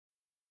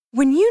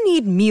When you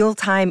need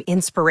mealtime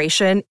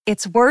inspiration,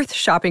 it's worth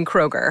shopping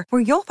Kroger,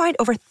 where you'll find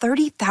over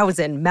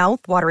 30,000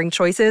 mouth-watering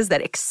choices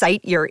that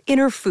excite your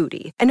inner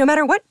foodie. And no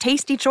matter what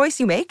tasty choice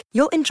you make,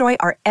 you'll enjoy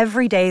our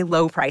everyday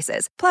low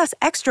prices, plus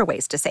extra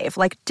ways to save,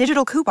 like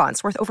digital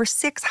coupons worth over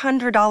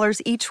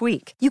 $600 each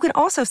week. You can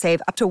also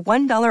save up to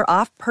 $1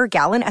 off per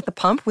gallon at the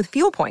pump with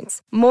fuel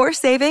points. More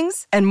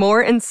savings and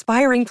more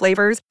inspiring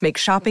flavors make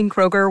shopping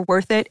Kroger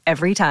worth it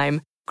every time.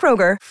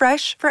 Kroger,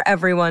 fresh for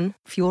everyone.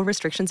 Fuel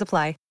restrictions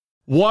apply.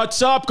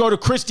 What's up? Go to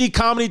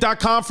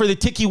ChristyComedy.com for the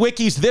Tiki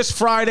Wikis this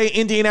Friday,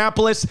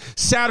 Indianapolis,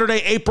 Saturday,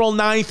 April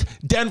 9th,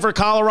 Denver,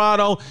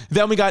 Colorado.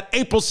 Then we got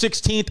April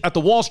 16th at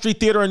the Wall Street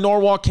Theater in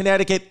Norwalk,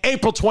 Connecticut.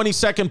 April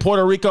 22nd,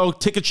 Puerto Rico.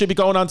 Tickets should be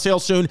going on sale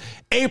soon.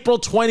 April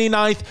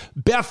 29th,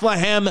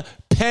 Bethlehem,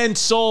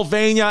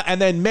 Pennsylvania.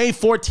 And then May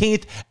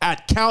 14th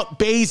at Count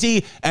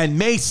Basie. And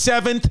May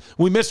 7th,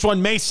 we missed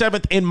one, May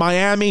 7th in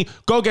Miami.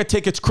 Go get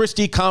tickets,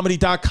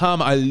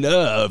 ChristyComedy.com. I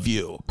love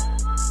you.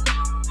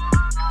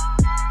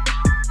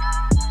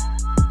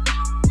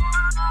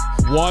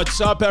 What's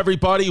up,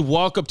 everybody?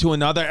 Welcome to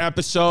another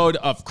episode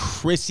of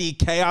Chrissy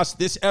Chaos.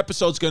 This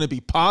episode's going to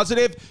be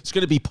positive. It's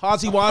going to be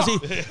posy-wazy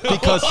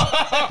because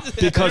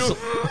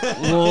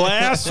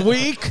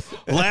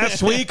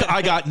last week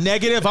I got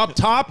negative up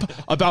top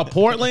about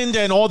Portland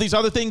and all these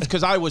other things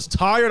because I was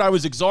tired. I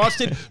was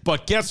exhausted.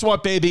 But guess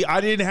what, baby? I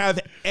didn't have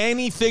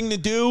anything to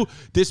do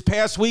this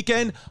past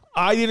weekend.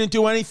 I didn't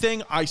do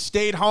anything. I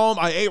stayed home.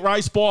 I ate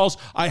rice balls.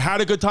 I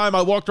had a good time.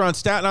 I walked around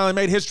Staten Island,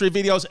 made history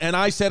videos, and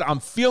I said, I'm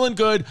feeling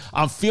good.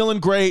 I'm feeling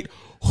great.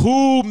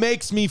 Who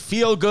makes me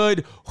feel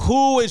good?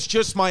 Who is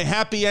just my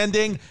happy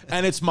ending?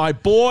 And it's my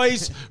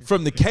boys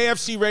from the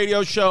KFC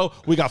radio show.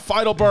 We got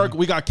Feidelberg.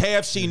 We got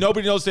KFC.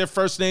 Nobody knows their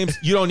first names.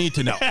 You don't need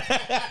to know.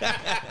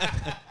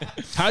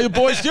 How you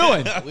boys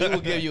doing? We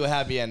will give you a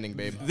happy ending,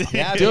 babe. The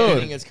happy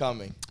ending is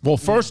coming. Well,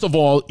 first of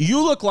all,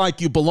 you look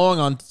like you belong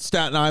on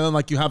Staten Island,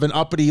 like you have an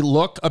uppity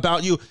look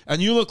about you,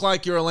 and you look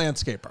like you're a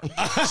landscaper.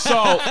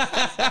 So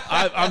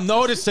I'm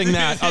noticing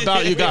that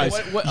about you guys.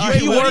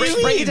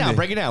 Break it down.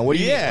 Break it down. What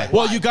do you mean?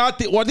 Well, you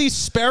got what are these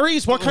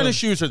Sperry's? What kind of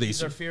shoes are these?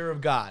 These are Fear of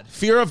God.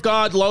 Fear of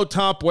God, low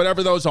top,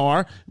 whatever those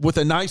are, with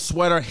a nice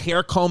sweater,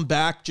 hair combed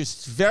back,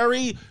 just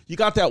you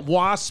got that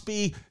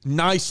waspy,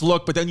 nice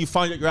look, but then you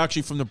find out you're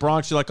actually from the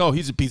Bronx. You're like, oh,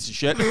 he's a piece of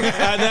shit.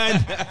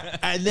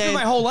 and then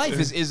my whole life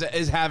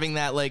is having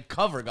that like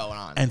cover going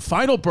on. And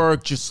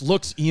Feidelberg just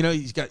looks,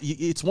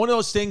 it's one of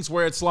those things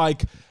where it's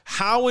like,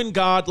 how in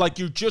God, like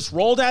you just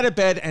rolled out of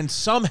bed and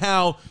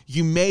somehow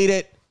you made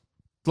it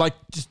like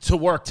to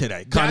work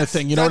today kind of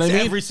thing. You know what I mean?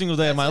 Every single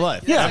day of my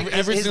life. Yeah.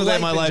 Every single day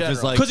of my life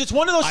is like, because it's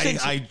one of those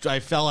things. I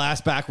fell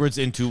ass backwards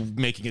into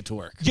making it to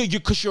work. Yeah,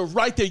 because you're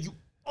right there.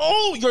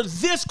 You're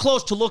this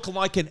close to looking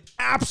like an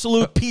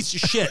absolute piece of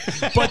shit.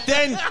 But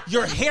then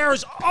your hair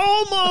is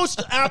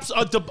almost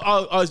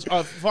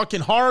a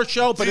fucking horror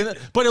show, but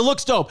it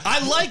looks dope.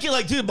 I like it.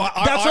 Like, dude,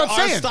 that's what I'm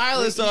saying. Our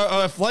stylist,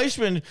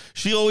 Fleischman,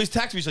 she always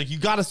texts me. She's like, you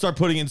got to start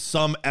putting in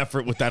some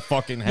effort with that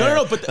fucking hair.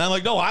 No, but and I'm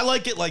like, no, I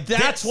like it like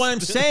that. That's what I'm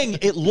saying.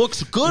 It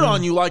looks good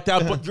on you like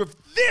that, but you're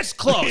this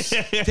close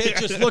to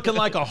just looking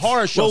like a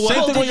horror show. Well,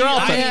 Same thing with your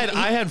outfit.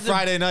 I had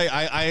Friday night.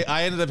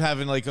 I ended up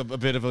having like a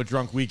bit of a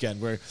drunk weekend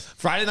where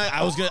Friday night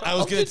I was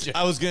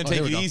gonna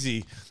take it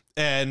easy.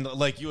 And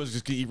like you was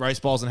just gonna eat rice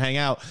balls and hang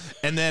out,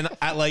 and then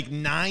at like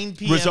 9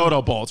 p.m.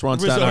 risotto balls. We're on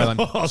Staten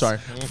Island. Sorry,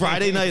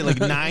 Friday night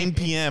like 9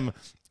 p.m.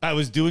 I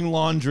was doing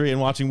laundry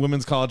and watching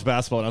women's college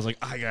basketball, and I was like,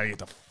 I gotta get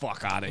the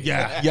fuck out of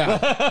here.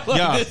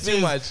 Yeah. This too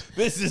much.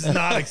 This is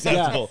not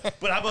acceptable.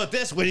 But how about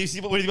this? What do you see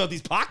about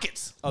these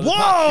pockets? Oh,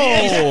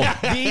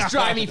 whoa! These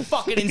drive me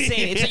fucking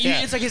insane.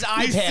 It's like his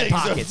iPad these things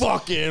pockets. Are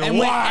fucking and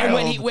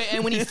wild.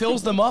 when he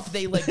fills them up,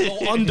 they like go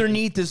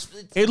underneath his.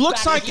 It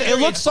looks like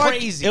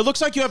crazy. It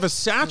looks like you have a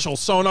satchel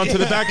sewn onto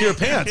the back of your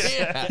pants.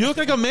 Yeah. You look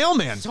like a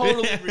mailman.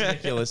 Totally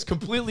ridiculous.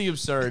 Completely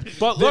absurd.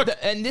 But look,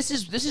 and this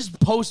is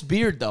post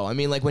beard though. I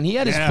mean, like when he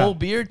had his full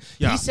beard,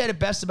 he said it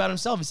best about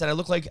himself. He said, "I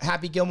look like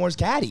Happy Gilmore's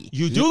caddy."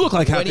 You do look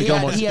like Happy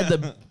Gilmore. He had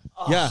the.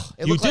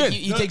 You did. Like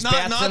he takes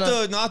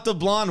baths not the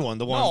blonde one.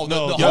 The one. The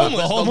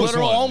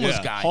literal homeless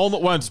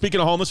guy. Speaking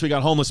of homeless, we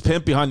got Homeless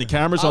Pimp behind the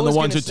cameras on the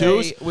ones and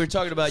twos. We were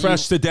talking about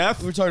fresh to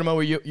death. We were talking about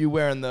where you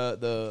wearing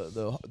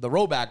the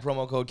Roback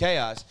promo code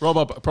Chaos.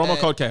 Promo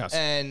code Chaos.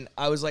 And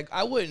I was like,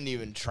 I wouldn't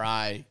even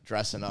try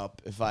dressing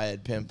up if I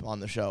had Pimp on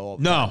the show. All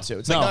the no, time too.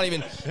 It's like not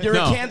even. You're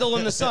a candle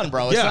in the sun,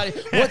 bro. It's not,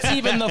 what's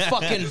even the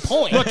fucking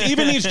point? Look,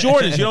 even these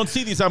Jordans, you don't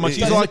see these that much.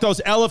 These are like those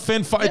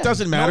elephant. It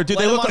doesn't matter, dude.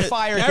 They look like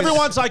fire.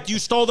 Everyone's like, you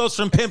stole those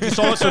from Pimp. You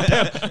stole those from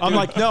Pimp. I'm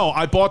like, no,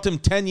 I bought them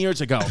 10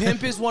 years ago.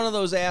 Pimp is one of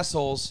those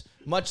assholes,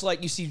 much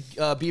like you see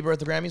Bieber at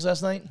the Grammys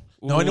last night.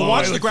 No, I didn't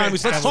watch the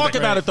Grammys. Let's talk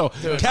about it, though.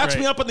 Dude, Catch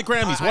me up on the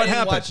Grammys. What happened? I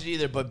didn't watch it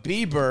either, but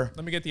Bieber...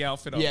 Let me get the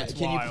outfit up. Yeah, it's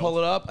can wild. you pull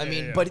it up? I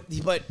mean,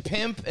 yeah. But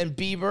Pimp and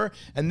Bieber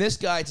and this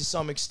guy, to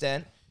some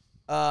extent,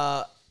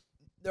 there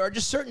are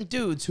just certain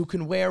dudes who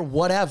can wear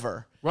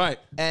whatever. Right.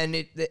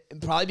 And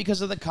probably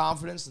because of the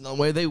confidence and the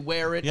way they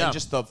wear it and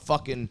just the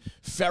fucking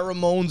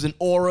pheromones and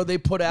aura they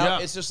put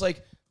out. It's just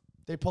like...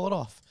 They pull it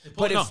off.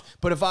 pull it But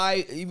off. if I,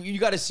 you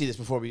got to see this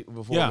before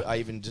Yeah. I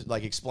even just,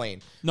 like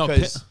explain. No,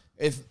 because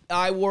if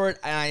I wore it,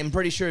 and I'm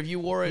pretty sure if you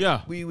wore it,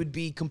 Yeah. we would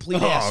be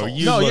complete Oh, assholes.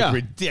 you No, look yeah.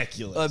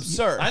 ridiculous.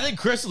 Absurd. I think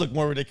Chris would look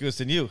more ridiculous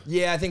than you.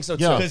 Yeah, I think so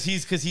too. Yeah.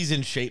 Because he's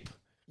in shape.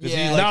 'Cause Yeah.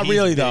 he, like, Not he's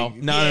really big. though.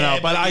 No.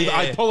 But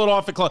I pull it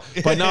off at club,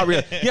 but not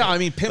really. Yeah, I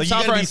mean, Like, Pimp's you not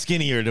gotta be wearing.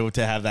 skinnier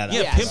to have that.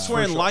 Yeah, Yes, Pimp's for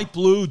wearing sure. light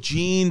blue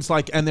jeans,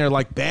 like, and they're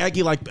like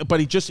baggy, like. But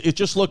it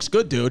just looks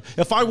good, dude.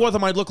 If I wore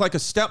them, I'd look like a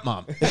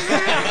stepmom.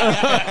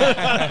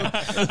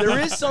 There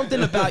is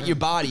something about your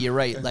body. You're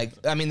right. Like,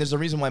 I mean, there's a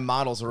reason why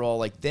models are all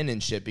like thin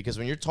and shit, because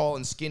when you're tall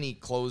and skinny,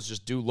 clothes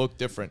just do look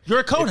different. You're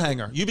a coat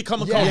hanger. You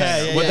become a Yeah, coat yeah,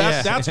 hanger. yeah, Well,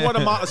 yeah. that's what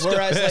a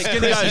Whereas like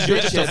skinny guy is. You're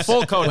just a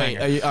full coat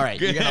hanger. All right,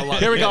 you're gonna love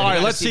Here we it. go. You All right,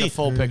 gotta let's see. the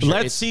full picture. Let's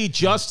It's- see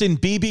Justin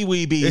BB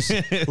Weebies.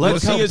 Let's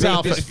Look see how his big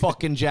outfit. this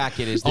fucking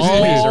jacket is. This Oh,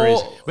 blazer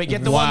is. Wait,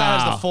 get the one that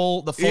has wow.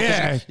 the full.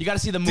 Yeah. You got to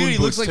see the moon Dude, he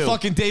boots looks like too.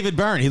 fucking David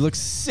Byrne. He looks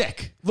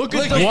sick. Look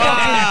at the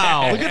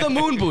Wow. Look at the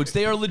moon boots.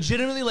 They are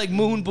legitimately like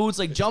moon boots.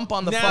 Like jump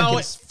on the Now,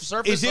 fucking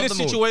surface is it of a the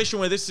moon. situation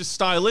where this is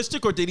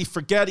stylistic, or did he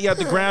forget he had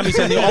the Grammys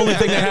and the only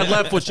thing they had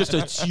left was just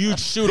a huge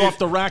suit off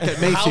the rack at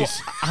Macy's?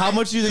 How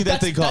much do you think that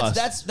thing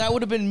cost? That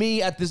would have been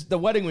me at the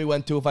wedding we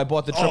went to if I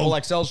bought the triple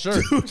XL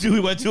shirt. Dude, we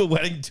went to a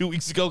wedding 2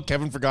 weeks ago.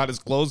 Kevin forgot his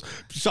clothes.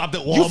 Shopped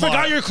at Walmart. You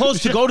forgot your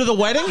clothes to go to the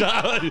wedding?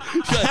 got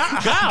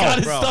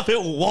his bro? stuff at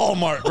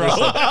Walmart, bro.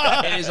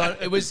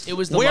 It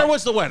was the Where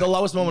was the wedding? The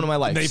lowest moment of my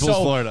life. Naples,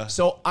 Florida.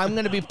 So I'm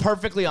going to be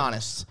perfectly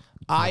honest.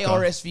 I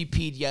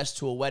RSVP'd yes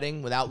to a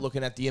wedding without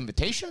looking at the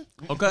invitation.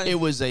 Okay. It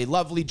was a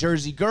lovely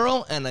Jersey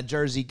girl and a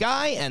Jersey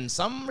guy, and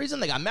some reason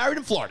they got married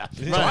in Florida.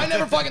 So I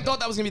never fucking thought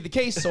that was going to be the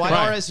case. So I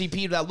Right.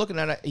 RSVP'd without looking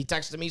at it. He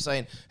texted me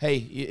saying, "Hey,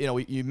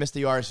 you missed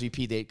the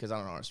RSVP date because I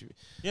don't RSVP."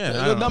 Yeah, I the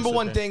don't number RSVP.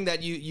 one thing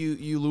that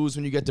you lose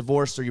when you get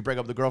divorced or you break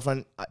up with a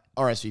girlfriend,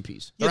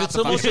 RSVPs. Yeah, that's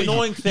the most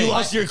annoying thing. You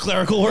lost your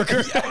clerical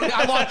worker.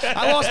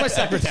 I lost my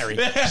secretary.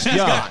 She's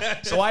gone.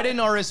 So I didn't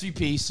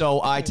RSVP. So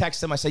I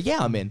texted him. I said, "Yeah,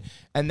 I'm in."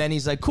 And then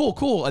he's like,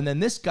 "Cool." And then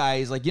this guy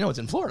is like, "It's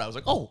in Florida." I was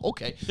like, "Oh,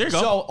 okay." There you go.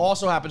 So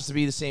also happens to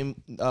be the same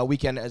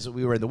weekend as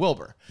we were in the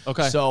Wilbur.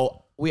 Okay.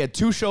 So we had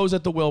 2 shows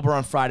at the Wilbur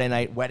on Friday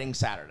night, wedding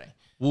Saturday.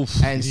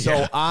 And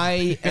so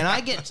I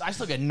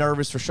still get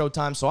nervous for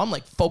showtime, so I'm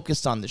like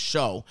focused on the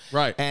show.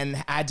 Right. And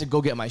I had to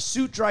go get my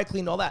suit dry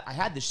cleaned, all that. I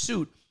had the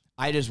suit.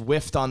 I just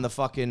whiffed on the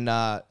fucking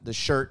the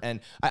shirt, and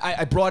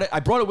I brought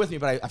it with me,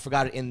 but I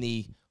forgot it in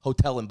the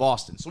hotel in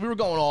Boston. So we were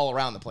going all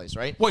around the place,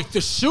 right? Wait,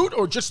 the suit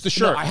or just the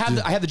No, shirt? I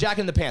have the jacket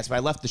and the pants, but I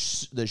left the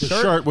shirt,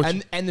 shirt,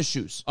 which- and the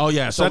shoes. Oh,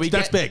 yeah, so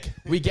that's big.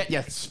 We get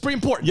it's pretty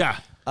important. Yeah.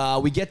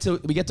 We get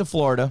to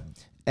Florida,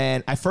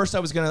 and at first I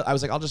was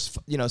like, I'll just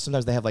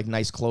sometimes they have like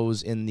nice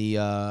clothes in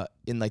the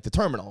in like the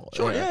terminal.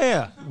 Sure,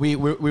 yeah. We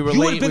were You late.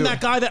 would have been that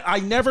guy that I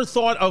never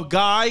thought a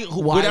guy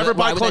who Why would ever would-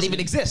 buy why would clothes. that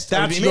even exist?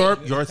 That would That's be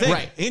me. your thing.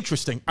 Right.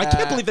 Interesting. I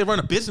can't believe they run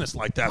a business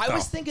like that, I though.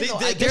 was thinking, though,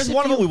 I guess There's if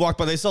one of you- them we walked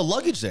by. They sell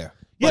luggage there.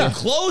 Yeah. Like,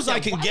 clothes I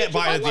can why get would you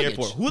by buy at the luggage?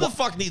 airport. Who the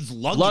fuck needs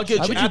luggage? Luggage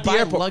Why would you at the buy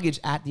airport. luggage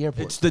at the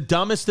airport? It's the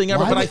dumbest thing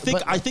ever, Why but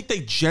would- I think they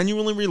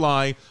genuinely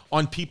rely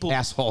on people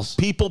Assholes.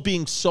 People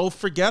being so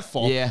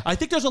forgetful. Yeah. I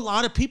think there's a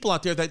lot of people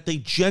out there that they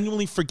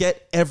genuinely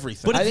forget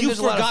everything. But I if think you there's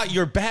a lot of- forgot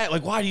your bag,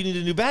 like, why do you need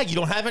a new bag? You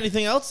don't have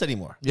anything else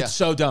anymore. Yeah. It's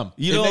so dumb.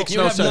 You It know, makes you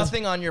no have sense.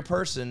 nothing on your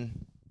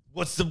person.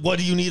 What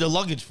do you need a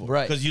luggage for?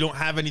 Right. Because you don't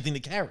have anything to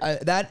carry.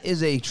 That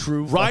is a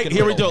true. Right, fucking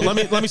here we go. riddle.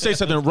 Let me say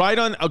something. Right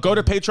on, go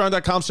to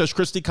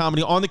patreon.com/Christy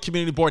Comedy on the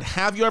community board.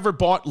 Have you ever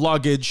bought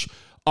luggage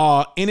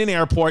in an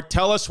airport?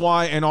 Tell us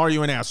why, and are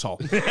you an asshole?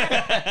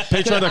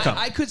 Patreon.com.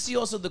 I could see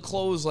also the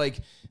clothes, like,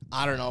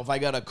 I don't know, if I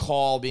got a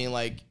call being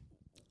like,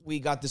 we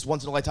got this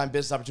once in a lifetime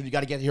business opportunity, you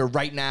got to get here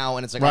right now,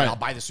 and it's like, all Right. right, I'll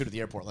buy the suit at the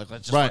airport. Like,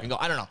 let's just Right. fucking go.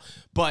 I don't know.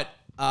 But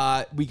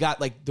we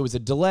got, like, there was a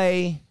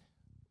delay.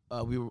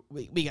 We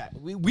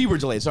were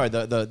delayed. Sorry,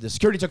 the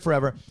security took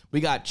forever. We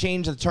got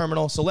changed at the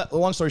terminal. So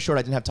long story short,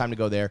 I didn't have time to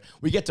go there.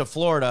 We get to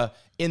Florida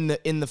in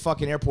the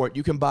fucking airport.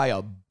 You can buy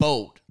a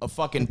boat, a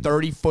fucking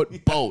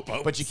 30-foot boat,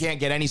 but you can't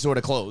get any sort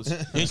of clothes.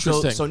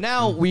 Interesting. So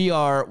now we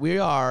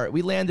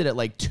landed at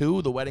like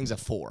 2. The wedding's at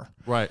 4.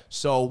 Right.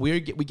 So we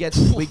get I'm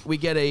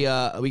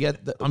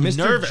Mr.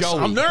 nervous. Joey.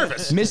 I'm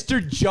nervous.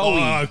 Mr.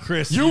 Joey. Oh,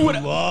 Chris, you you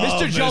would.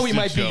 love Mr. Joey Mr.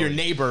 might be Joey. your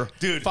neighbor,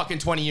 Dude. Fucking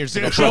 20 years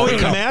ago. Joey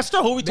the Master?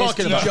 Who are we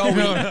talking Mr.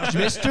 about?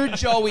 Joey, Mr.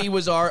 Joey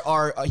was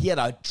our he had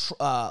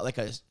a like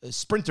a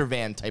sprinter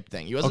van type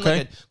thing. He wasn't Okay.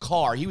 like a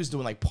car. He was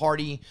doing like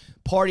party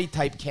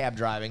type cab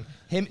driving.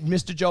 Him,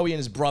 Mr. Joey, and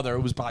his brother,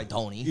 who was probably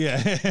Tony. Yeah.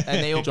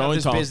 And they opened Joey up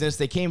this Tony.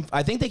 business.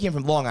 I think they came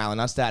from Long Island,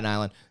 not Staten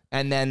Island.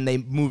 And then they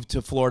moved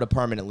to Florida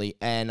permanently.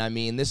 And I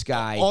mean, this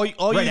guy. All right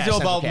you out know of Central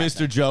about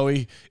Casting. Mr.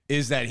 Joey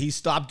is that he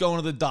stopped going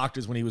to the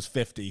doctors when he was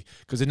 50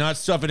 because they're not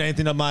shoving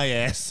anything up my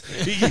ass.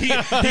 He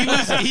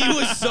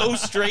was so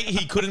straight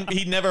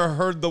he never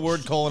heard the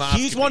word colonoscopy.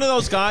 He's one of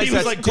those guys He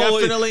was that's like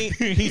definitely,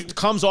 he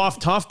comes off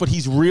tough, but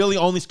he's really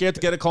only scared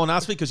to get a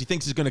colonoscopy because he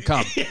thinks he's going to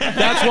come.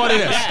 That's what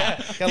it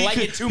is. I like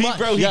it too much.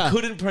 Bro, Yeah. he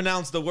couldn't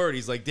pronounce the word.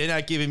 He's like, they're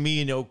not giving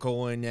me no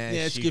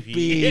colonoscopy.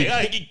 Yeah, Yeah,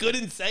 like, he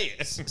couldn't say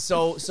it.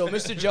 So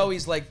Mr.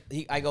 Joey's like,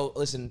 I go,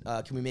 listen,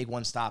 can we make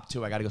one stop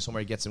too? I got to go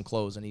somewhere to get some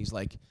clothes. And he's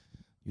like,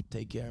 You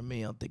take care of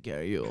me, I'll take care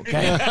of you,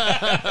 okay?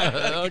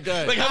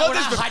 Okay. Like, how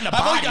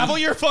about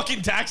you're a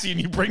fucking taxi and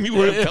you bring me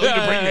where I'm telling you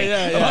to bring me?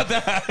 How about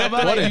that? How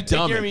about What you a take care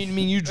dummy. of me? I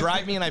mean, you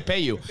drive me and I pay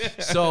you.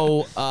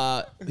 So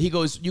he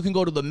goes, you can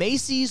go to the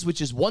Macy's, which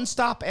is one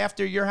stop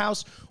after your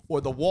house, or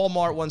the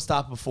Walmart one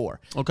stop before.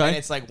 Okay. And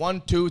it's like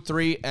 1, 2,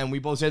 3, and we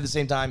both say at the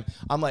same time.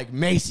 I'm like,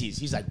 Macy's.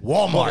 He's like,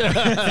 Walmart.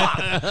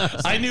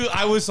 I knew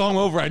I was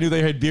hungover. I knew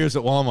they had beers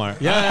at Walmart.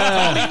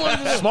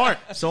 Yeah. Smart.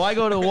 So I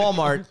go to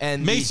Walmart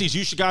and Macy's,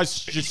 you guys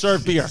should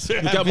serve beer.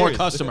 You got more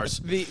customers.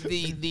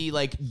 the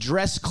like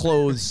dress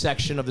clothes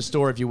section of the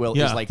store, if you will,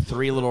 Yeah. is like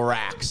 3 little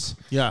racks.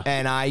 Yeah.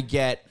 And I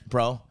get,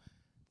 bro,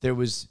 there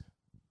was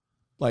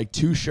like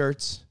 2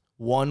 shirts.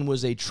 One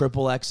was a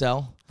triple XL.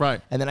 Right.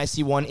 And then I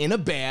see one in a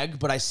bag,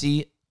 but I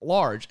see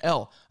large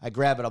L. I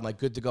grab it. I'm like,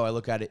 good to go. I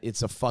look at it.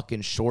 It's a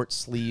fucking short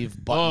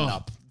sleeve button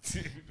up.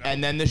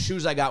 And then the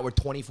shoes I got were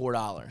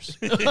 $24. So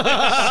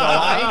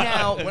I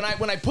now,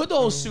 when I put the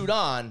whole suit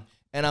on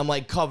and I'm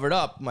like covered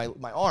up, my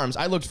arms,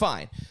 I looked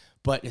fine.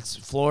 But it's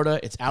Florida.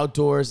 It's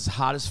outdoors. It's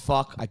hot as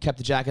fuck. I kept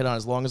the jacket on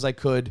as long as I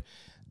could.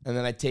 And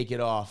then I take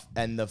it off,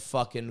 and the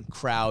fucking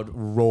crowd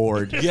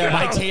roared. Yeah.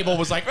 My table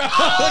was like,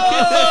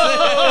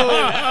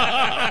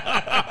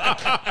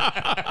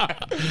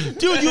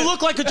 Dude, you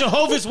look like a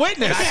Jehovah's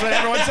Witness. that's what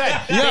everyone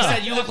said. Yeah. They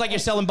said, you look like you're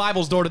selling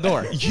Bibles door to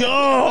door.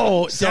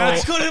 Yo,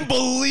 I couldn't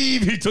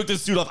believe he took the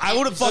suit off. I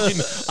would have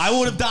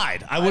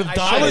died. I would have I died.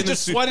 I should've would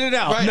just sweated it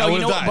out. Right. No, I you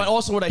would've know what? died. But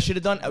also what I should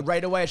have done,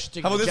 right away, I should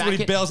take How about the this jacket. when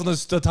he bails on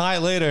the tie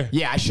later?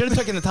 Yeah, I should have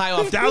taken the tie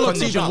off. That from looks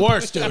the even jump.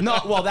 worse, dude. No,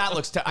 well, that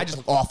looks. I just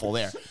look awful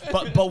there.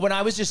 But when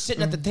I was just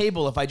sitting at the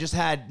table, if I just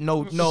had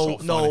no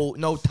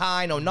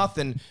tie, no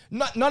nothing,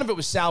 none of it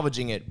was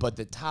salvaging it. But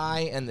the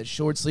tie and the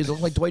short sleeves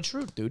looked like Dwight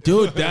Schrute, dude.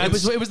 Dude,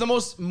 it was the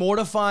most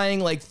mortifying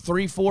like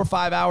 3, 4,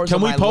 5 hours. Can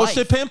of we my post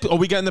life. it, Pimp? Are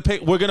we getting the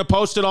pic? We're gonna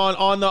post it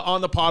on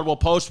the pod. We'll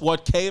post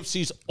what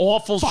KFC's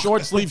awful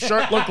short sleeve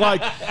shirt looked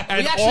like,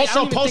 and actually, I also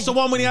don't even post the think-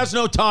 one when he has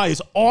no tie.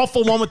 His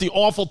awful one with the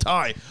awful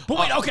tie. But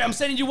wait, okay, I'm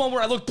sending you one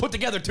where I look put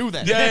together too.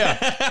 Then,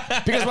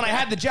 Yeah. because when I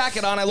had the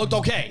jacket on, I looked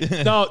okay.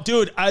 No,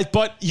 dude.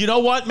 But you know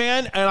what,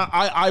 man? And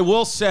I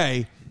will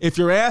say, if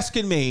you're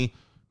asking me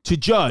to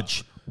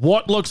judge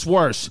what looks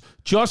worse,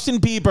 Justin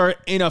Bieber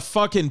in a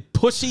fucking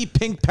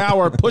pink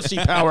power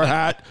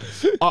hat,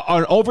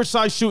 an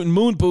oversized suit and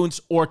moon boots,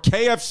 or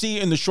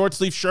KFC in the short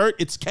sleeve shirt.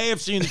 It's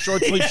KFC in the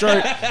short sleeve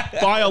shirt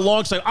by a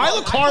long sleeve. I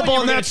look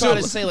horrible in that Trying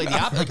to suit. say like the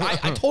opposite.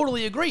 Like, I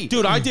totally agree,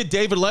 Dude, I did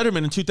David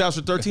Letterman in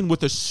 2013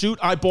 with a suit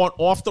I bought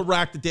off the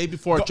rack the day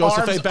before at The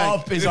Joseph arms A.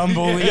 Bank. up is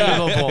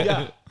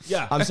unbelievable.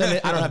 Yeah. I'm sending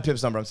it. I don't have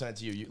Pip's number. I'm sending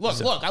it to you.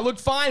 Look, I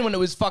looked fine when it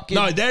was fucking.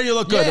 No, there you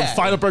look good. Yeah. And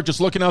Feidelberg just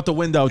looking out the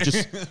window,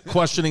 just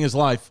questioning his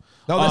life.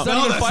 No, that's not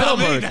even that's not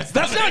me. Feidelberg.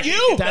 That's not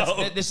you,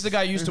 This is the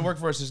guy who used to work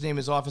for us. His name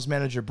is office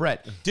manager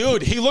Brett.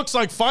 dude. He looks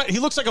like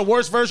a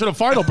worse version of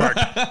Feidelberg.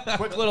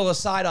 Quick little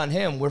aside on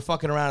him. We're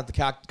fucking around at the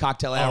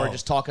cocktail hour,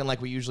 just talking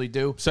like we usually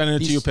do. Sending it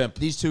to you, Pimp.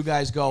 These 2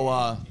 guys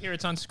go. Here,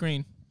 it's on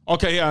screen.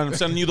 Okay, yeah, I'm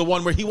sending you the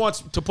one where he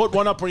wants to put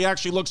one up where he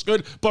actually looks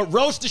good, but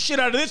roast the shit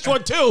out of this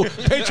one too.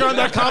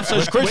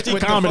 Patreon.com/Christy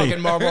with the Comedy.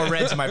 fucking Marlboro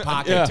Reds in my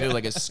pocket Yeah. too,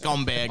 like a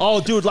scumbag.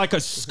 Oh, dude, like a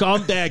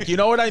scumbag. You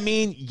know what I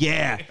mean?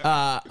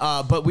 Yeah.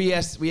 But we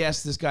asked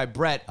this guy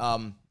Brett,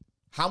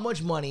 how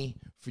much money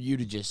for you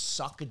to just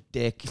suck a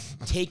dick,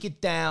 take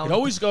it down. It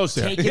always goes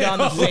there. Take it on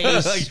the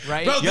face,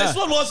 right? Bro, Yeah. this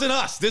one wasn't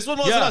us. This one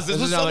wasn't Yeah, us. This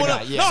this was is another someone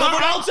guy, else. yeah.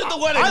 Someone No, else at the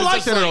wedding. I was like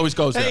just that it always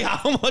goes Hey, there.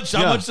 how much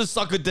to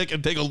suck a dick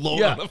and take a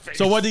load Yeah. on the face?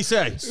 So what'd he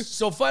say?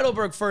 So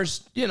Feidelberg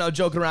first,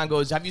 joking around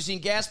goes, have you seen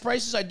gas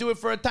prices? I do it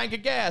for a tank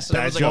of gas. And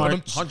I was That's like,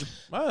 right. 100.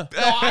 no,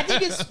 I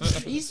think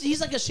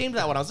he's like ashamed of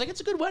that one. I was like,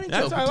 it's a good wedding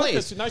joke. I like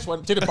Please. this. Nice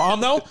one. Did it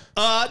bomb though? No,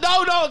 I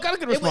got a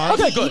good response.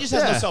 Okay, He good. just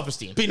has no Yeah.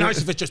 self-esteem. Be nice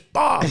if it just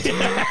bombed.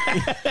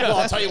 Well,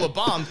 I'll tell you what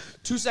bombed.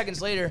 2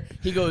 seconds later,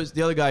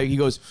 the other guy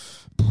goes,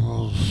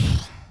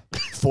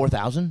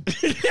 4,000?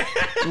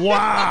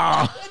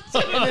 Wow.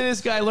 And then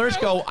this guy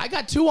Lurch go, I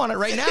got 2 on it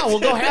right now.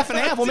 We'll go half and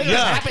half. We'll make this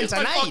happen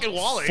tonight.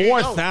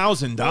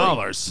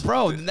 $4,000.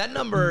 Bro, that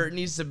number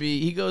needs to be.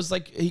 He goes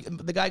like,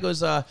 the guy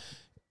goes,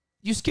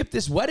 you skipped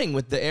this wedding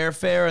with the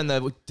airfare and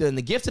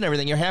the gift and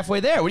everything. You're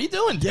halfway there. What are you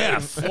doing? Yeah,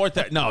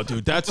 4,000. No,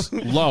 dude, that's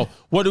low.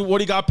 What do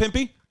you got,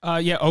 Pimpy?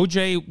 Yeah,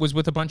 OJ was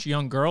with a bunch of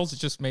young girls. It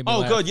just made me Oh,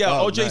 laugh. good. Yeah,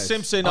 Oh, O.J. nice.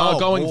 Simpson Oh,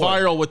 going boy.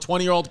 viral with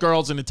 20-year-old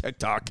girls in a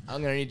TikTok.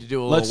 I'm going to need to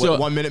do a Let's little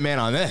do it. 1 minute man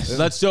on this.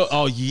 Let's do it.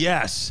 Oh,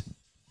 yes.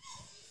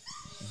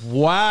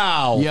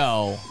 Wow.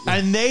 Yo.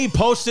 And they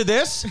posted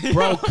this?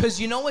 Bro, because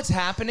you know what's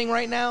happening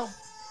right now?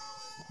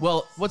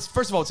 Well,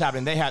 first of all, what's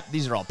happening?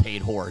 These are all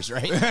paid whores,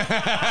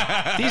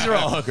 right? These are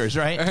all hookers,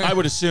 right? I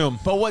would assume.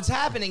 But what's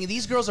happening?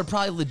 These girls are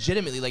probably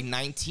legitimately like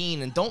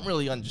 19 and don't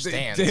really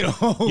understand. They don't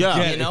Yeah.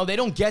 get You it. know, they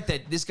don't get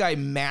that this guy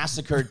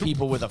massacred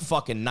people with a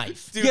fucking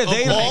knife. Dude, Yeah, of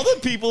they all like- the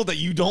people that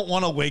you don't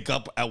want to wake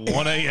up at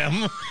 1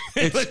 a.m.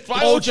 It's like,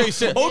 O.J.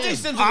 Simpson. O.J.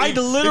 Simpson. I'd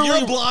literally- if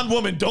you're a blonde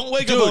woman, don't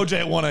wake Dude, up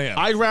O.J. at 1 a.m.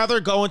 I'd rather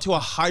go into a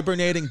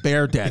hibernating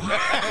bear den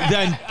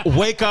than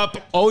wake up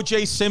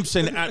O.J.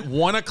 Simpson at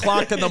 1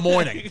 o'clock in the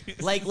morning.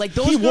 Like like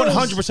those He girls-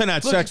 100%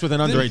 had sex with an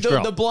underage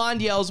girl. The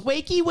blonde yells,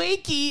 "Wakey,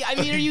 wakey!" I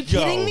mean, are you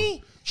kidding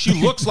me? She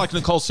looks like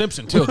Nicole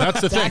Simpson too. That's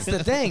the thing. That's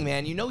the thing,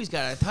 man. You know he's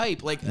got a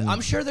type. Like,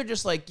 I'm sure they're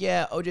just like,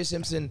 yeah, O.J.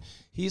 Simpson,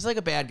 he's like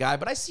a bad guy.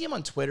 But I see him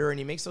on Twitter, and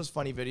he makes those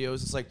funny videos.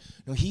 It's like,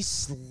 no, he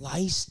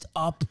sliced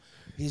up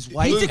his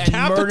wife and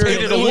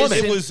decapitated murdered a woman.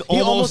 innocent- It was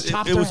he almost-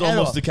 chopped it her was head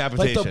almost off.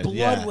 decapitation, Like, the blood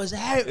yeah. was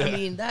out. I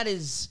mean, that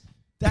is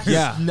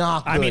Yeah.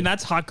 not good. I mean,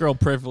 that's hot girl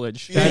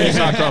privilege. That is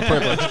not girl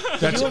privilege.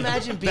 Can you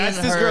imagine being That's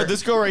her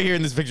this girl right here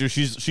in this picture.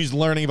 She's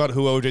learning about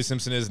who O.J.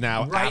 Simpson is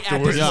now. right at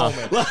afterwards. this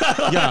moment?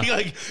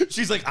 Like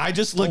she's like, I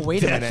just looked.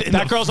 wait a death minute. in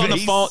That girl's on the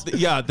face. phone.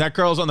 Yeah, that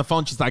girl's on the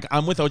phone. She's like,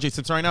 I'm with O.J.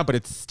 Simpson right now, but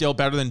it's still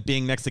better than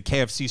being next to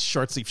KFC's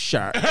short sleeve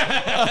shirt. Dude,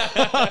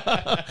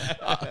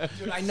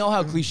 I know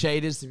how cliche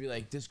it is to be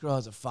like, this girl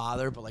has a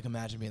father, but like,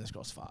 imagine being this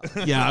girl's father.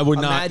 Yeah, I would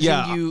not.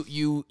 Imagine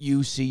Yeah.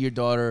 you see your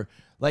daughter,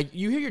 like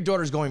you hear your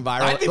daughter's going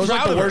viral. I'd be Those are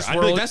proud like of the her. worst I'd be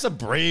like, world. that's a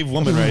brave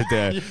woman right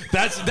there.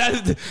 That's I'd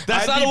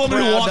not be a woman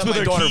who proud walks that with my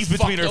her daughter keys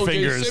between her fucked O.J.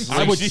 fingers. Simpson.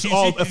 I would. She-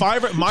 If I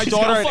ever, my she's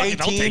daughter gonna at fuck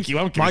it. I'll 18, take you.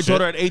 I don't give a my shit.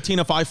 daughter at 18,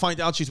 if I find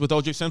out she's with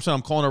O.J. Simpson,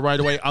 I'm calling her right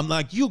away. I'm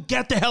like, you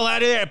get the hell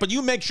out of there, but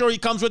you make sure he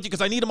comes with you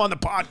because I need him on the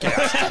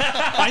podcast.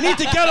 I need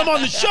to get him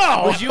on the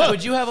show.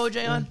 Would you have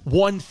OJ on?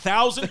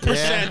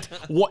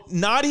 1,000%. What?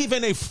 Not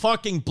even a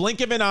fucking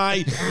blink of an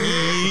eye.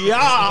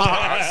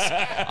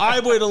 Yes. I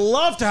would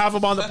love to have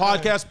him on the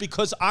podcast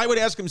because I would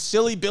ask him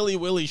silly Billy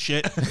Willy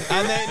shit,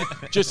 and then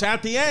just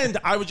at the end,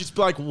 I would just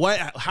be like, "What?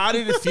 How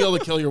did it feel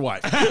to kill your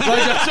wife?" Like,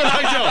 that's what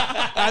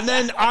I do. And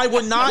then I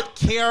would not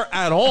care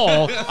at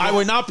all. I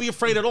would not be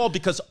afraid at all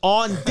because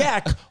on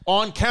deck,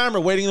 on camera,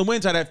 waiting in the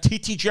wings, I'd have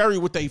TT Jerry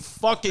with a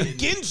fucking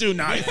Ginzu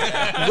knife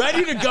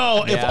ready to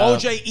go if Yeah.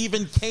 OJ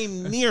even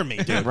came near me,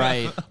 dude.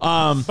 Right.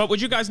 But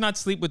would you guys not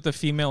sleep with the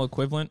female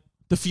equivalent?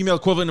 The female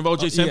equivalent of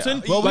OJ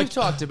Simpson? Well, Like, we've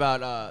talked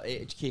about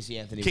Casey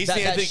Anthony. Casey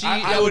Anthony,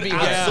 that I would would be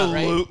right?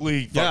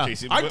 absolutely fuck yeah.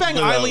 Casey. I'd bang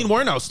Without- Eileen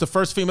Wuornos, the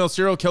first female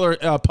serial killer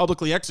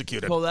publicly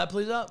executed. Pull that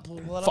please up. Pull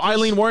that up. For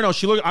Eileen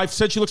Wuornos, I've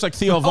said she looks like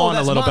Theo Vaughn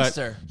that's a little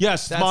Monster. bit.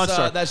 Yes, That's,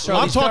 Monster. that's I'm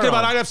Charlize talking Theron.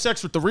 about I'd have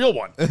sex with the real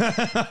one.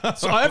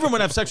 So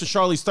everyone have sex with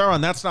Charlize Theron.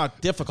 That's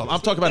not difficult. I'm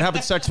talking about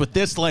having sex with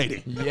this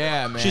lady.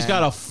 Yeah, man. She's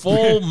got a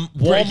full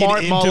breaking Walmart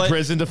into mullet.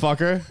 prison to fuck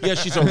her. Yeah,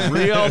 she's a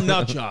real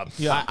nut job.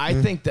 Yeah. I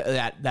think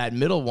that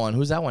middle one.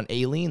 Who's that one?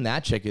 Aileen.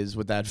 That chick is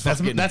with that.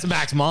 That's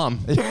Mac's mom.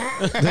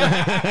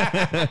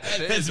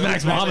 It's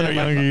Mac's mom in her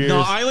younger years.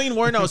 No, Eileen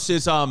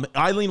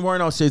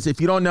Wuornos is, if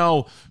you don't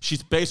know,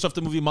 she's based off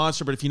the movie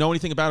Monster, but if you know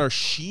anything about her,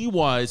 she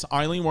was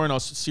Eileen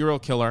Wuornos, serial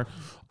killer.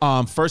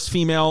 First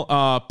female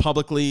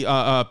publicly,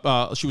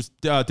 she was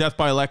death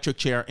by electric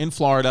chair in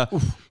Florida.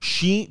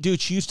 She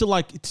used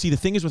to see, the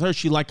thing is with her,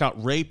 she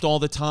got raped all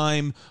the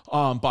time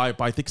by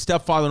I think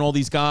stepfather and all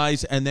these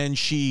guys, and then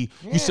she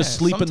used to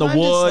sleep in the sometimes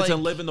it's woods like-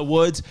 and live in the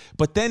woods.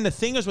 But then the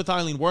thing is with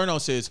Eileen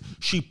Wuornos is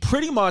she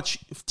pretty much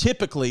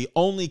typically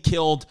only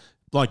killed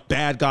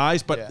bad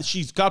guys, but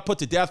she's got put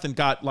to death and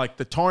got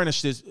the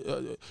tarnished,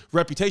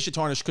 reputation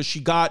tarnished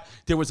because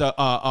there was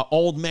a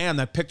old man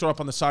that picked her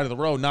up on the side of the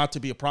road not to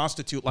be a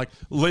prostitute,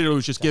 literally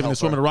was just giving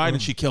this woman a ride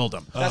and she killed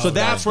him. So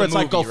that's where it's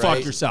the go movie, fuck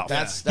right? yourself.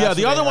 That's yeah, what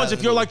the they other have ones, in if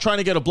the you're movie. trying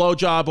to get a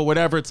blowjob or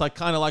whatever, it's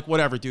kind of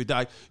whatever, dude,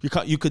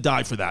 you could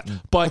die for that.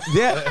 But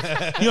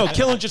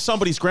killing just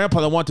somebody's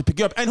grandpa that wanted to pick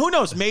you up, and who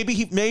knows,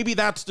 maybe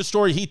that's the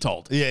story he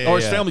told, or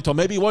his family told.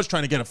 Maybe he was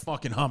trying to get a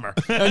fucking Hummer,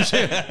 and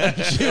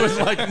she was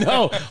like,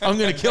 "No, I'm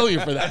gonna kill you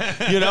for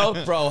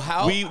that." Bro,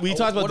 how We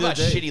talked about what the about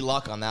other day. shitty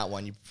luck on that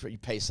one? You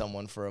pay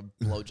someone for a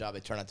blowjob, they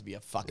turn out to be a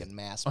fucking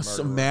mass murderer.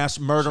 Some mass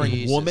murdering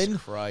Jesus woman,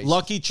 Christ.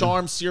 Lucky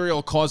Charms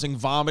cereal causing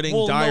vomiting,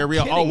 Well, no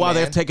diarrhea. kidding, Oh wow, they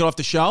man. have to take it off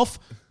the shelf.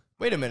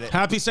 Wait a minute.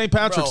 Happy St.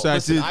 Patrick's Bro, Day.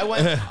 listen,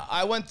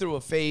 I went through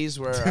a phase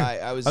where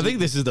I was. I think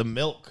this is the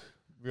milk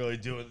really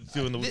doing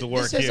the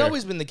work This has here.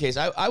 always been the case.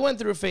 I went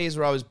through a phase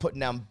where I was putting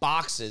down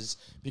boxes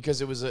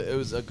because it was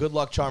a good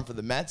luck charm for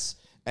the Mets.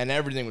 And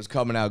everything was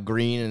coming out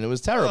green, and it was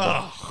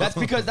terrible.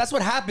 That's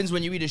what happens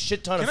when you eat a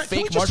shit ton of Can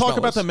fake we just talk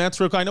about the marshmallows. Mets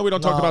real quick? I know we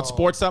don't talk about No.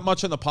 sports that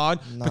much in the pod,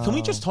 but can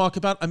we just talk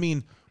about? I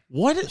mean,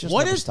 what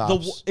never is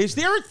stops. is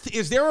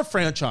there a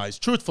franchise,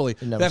 truthfully,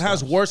 never that has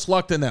stops. worse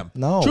luck than them?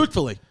 No.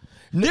 Truthfully.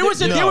 There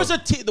was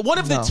one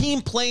of the No.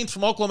 team planes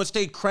from Oklahoma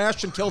State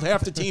crashed and killed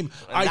half the team.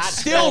 I'd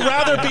still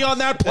rather be on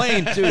that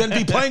plane than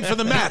be playing for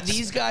the Mets.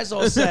 These guys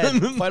all said,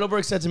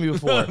 Feidelberg said to me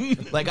before,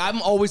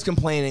 I'm always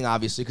complaining,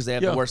 obviously, because they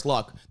have Yeah. the worst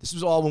luck. This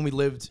was all when we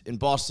lived in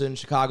Boston,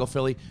 Chicago,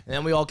 Philly, and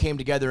then we all came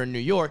together in New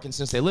York, and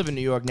since they live in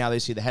New York, now they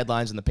see the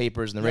headlines in the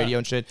papers and the radio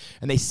and shit,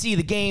 and they see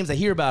the games, they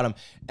hear about them,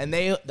 and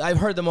I've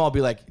heard them all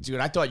be like,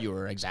 dude, I thought you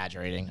were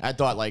exaggerating. I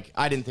thought,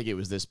 I didn't think it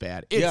was this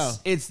bad.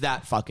 It's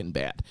that fucking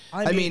bad.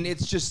 I mean,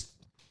 it's just...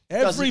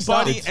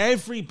 Everybody, doesn't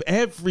stop.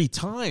 every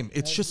time,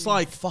 it's just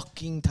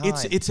fucking time.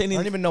 it's an I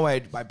don't even know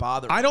why I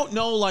bother. I don't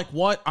know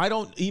what I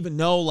don't even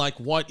know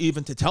what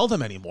even to tell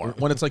them anymore.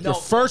 When it's your No,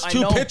 first I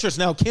two know. pitchers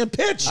now can't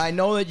pitch. I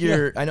know that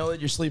you're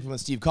sleeping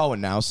with Steve Cohen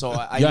now, so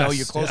I Yes. know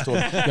you're close to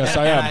him. Yes,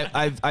 I am.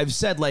 And I've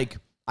said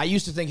I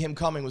used to think him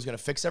coming was going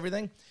to fix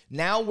everything.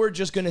 Now we're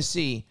just going to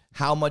see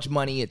how much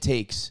money it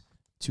takes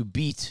to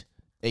beat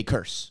a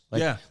curse.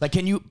 Like,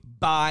 can you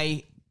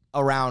buy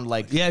around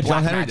like Yeah, black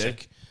John Henry magic.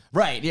 did.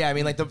 Right, yeah. I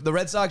mean, like the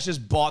Red Sox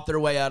just bought their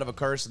way out of a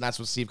curse, and that's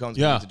what Steve Cohen's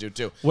going to do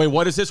too. Wait,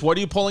 what is this? What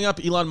are you pulling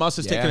up? Elon Musk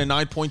has taken a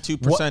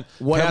 9.2%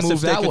 What a passive move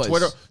stake that in was.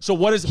 Twitter. So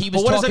what is? He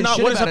was What is talking it not?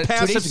 shit What does about a it 2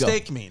 passive days ago.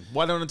 stake mean?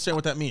 Well, I don't understand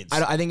what that means.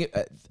 I think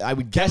I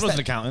would guess was that, an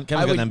accountant.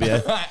 Kevin's got an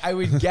MBA. I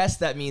would guess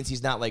that means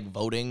he's not like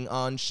voting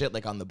on shit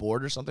like on the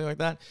board or something like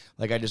that.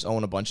 Like I just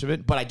own a bunch of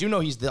it, but I do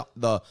know he's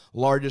the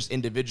largest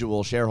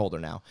individual shareholder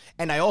now,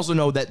 and I also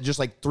know that just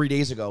like 3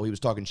 days ago he was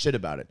talking shit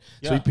about it.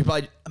 So he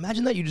probably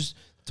imagine that you just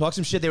talk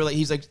some shit. They were like,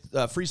 he's like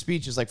free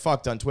speech is like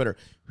fucked on Twitter.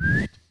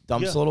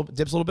 Dips a little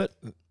bit.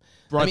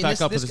 Right I mean, back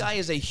up this with guy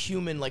is a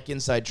human like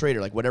inside trader.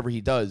 Like whatever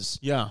he does,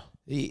 Yeah.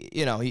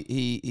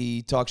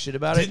 he talks shit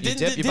about it. You Didn't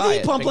dip, you he buy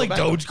it. pump Bingo, like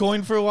bango.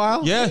 Dogecoin for a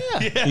while? Yeah.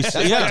 That's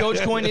why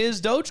Dogecoin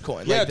is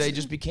Dogecoin. Yeah, Like they it's-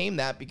 just became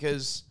that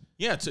because.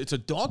 Yeah, it's a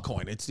dog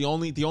coin. It's the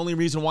only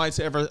reason why it's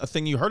ever a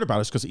thing you heard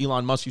about is because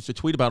Elon Musk used to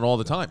tweet about it all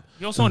the time.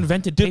 He also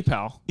invented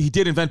PayPal. He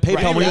did invent PayPal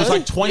Right, when he was really?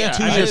 like 22 Yeah,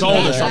 I years didn't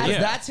old know or that. something.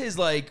 Yeah. That's his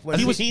like. When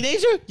He was a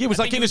teenager? Yeah, he was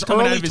like he in was his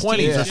coming out early of his 20s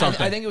teens. or something.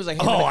 I think it was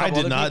like. Him Oh, and a I couple did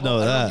other not people. know I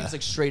don't that. He was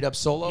like straight up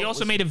solo. He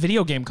also made a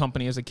video game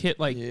company as a kid.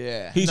 Like,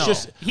 Yeah. He's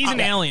just he's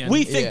an alien.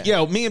 We think,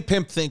 me and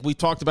Pimp think, we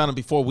talked about him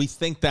before, we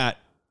think that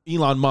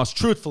Elon Musk,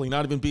 truthfully,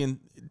 not even being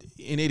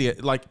an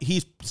idiot, like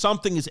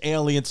something is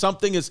alien,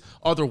 something is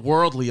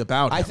otherworldly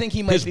about him. I think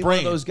he might His be brain.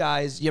 one of those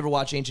guys. You ever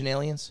watch Ancient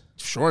Aliens?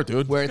 Sure,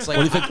 dude. Where it's like-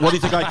 what do you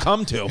think I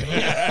come to?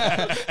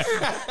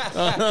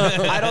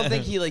 I don't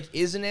think he like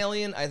is an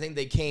alien. I think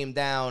they came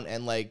down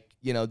and like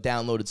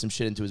downloaded some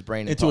shit into his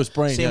brain. Into his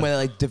brain, Same yeah. way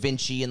like Da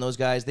Vinci and those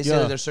guys. They say Yeah.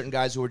 that there's certain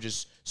guys who are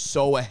just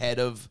so ahead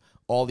of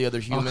all the other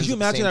humans. Could you at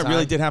the imagine same that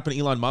really time. did happen to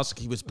Elon Musk?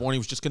 He was born, he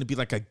was just going to be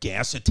like a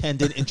gas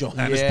attendant in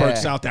Johannesburg, Yeah,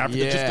 South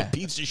Africa, just yeah. a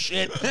piece of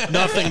shit.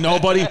 Nothing,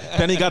 nobody.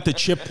 Then he got the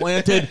chip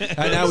planted,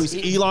 and now he's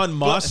Elon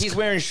Musk. He's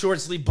wearing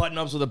short sleeve button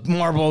ups with a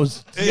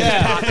Marlboro's.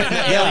 Yeah.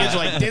 The aliens are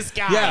like this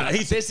guy. Yeah,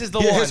 this is the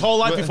his one. whole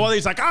life before that,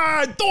 he's like,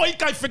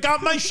 doink, I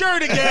forgot my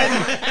shirt again.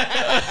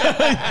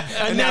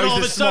 and now then all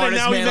of he's a the sudden, smartest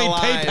now he man made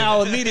alive.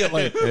 PayPal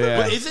immediately.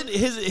 But isn't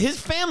his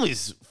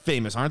family's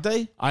famous, aren't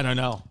they? I don't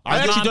know. I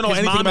actually don't know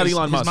anything about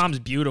Elon Musk. His mom's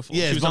beautiful.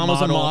 Yeah, She his was mom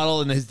was a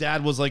model, and his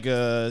dad was like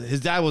a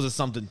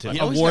something too.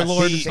 a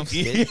warlord or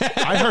something.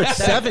 I heard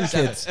seven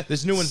kids.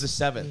 This new one's the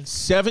seven.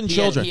 Seven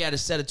children. He had a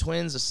set of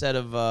twins, a set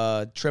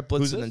of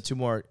triplets, and then two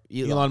more.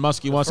 Elon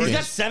Musk, he wants He's to.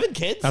 got 7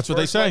 kids. That's what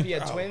they First wife, say. he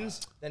had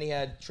twins, then he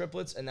had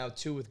triplets, and now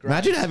 2 with.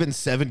 Imagine having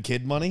 7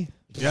 kid money.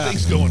 Yeah.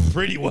 Things going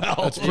pretty well.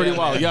 That's pretty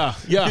well. Yeah.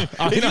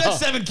 I If you know. got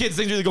 7 kids,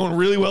 things are either going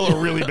really well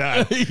or really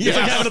bad. It's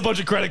like having a bunch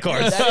of credit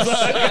cards.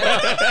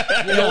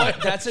 You know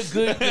what? That's a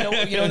good.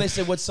 You know when they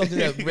say what's something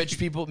that rich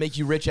people make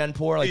you rich and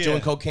poor, like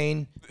doing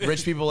cocaine,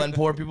 rich people and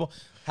poor people.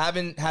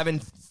 Having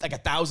like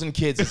 1,000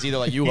 kids is either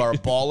like you are a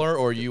baller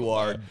or you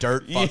are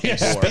dirt fucking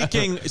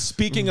poor.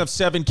 Speaking of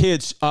 7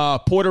 kids,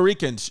 Puerto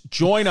Ricans,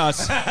 join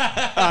us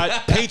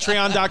at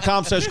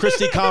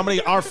patreon.com/Christie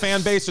Comedy. Our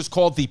fan base is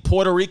called the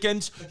Puerto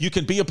Ricans. You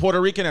can be a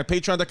Puerto Rican at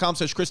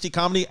patreon.com/Christie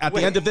Comedy. At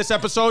the end of this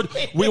episode,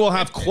 we will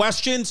have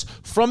questions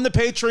from the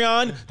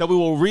Patreon that we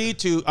will read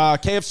to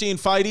KFC and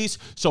Fighties.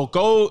 So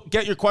go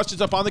get your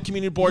questions up on the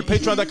community board,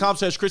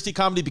 patreon.com/Christie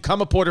Comedy.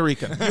 Become a Puerto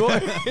Rican.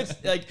 It's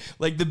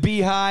like the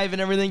beehive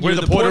and everything. We're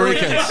You're the Puerto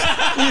Ricans.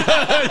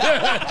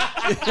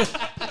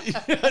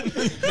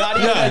 Not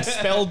even like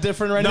spelled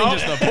different or anything. No.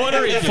 Just the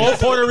Puerto Ricans. Full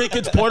Puerto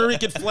Ricans, Puerto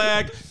Rican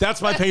flag.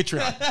 That's my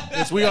Patreon.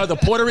 Yes, we are the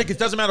Puerto Ricans.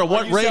 Doesn't matter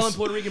what Are you race. selling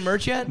Puerto Rican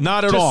merch yet?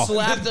 Not at Just all.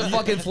 slap the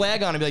fucking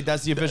flag on and be like,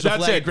 that's the official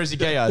That's flag it. of Chrissy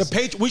Chaos.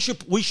 We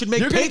should make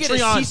You're going to get a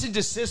Patreon. cease and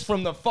desist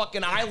from the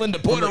fucking island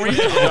of Puerto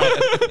Rico.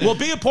 We'll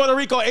be in Puerto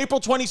Rico April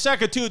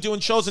 22nd too, doing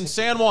shows in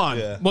San Juan.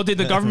 Well, did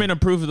the government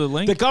approve of the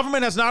link? The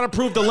government has not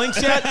approved the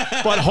links yet,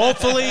 but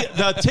hopefully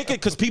the ticket,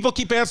 because people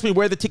keep asking me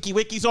where the Tiki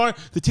Wikis are.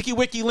 The Tiki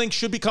Wiki link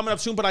should be coming up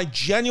soon, but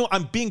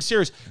I'm being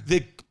serious.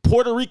 The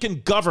Puerto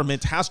Rican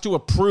government has to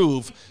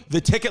approve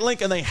the ticket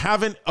link, and they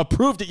haven't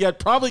approved it yet,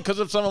 probably because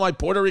of some of my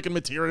Puerto Rican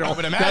material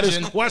but that is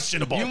imagine-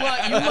 questionable. You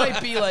might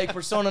be like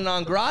persona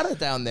non grata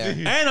down there.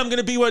 And I'm going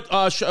to be with,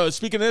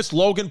 speaking of this,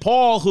 Logan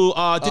Paul, who,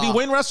 did he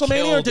win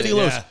WrestleMania or did he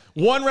killed it. lose? Yeah.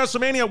 Won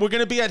WrestleMania. We're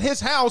going to be at his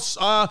house.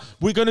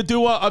 We're going to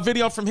do a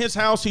video from his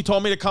house. He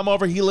told me to come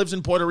over. He lives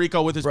in Puerto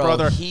Rico with his Bro,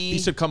 brother. he- He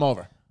said come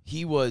over.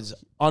 He was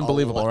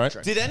Unbelievable, right?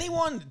 electric. Did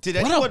anyone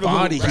a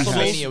body he has.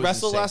 WrestleMania was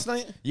wrestle insane. last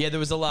night? Yeah, there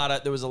was a lot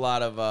of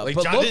Like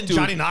but look, didn't dude,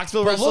 Johnny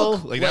Knoxville but wrestle?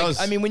 look, Like that was.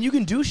 I mean, when you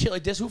can do shit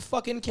like this, who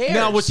fucking cares?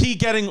 Now, was he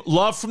getting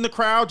love from the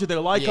crowd? Did they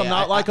like him,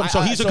 not like him?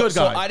 So he's a good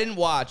guy. So I didn't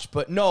watch,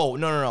 but no.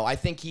 I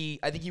think he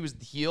was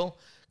the heel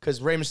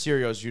because Rey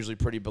Mysterio is usually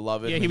pretty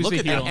beloved. Yeah, he was Look the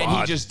at that heel.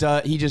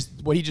 and he just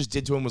what he just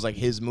did to him was like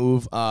his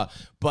move.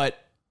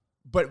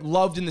 But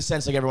loved in the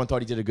sense like everyone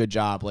thought he did a good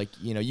job. Like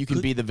you can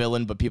be the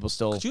villain, but people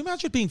still. Could you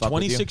imagine being fuck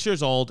with 26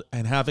 years old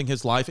and having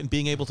his life and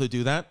being able to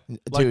do that?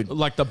 Dude.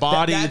 Like the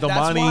body, the that's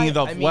money, why,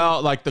 the I mean,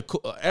 like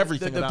the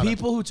everything. The about it.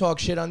 people who talk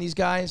shit on these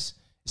guys,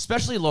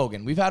 especially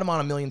Logan, we've had him on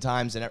a million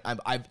times, and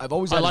I've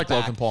always I had his like back.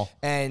 Logan Paul.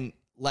 And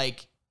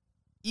like,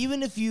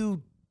 even if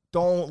you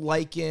don't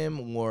like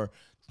him or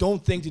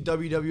don't think the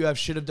WWF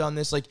should have done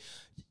this, like,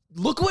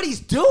 look what he's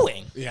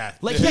doing. Yeah.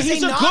 Like Yeah, he's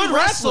a good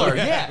non-wrestler. wrestler.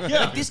 Yeah. Yeah.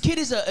 Like this kid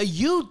is a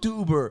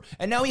YouTuber,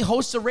 and now he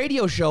hosts a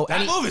radio show.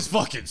 That and he, move is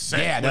fucking sick.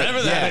 yeah,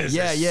 Whatever that is.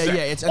 Yeah. is Yeah. sick.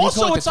 It's, and he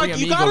Also, called it's the like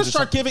Three you got to Amigos or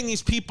start something. giving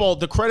these people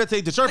the credit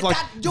they deserve. Like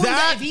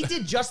If he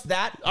did just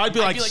that, I'd be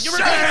like, you're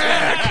sick.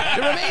 amazing.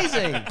 You're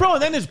amazing. Bro,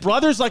 and then his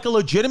brother's like a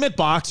legitimate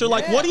boxer.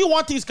 Like, Yeah. what do you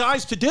want these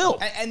guys to do?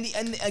 And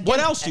again, What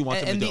else do you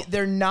want them to do?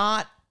 They're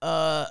not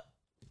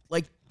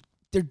like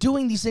they're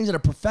doing these things at a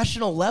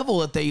professional level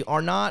that they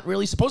are not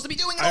really supposed to be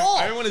doing at all.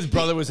 I remember when his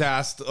brother was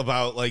asked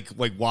about like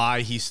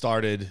why he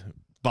started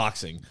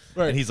boxing,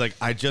 and he's like,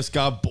 I just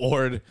got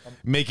bored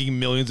making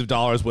millions of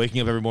dollars,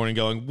 waking up every morning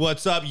going,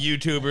 "What's up,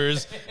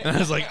 YouTubers?" And I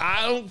was like,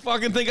 I don't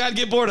fucking think I'd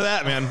get bored of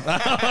that, man.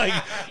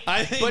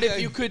 I think But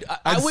if you could, I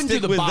I'd wouldn't do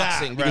stick the with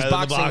boxing that because rather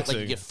than the boxing,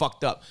 like you get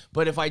fucked up.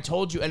 But if I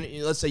told you, and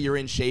let's say you're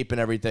in shape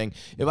and everything,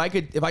 if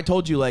I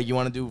told you like you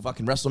want to do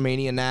fucking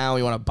WrestleMania now,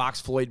 you want to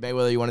box Floyd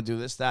Mayweather, you want to do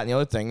this, that, and the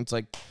other thing, it's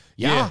like,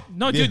 yeah.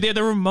 No, dude, they're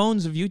the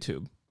Ramones of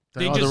YouTube.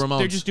 They are the Ramones.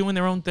 They're just doing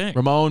their own thing.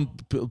 Ramon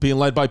being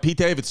led by Pete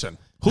Davidson.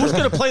 Who's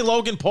going to play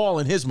Logan Paul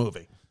in his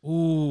movie?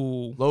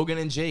 Ooh. Logan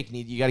and Jake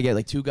you got to get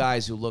like two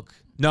guys who look.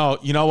 No,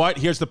 you know what?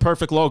 Here's the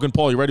perfect Logan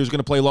Paul. You ready who's going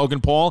to play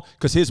Logan Paul?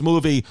 Because his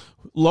movie, the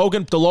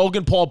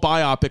Logan Paul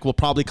biopic will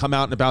probably come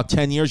out in about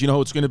 10 years. You know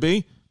who it's going to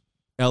be?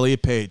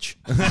 Elliot Page.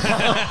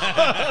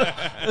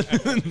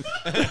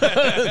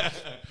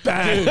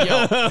 Bang.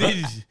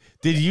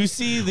 Did you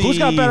see the? Who's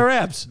got better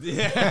abs? You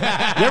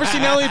ever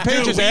seen Elliot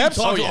Page's abs?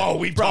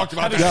 We've talked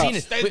about Have that. you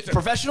seen it Wait,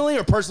 professionally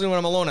or personally when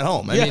I'm alone at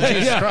home? I mean,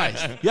 Jesus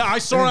Christ. Yeah, I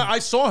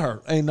saw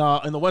her in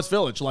the West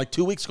Village like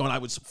 2 weeks ago, and I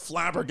was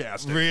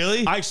flabbergasted.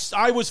 Really?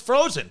 I was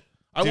frozen.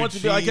 I wanted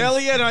to be like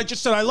Elliot, and I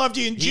just said I loved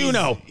you in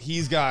Juno.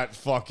 He's got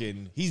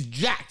fucking. He's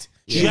jacked.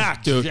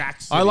 Jack, dude.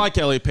 I like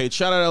Elliot Page.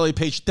 Shout out Elliot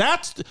Page.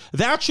 That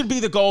should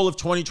be the goal of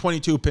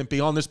 2022,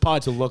 Pimpy, on this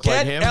pod. To look Get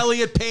like him?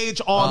 Elliot Page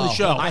on the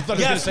show. I thought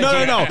yes, he was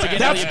gonna say no. to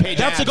get Elliot Page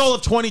That's the abs. goal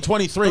of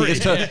 2023 is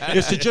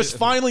to just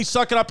finally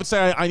suck it up and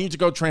say I need to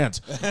go trans.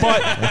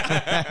 But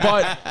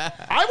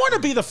I want to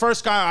be the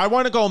first guy. I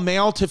want to go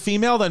male to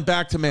female, then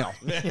back to male.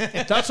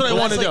 That's what I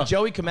want to do. Like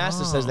Joey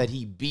Camasta says that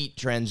he beat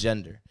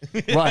transgender.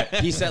 Right.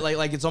 He said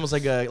like it's almost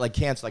like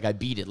cancer. Like I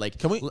beat it. Like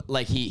Can we-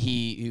 Like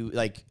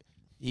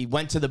he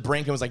went to the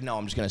brink and was like, no,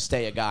 I'm just gonna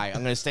stay a guy.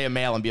 I'm gonna stay a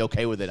male and be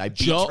okay with it. I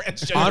beat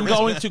transgender. I'm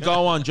going to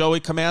go on Joey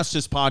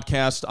Camasta's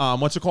podcast.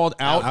 What's it called?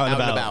 Out and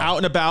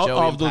About Joey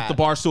of and the Pat.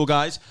 Barstool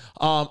guys.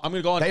 I'm going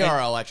to go on. They are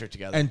electric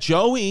together. And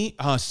Joey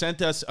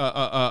sent us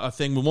a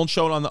thing. We won't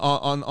show it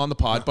on the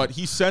pod, but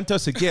he sent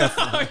us a GIF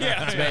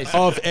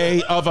of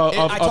I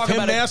talk him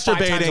about it 5 times a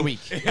masturbating week.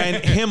 and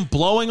him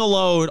blowing a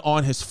load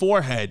on his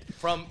forehead.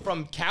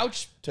 From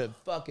couch to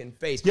fucking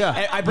face.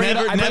 Yeah. I bring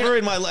Never, it up, never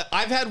in my life.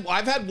 I've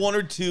had one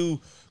or two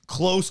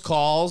close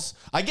calls.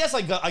 I guess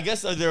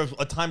there was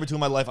a time or two in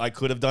my life I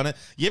could have done it.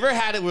 You ever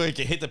had it where it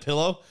hit the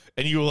pillow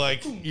and you were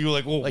like, oh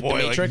Like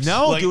boy, the Matrix?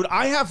 No, like- dude,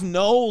 I have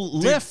no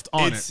lift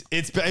on it.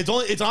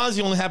 It's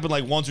honestly only happened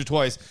like once or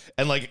twice,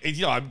 and like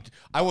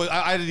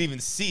I didn't even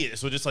see it.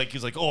 So just like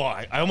he's like, oh,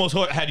 I almost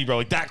had you, bro,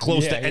 like that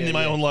close to ending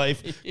my own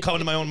life, coming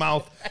to my own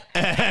mouth,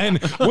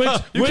 and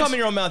You come in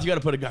your own mouth, you got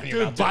to put a gun in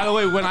your mouth. by the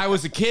way, when I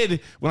was a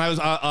kid, when I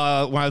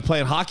was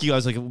playing hockey, I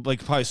was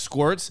like probably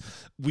squirts.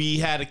 We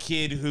had a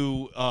kid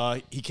who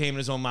he came in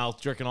his own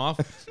mouth jerking off,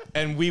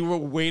 and we were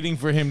waiting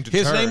for him to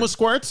His turn. name was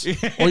Squirts?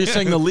 Or you're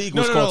saying the league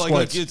was called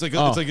Squirts? It's like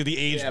Oh. it's like the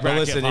age But bracket.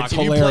 listen, of if hockey.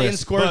 you play in Hilarious.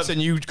 squirts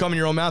and you come in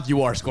your own mouth,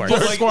 you are squirts.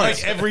 But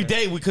Squirts. like every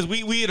day, because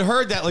we had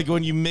heard that like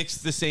when you mix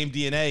the same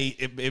DNA,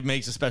 it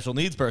makes a special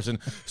needs person.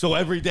 So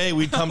every day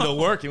we'd come to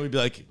work and we'd be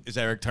like, "Is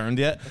Eric turned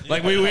yet?"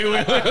 Like we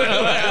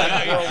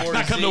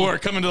not come to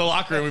work, come into the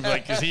locker room. We'd be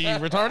like, "Is he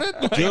retarded?"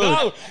 Like, Dude.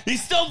 no,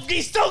 he's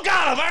still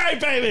got him. All right,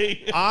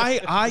 baby.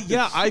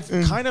 I've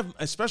kind of,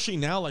 especially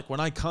now, like when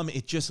I come,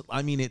 it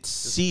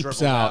seeps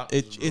dribbles out. out.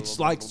 It's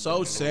like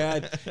so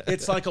sad.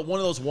 It's like one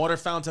of those water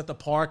fountains at the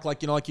park,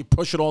 like like you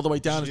push it all the way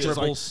down. It's just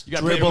like Dribbles. You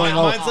gotta put dribbling.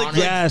 your Mine's mouth like on it.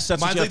 Yes,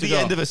 that's mine's what you like have the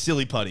to end go. of a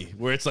silly putty,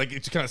 where it's like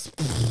it's kind of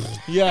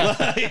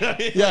Yeah,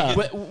 yeah.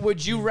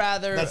 Would you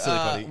rather? That's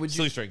silly putty.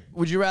 Silly string.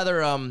 Would you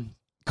rather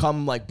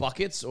come like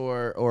buckets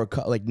or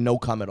like no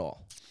cum at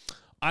all?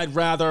 I'd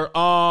rather.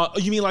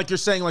 You mean like you're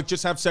saying like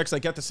just have sex,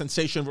 like get the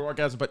sensation of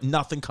orgasm, but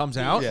nothing comes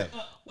out? Yeah.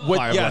 With,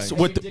 Fire yes.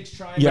 blank. With But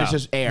it's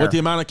just air. With the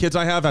amount of kids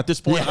I have at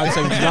this point, I'd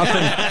say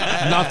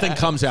nothing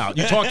comes out.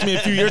 You talked to me a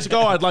few years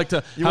ago. I'd like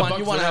to. You have want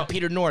bugs to have without-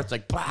 Peter North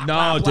like blah, No,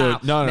 blah, blah.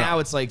 dude. No. Now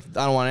it's like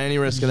I don't want any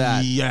risk of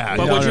that. Yeah.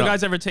 But no, would you no.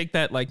 guys ever take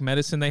that like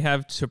medicine they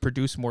have to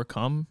produce more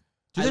cum?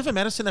 Do they have a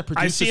medicine that I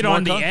produces see it more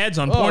on the cum? ads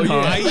on Oh, Pornhub.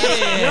 yeah.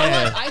 Yeah. You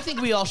know what? I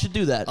think we all should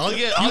do that. I'll give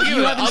it.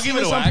 You haven't I'll seen give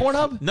it this a on whack.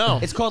 Pornhub? No.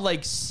 It's called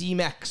like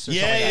C-Mex or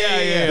Yeah,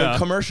 something. yeah. The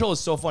commercial is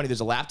so funny. There's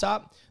a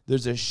laptop,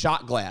 there's a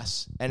shot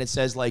glass, and it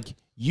says like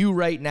you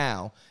right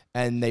now,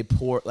 and they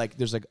pour like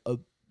there's like a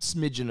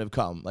smidgen of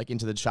cum like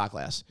into the shot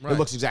glass. It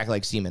looks exactly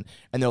like semen,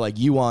 and they're like,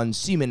 "You on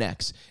Semen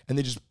X," and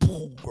they just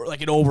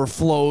like it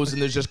overflows,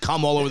 and there's just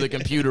cum all over the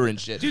computer and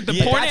shit. Dude, the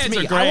porn that's ads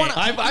me. are great.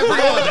 I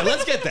forgot that.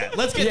 Let's get that.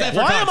 Let's get that.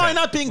 For Why am I content.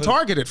 not being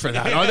targeted for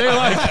that? Are they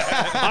like,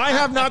 I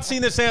have not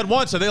seen this ad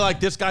once. Are they like,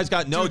 this guy's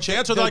got no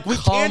chance? Or they're like, we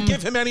can't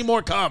give him any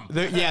more cum.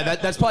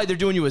 That's probably they're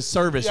doing you a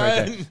service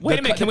right there. Wait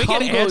a minute, can we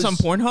get ads on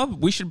Pornhub?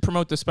 We should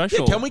promote the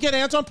special. Can we get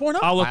ads on Pornhub?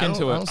 I'll look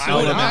into it. I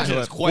would imagine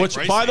it's quite Which,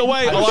 pricey. by the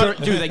way, a I'm lot sure,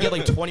 of- dude, they get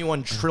like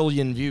 21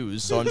 trillion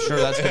views, so I'm sure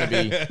that's gonna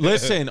be.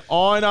 Listen,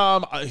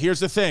 on here's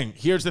the thing.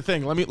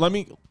 Let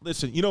me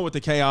listen. You know what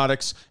the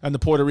Chaotix and the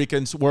Puerto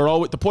Ricans,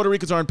 the Puerto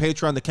Ricans are on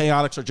Patreon, the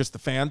Chaotix are just the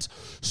fans.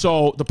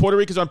 So the Puerto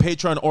Ricans on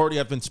Patreon already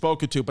have been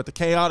spoken to, but the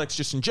Chaotix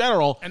just in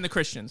general And the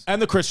Christians.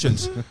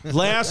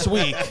 last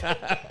week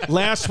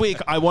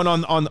I went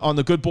on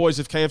the Good Boys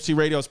of KFC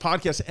Radio's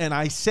podcast, and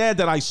I said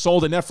that I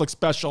sold a Netflix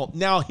special.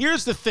 Now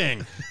here's the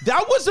thing.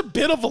 That was a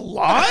bit of a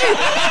lie.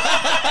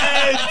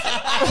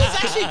 I was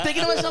actually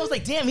thinking to myself, I was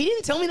like, damn, he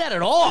didn't tell me that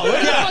at all.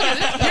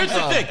 Here's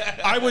the thing.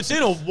 I was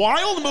in a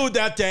wild mood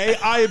that day.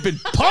 I had been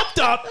pumped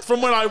up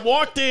from when I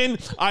walked in.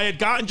 I had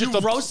gotten just You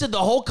roasted the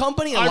whole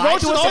company and I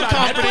lied roasted to the us whole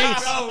about company.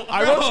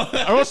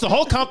 Netflix? I roasted the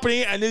whole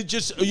company, and it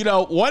just,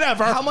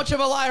 whatever. How much of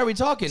a lie are we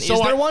talking? So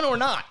Is there I- one or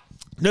not?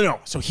 No.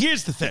 So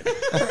here's the thing: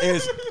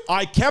 is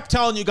I kept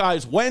telling you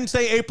guys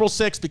Wednesday, April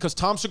 6th, because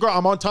Tom Segura.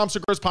 I'm on Tom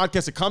Segura's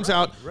podcast. It comes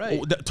out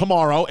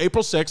tomorrow,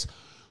 April 6th.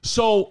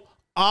 So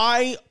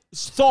I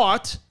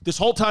thought this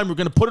whole time we're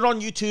going to put it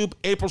on YouTube.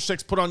 April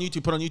 6th, put it on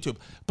YouTube.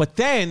 But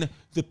then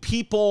the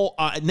people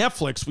at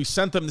Netflix, we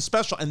sent them the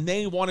special, and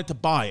they wanted to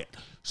buy it.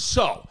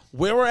 So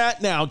where we're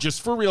at now,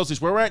 just for reals,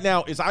 is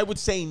I would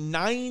say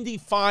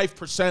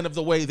 95% of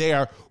the way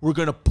there. We're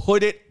going to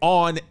put it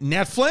on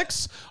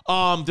Netflix.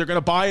 They're going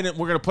to buy it and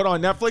we're going to put it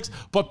on Netflix.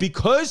 But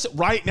because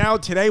right now,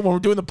 today, when we're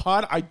doing the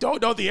pod, I don't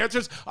know the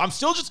answers, I'm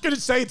still just going to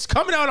say it's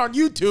coming out on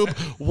YouTube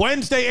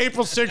Wednesday,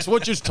 April 6th,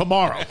 which is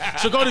tomorrow.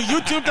 So go to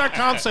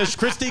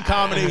youtube.com/Christy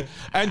Comedy,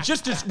 and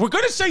we're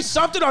going to say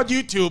something on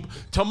YouTube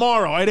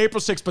tomorrow at April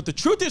 6th. But the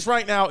truth is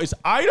right now is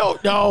I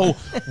don't know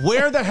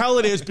where the hell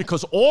it is,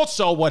 because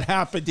also what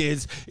happened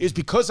is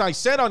because I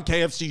said on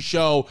KFC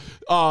show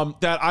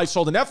that I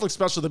sold a Netflix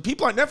special, the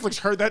people on Netflix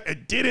heard that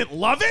and didn't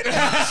love it. So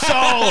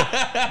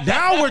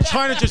now we're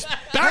trying to just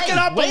back it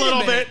up a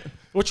little bit.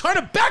 We're trying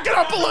to back it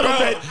up a little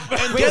bit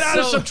and get out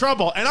of some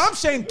trouble. And I'm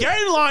saying, get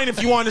in line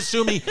if you want to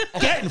sue me.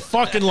 Get in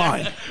fucking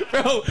line.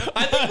 Bro,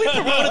 I think we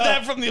promoted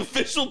that from the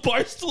official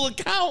Barstool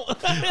account.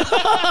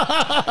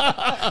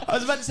 I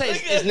was about to say,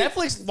 is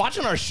Netflix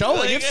watching our show?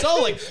 Like, if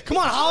so, come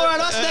on, holler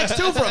at us next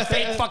too for a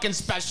fake fucking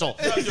special.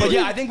 But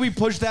yeah, I think we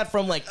pushed that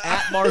from at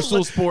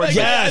Barstool Sports.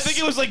 I think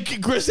it was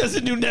like Chris has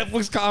a new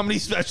Netflix comedy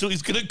special.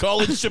 He's gonna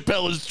call it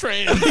Chappelle is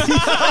trans. They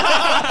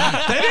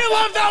didn't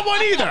love that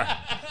one either.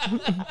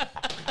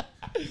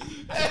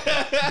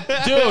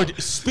 Dude,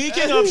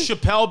 speaking of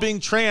Chappelle being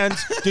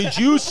trans, did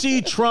you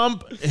see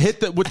Trump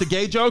hit with the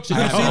gay jokes? Did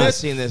you I see haven't this?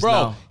 seen this, Bro,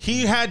 no.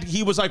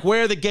 he was like,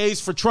 where are the gays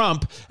for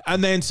Trump?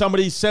 And then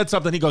somebody said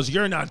something. He goes,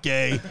 you're not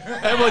gay.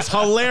 It was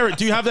hilarious.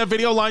 Do you have that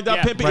video lined up,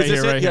 Yeah, Pimpy? right Is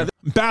this here, it? right Yeah. here.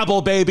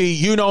 Babbel, baby.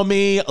 You know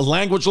me,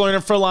 language learner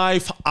for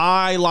life.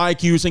 I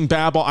like using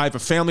Babbel. I have a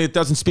family that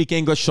doesn't speak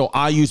English, so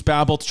I use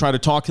Babbel to try to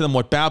talk to them.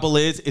 What Babbel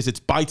is it's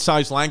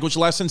bite-sized language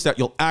lessons that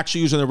you'll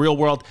actually use in the real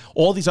world.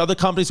 All these other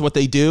companies, what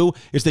they do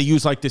is they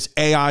use like this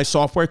AI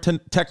software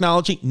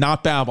technology,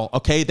 not Babbel,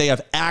 okay? They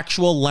have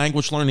actual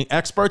language learning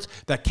experts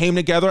that came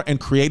together and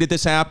created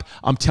this app.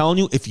 I'm telling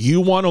you, if you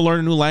want to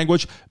learn a new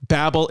language,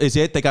 Babbel is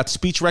it. They got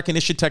speech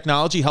recognition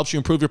technology, helps you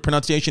improve your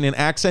pronunciation and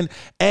accent.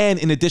 And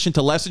in addition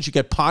to lessons, you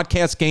get podcasts,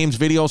 games,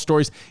 video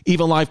stories,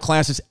 even live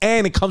classes.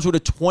 And it comes with a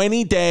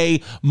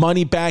 20-day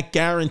money-back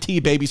guarantee,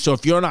 baby. So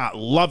if you're not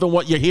loving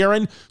what you're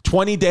hearing,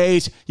 20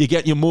 days, you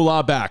get your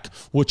moolah back,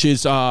 which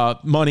is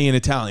money in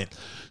Italian.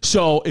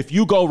 So if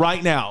you go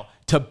right now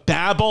to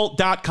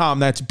Babbel.com,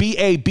 that's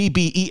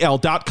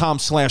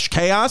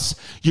BABBEL.com/chaos,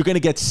 you're going to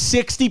get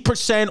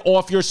 60%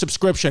 off your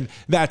subscription.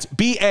 That's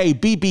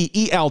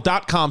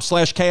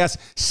BABBEL.com/chaos,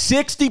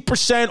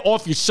 60%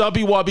 off your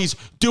subby wubbies.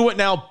 Do it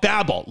now.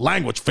 Babbel,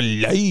 language for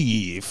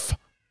life.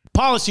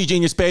 Policy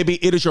Genius, baby.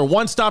 It is your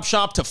one-stop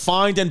shop to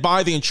find and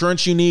buy the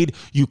insurance you need.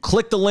 You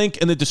click the link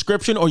in the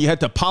description or you head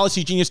to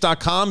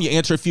policygenius.com. You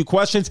answer a few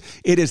questions.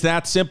 It is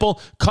that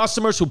simple.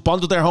 Customers who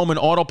bundle their home and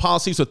auto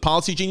policies with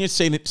Policy Genius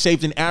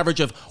saved an average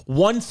of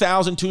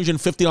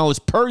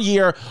 $1,250 per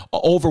year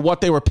over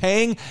what they were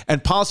paying.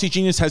 And Policy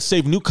Genius has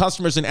saved new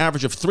customers an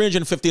average of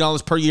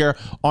 $350 per year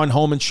on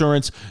home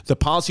insurance. The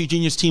Policy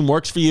Genius team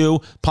works for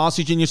you.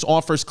 Policy Genius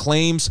offers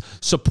claims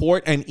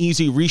support and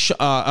easy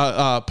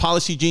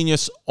Policy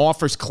Genius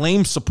offers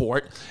claim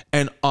support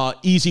and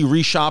easy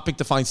reshopping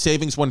to find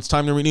savings when it's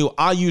time to renew.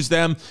 I use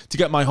them to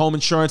get my home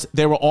insurance.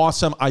 They were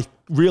awesome. I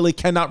really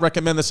cannot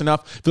recommend this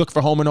enough. If you look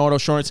for home and auto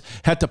insurance,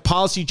 head to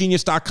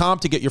policygenius.com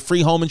to get your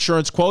free home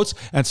insurance quotes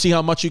and see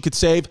how much you could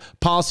save.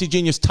 Policy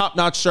Genius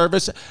top-notch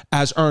service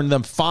has earned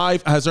them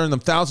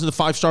thousands of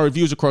 5-star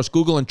reviews across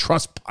Google and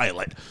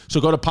Trustpilot. So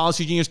go to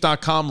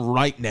policygenius.com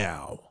right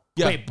now.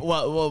 Yeah. Wait.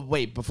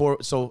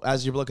 Before, so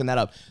as you're looking that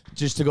up,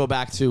 just to go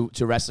back to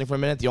wrestling for a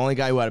minute, the only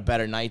guy who had a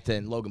better night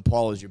than Logan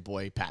Paul is your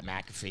boy Pat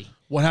McAfee.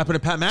 What happened to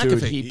Pat McAfee?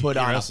 Dude, he put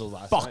on a wrestled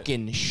last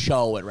fucking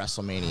show at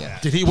WrestleMania.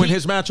 Did he win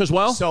his match as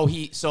well? So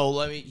he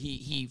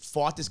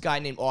fought this guy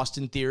named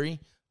Austin Theory,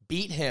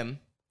 beat him.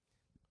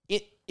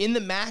 In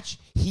the match,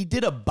 he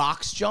did a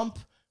box jump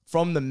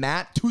from the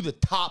mat to the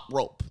top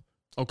rope.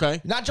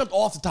 Okay. Not jumped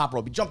off the top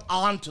rope. He jumped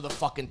onto the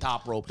fucking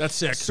top rope. That's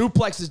sick.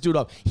 Suplexed this dude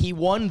up. He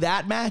won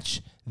that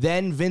match.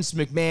 Then Vince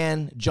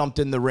McMahon jumped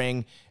in the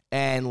ring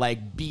and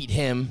like beat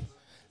him.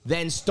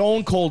 Then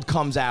Stone Cold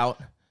comes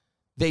out.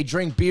 They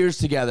drink beers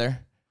together.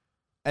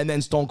 And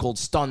then Stone Cold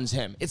stuns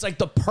him. It's like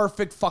the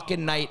perfect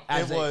fucking night.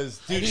 Dude.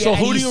 So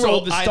who do you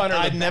sold the stunner?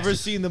 I'd never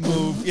seen the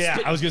move. Yeah,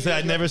 I was gonna say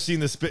I'd never seen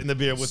the spit in the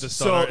beer with the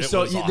stunner.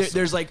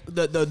 There's like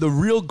the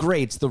real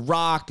greats, The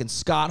Rock and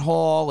Scott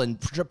Hall and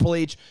Triple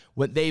H,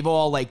 when they've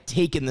all like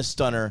taken the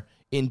stunner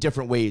in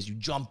different ways. You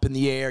jump in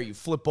the air, you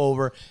flip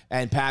over,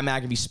 and Pat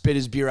McAfee spit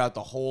his beer out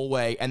the whole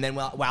way. And then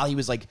while he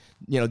was like,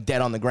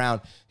 dead on the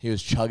ground, he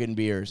was chugging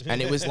beers.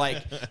 And it was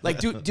like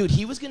dude,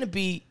 he was gonna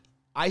be.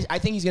 I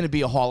think he's going to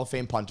be a Hall of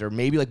Fame punter,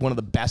 maybe like one of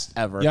the best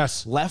ever.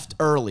 Yes. Left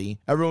early.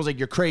 Everyone was like,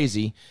 you're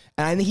crazy.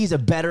 And I think he's a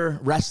better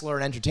wrestler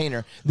and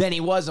entertainer than he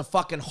was a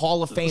fucking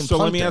Hall of Fame So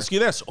punter. let me ask you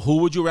this. Who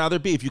would you rather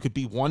be if you could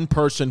be one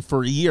person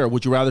for a year?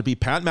 Would you rather be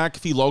Pat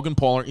McAfee, Logan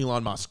Paul, or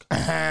Elon Musk?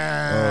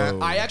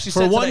 I actually For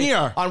said 1 today,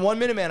 year. on 1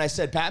 Minute Man, I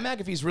said Pat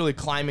McAfee's really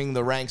climbing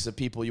the ranks of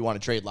people you want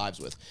to trade lives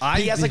with.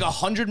 He has like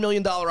 $100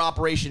 million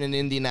operation in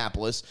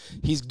Indianapolis.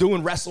 He's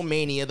doing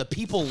WrestleMania. The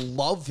people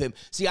love him.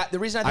 See, the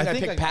reason I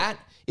think I picked Pat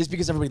is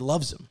because everybody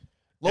loves him.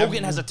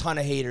 Logan has a ton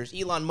of haters.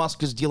 Elon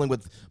Musk is dealing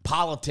with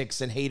politics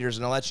and haters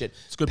and all that shit.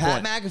 It's a good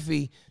Pat point.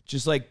 McAfee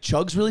just like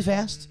chugs really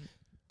fast,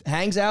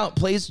 hangs out,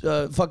 plays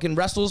fucking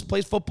wrestles,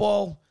 plays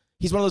football.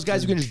 He's one of those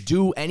guys who can just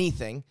do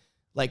anything,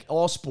 like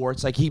all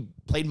sports. Like he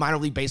played minor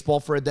league baseball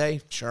for a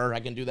day. Sure,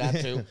 I can do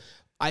that too.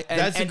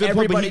 That's a good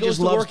point, but he goes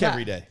to work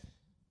every day.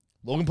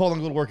 Logan Paul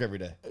doesn't go to work every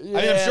day.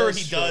 I'm sure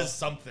he does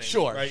something.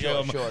 Sure, right?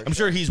 sure. I'm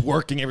sure he's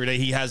working every day.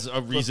 He has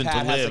a reason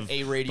Pat to has live. like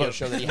a radio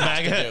show that he has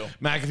to do.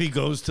 McAfee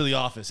goes to the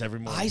office every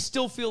morning. I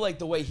still feel like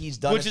the way he's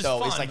done Which it is though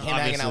fun, is like him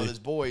hanging out obviously. with his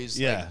boys.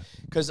 Yeah.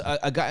 Because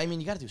a guy, I mean,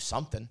 you got to do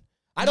something.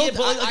 I don't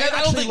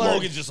think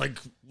Logan's just like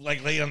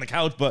laying on the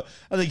couch, but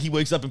I think he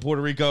wakes up in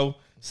Puerto Rico,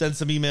 sends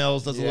some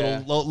emails, does a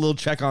little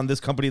check on this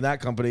company,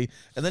 that company,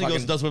 and then he goes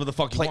and does whatever the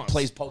fuck he wants.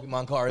 Plays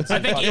Pokemon cards. I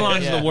think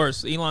Elon's the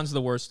worst. Elon's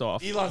the worst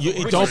off. Don't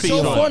It's be so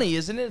Elon. funny,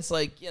 isn't it? It's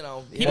like,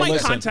 He might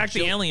contact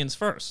the aliens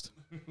first.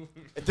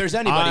 if there's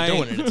anybody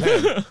doing it,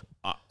 it's him.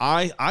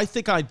 I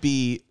think I'd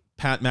be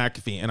Pat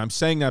McAfee, and I'm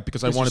saying that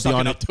because I want to be sucking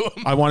on up to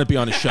him. I want to be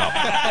on his show.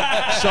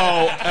 So,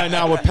 and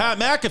now with Pat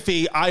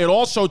McAfee, I had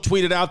also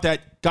tweeted out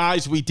that,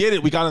 guys, we did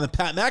it. We got on the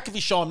Pat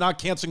McAfee show. I'm not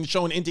canceling the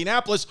show in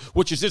Indianapolis,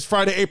 which is this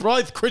Friday, April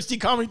 8th.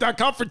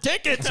 ChristyComedy.com for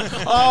tickets.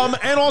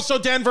 And also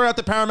Denver at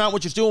the Paramount,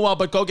 which is doing well,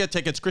 but go get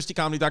tickets.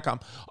 ChristyComedy.com.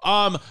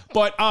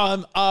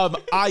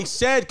 I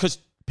said, because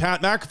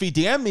Pat McAfee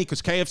DM'd me,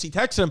 because KFC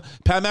texted him,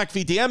 Pat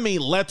McAfee DM'd me,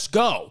 let's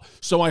go.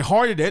 So I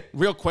hearted it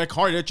real quick,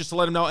 just to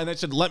let him know. And I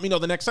said, let me know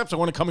the next steps. I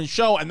want to come and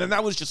show. And then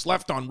that was just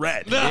left on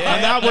red. And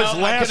that was I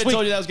could last have week.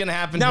 told you that was going to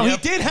happen. Now, Yep.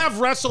 he did have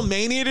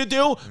WrestleMania to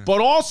do,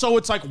 but also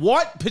it's like,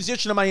 what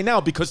position am I in now?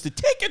 Because the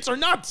tickets are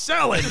not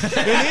selling in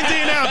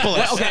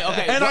Indianapolis.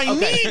 Okay. And I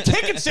need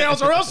ticket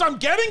sales or else I'm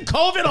getting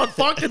COVID on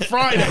fucking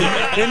Friday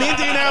in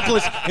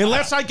Indianapolis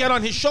unless I get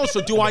on his show.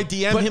 So do I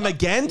DM him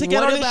again to get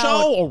what on his about-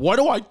 show? Or what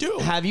do I do?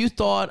 Have you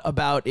thought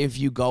about if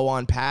you go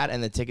on Pat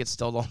and the tickets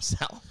still don't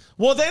sell?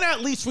 Well, then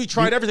at least we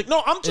tried everything.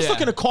 No, I'm just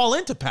looking to call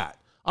into Pat.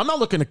 I'm not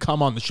looking to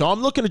come on the show.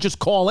 I'm looking to just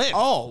call in.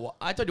 Oh, well,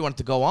 I thought you wanted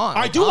to go on.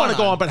 I do want to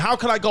go on, but how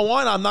could I go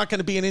on? I'm not going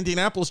to be in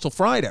Indianapolis till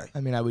Friday. I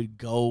mean, I would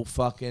go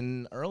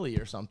fucking early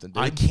or something, dude.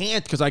 I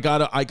can't because I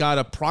got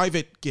a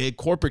private gig,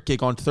 corporate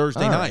gig on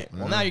Thursday All night. right.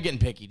 Well, now you're getting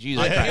picky.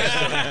 Jesus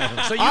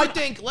Christ. So you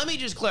think, let me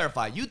just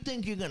clarify. You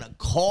think you're going to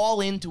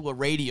call into a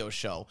radio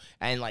show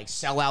and like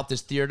sell out this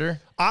theater?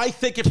 I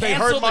think if they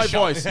heard my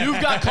voice, You've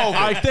got COVID.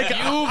 I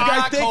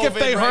think if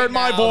they right heard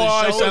my now, the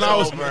voice show and is I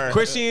was over.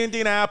 Chrissy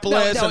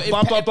Indianapolis No, and if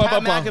blah blah blah blah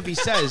Pat blah. McAfee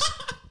says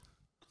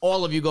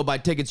all of you go buy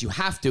tickets, you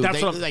have to.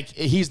 That's what I'm- like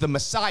he's the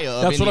messiah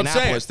of That's what I'm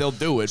Indianapolis. saying. They'll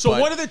do it. So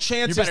but what are the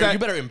chances you better, that you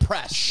better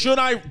impress? Should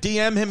I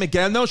DM him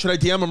again though? Should I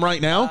DM him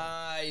right now?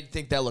 I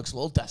think that looks a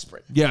little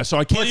desperate. Yeah. So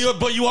I can't.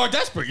 But you are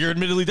desperate. You're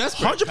admittely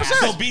desperate. 100%.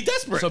 So be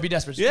desperate. So be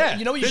desperate. Yeah.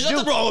 You know what you There's should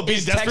nothing do? wrong with being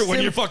is desperate text when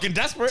him- you're fucking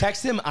desperate.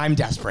 Text him, I'm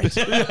desperate.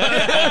 Yeah.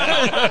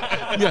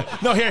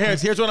 No.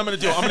 Here's what I'm going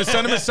to do. I'm going to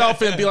send him a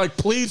selfie and be like,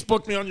 please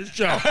book me on your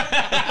show.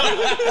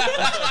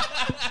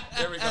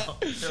 Here we go.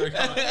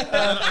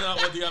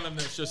 We'll DM him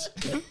this. Just.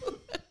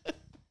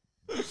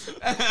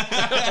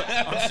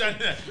 I'm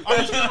sending it. I'm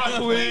just gonna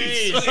write,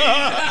 please.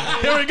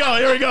 Here we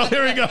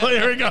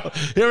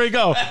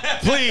go.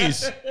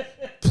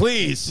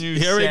 Please.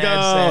 Here we go.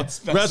 sad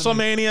specimen.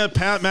 WrestleMania,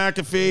 Pat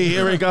McAfee.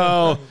 Here we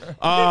go.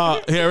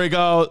 Here we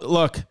go.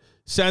 Look.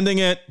 Sending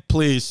it,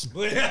 please.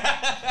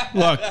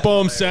 Look,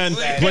 boom, send,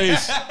 please.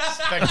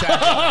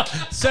 Spectacular.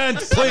 Send,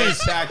 please.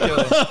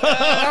 Spectacular.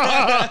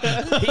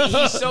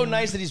 He's so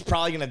nice that he's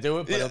probably gonna do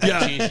it, but he'll be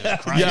like, Jesus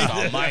Christ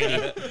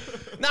Almighty.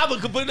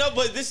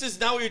 But this is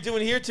now what you're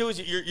doing here too. Is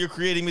you're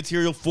creating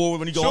material for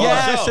when you go on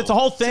Yes, the show. it's a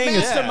whole thing.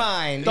 It's a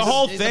mastermind. The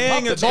whole He's a thing,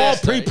 puppet it's all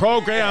master.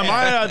 pre-programmed.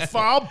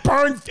 I'll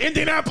burn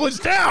Indianapolis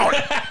down.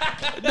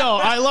 No,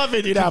 I love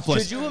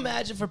Indianapolis. Could you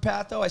imagine for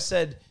Pat though? I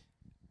said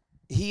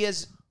he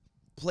has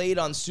played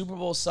on Super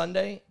Bowl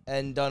Sunday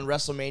and done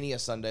WrestleMania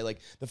Sunday. Like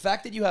the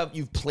fact that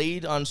you've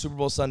played on Super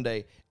Bowl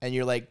Sunday and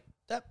you're like,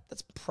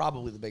 that's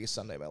probably the biggest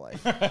Sunday of my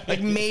life. Like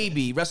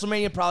maybe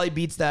WrestleMania probably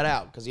beats that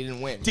out because he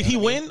didn't win. Did he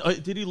win?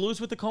 Did he lose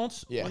with the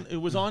Colts? Yeah. When it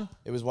was on?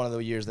 It was one of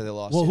the years that they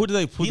lost. Well, yeah. who did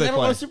they He never play?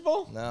 won a Super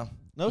Bowl?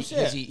 No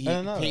shit. He I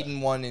didn't know Peyton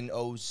won in I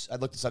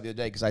looked this up the other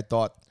day because I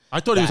thought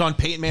he was on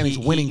Peyton Manning's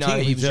winning no,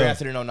 team. he was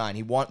drafted in 09.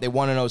 They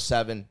won in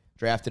 07,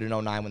 drafted in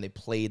 09 when they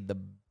played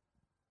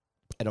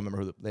I don't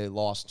remember who they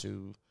lost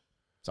to.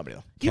 Somebody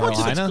though.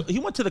 He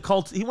went to the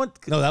Colts. He went.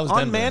 No, that was on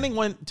Denver. Manning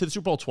went to the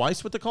Super Bowl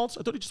twice with the Colts.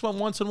 I thought he just went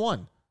once and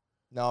won.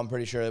 No, I'm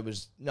pretty sure it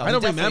was. No, I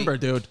don't remember,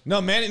 dude.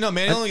 No, Manning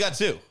only got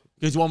 2.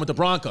 He's one with the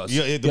Broncos.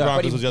 Yeah, the But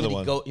Broncos was the other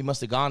one. He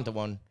must have gone to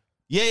one.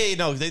 Yeah,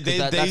 no,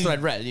 That's what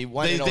I'd read. He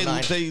won in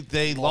 09.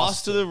 They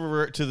lost to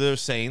the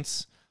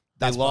Saints.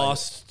 They That's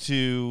lost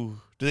to.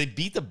 Did they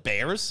beat the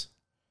Bears?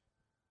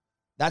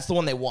 That's the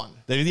one they won.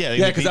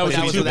 Yeah, because that was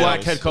the two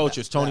black head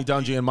coaches, Tony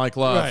Dungy and Mike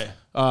Love.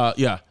 Right.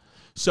 Yeah.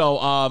 So,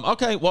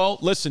 okay. Well,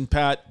 listen,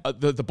 Pat.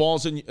 The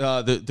ball's in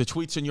the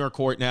tweets in your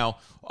court now.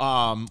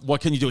 What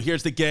can you do?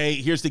 Here's the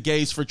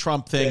gays for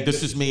Trump thing.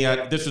 This is me.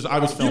 I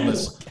was filming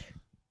this.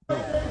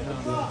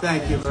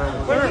 Thank you very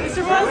much.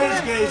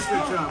 Where's gays for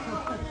Trump?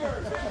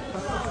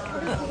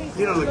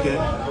 You don't look good.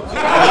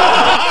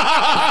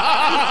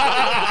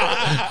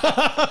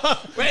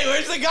 Wait,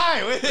 where's the guy?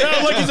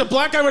 Yeah, look, he's a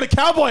black guy with a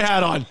cowboy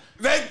hat on.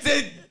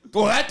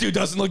 That dude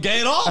doesn't look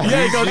gay at all.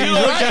 Yeah, he goes, you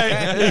look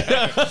gay.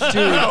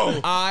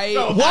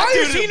 Why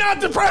is he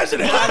not the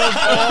president?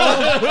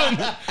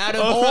 Out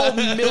of all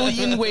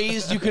million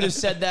ways you could have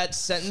said that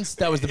sentence,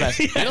 that was the best.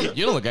 You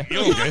don't look gay.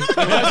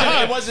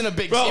 It wasn't a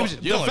big. Bro,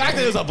 the fact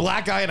that there's a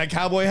black guy in a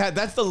cowboy hat,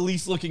 that's the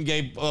least looking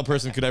gay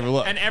person could ever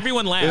look. And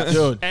everyone laughed.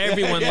 Dude.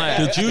 Everyone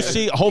laughed. Did you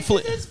see?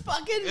 Hopefully, It's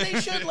fucking. They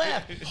should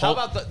laugh. How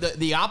about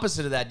the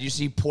opposite of that? Do you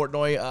see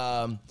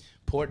Portnoy?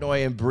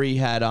 Portnoy and Bree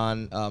had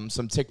on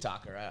some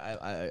TikToker.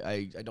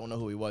 I don't know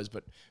who he was,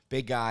 but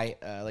big guy,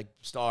 like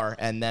star.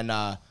 And then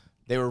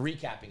they were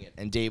recapping it,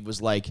 and Dave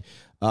was like,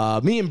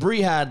 "Me and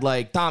Bree had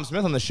like Tom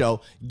Smith on the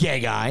show, gay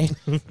guy,"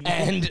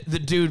 and the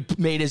dude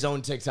made his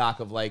own TikTok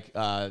of like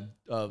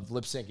of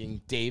lip syncing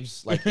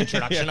Dave's like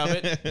introduction of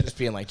it, just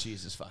being like,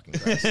 "Jesus fucking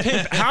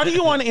Christ." how do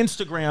you on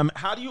Instagram?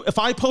 If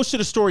I posted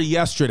a story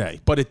yesterday,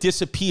 but it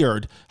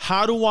disappeared,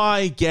 how do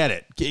I get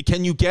it?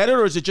 Can you get it,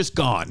 or is it just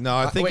gone? No,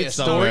 I think Wait, it's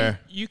a story? somewhere.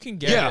 You can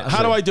get Yeah. it.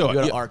 How do I do it?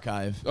 Go to Yeah.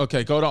 archive.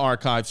 Okay, go to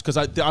archives because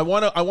I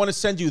want to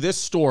send you this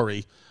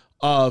story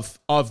of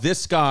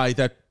this guy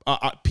that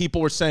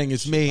people were saying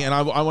is me, and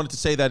I wanted to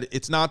say that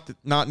it's not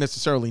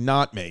necessarily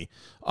not me.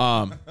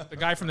 The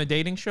guy from the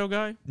dating show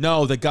guy?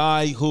 No, the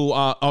guy who.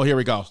 Here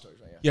we go.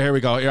 Yeah, here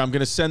we go. Here, I'm going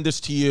to send this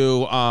to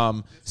you.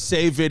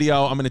 Save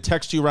video. I'm going to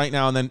text you right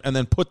now, and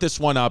then put this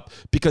one up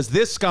because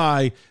this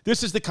guy.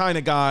 This is the kind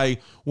of guy.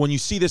 When you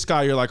see this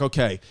guy, you're like,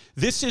 okay,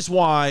 this is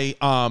why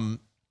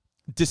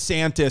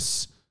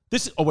DeSantis.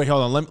 Oh wait,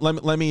 hold on.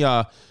 Let me.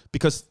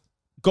 Because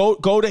go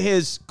to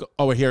his.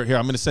 Oh here. I'm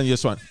going to send you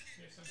this one.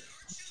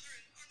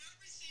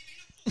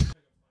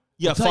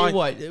 Yeah, Tell fine. you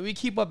what, we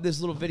keep up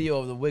this little video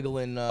of the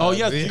wiggling. Oh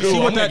yeah, did you see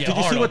what that? Did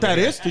you see what that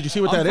is? Did you see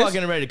what that I'm is?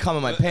 fucking ready to come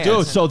in my pants,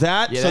 Dude, so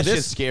that, Yeah, so that this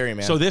shit's scary,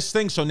 man. So this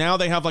thing, so now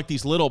they have like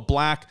these little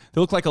black, they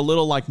look like a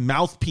little like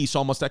mouthpiece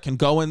almost that can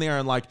go in there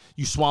and like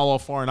you swallow a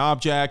foreign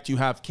object, you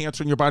have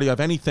cancer in your body, you have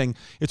anything.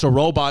 It's a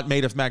robot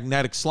made of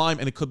magnetic slime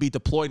and it could be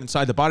deployed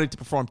inside the body to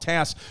perform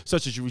tasks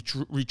such as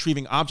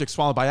retrieving objects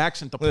swallowed by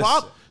accident.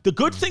 The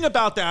good thing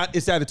about that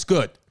is that it's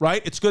good,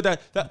 right? It's good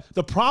that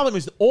the problem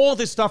is all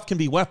this stuff can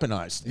be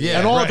weaponized,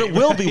 and all of it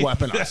will be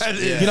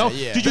weaponized. You know?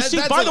 Yeah. Did you see?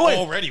 That's By the like way,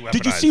 already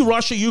did you weaponized. see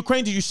Russia,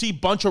 Ukraine? Did you see a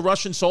bunch of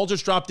Russian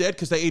soldiers drop dead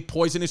because they ate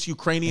poisonous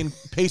Ukrainian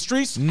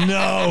pastries?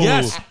 No.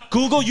 Yes.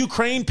 Google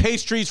Ukraine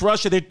pastries,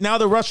 Russia. Now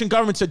the Russian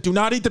government said, do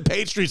not eat the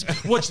pastries,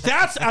 which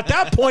that's, at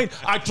that point,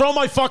 I throw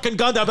my fucking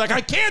gun down. I'm like,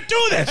 I can't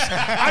do this.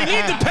 I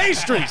need the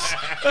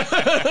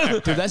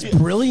pastries. dude, that's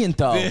brilliant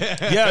though.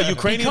 Yeah,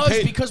 Ukrainian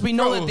Because we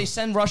know that they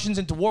send Russians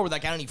into war with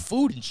like any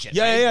food and shit.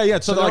 Yeah.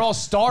 So they're like, all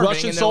starving.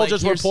 Russian and they're like,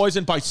 soldiers were "Here's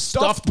poisoned by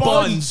stuffed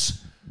buns." buns.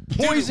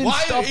 Poison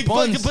stuffed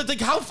buns. But like,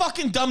 how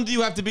fucking dumb do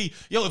you have to be?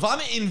 Yo, if I'm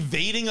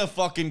invading a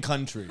fucking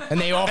country And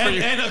they offer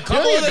you- and a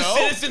couple There you of the go.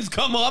 citizens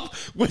come up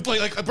with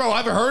like, bro,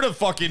 I've heard of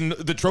fucking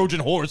the Trojan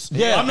horse.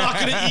 Yeah. I'm not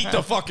gonna eat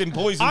the fucking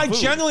poison. I food.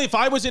 genuinely, if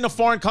I was in a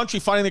foreign country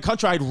fighting the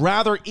country, I'd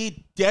rather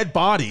eat dead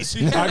bodies.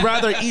 I'd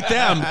rather eat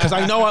them because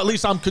I know at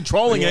least I'm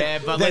controlling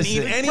it but than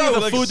listen, eat any bro, of the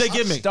like, food they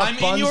give me. stuff- I'm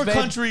in buns, your babe.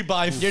 country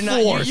by You're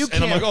force, not- you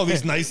and I'm like, can't- oh,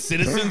 these nice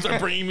citizens are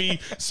bringing me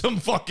some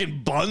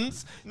fucking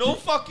buns. No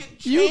fucking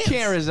chance. You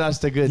can't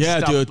resist a good Yeah,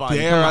 stuffed dude. bun.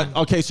 There. Come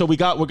on. Okay, so we're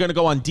going to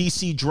go on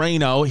DC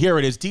Drano. Here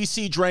it is,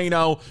 DC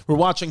Drano. We're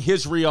watching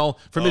his reel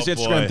from his Oh,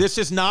 Instagram. boy. This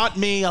is not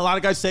me. A lot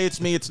of guys say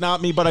it's me. It's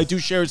not me, but I do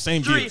share the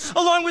same views.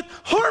 Along with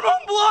hormone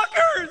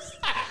blockers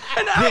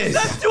and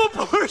access to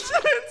abortions.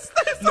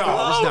 This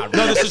alone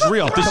No, this is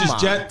real. This is to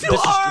Jen. to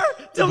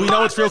our We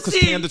know it's real because democracy.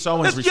 Candace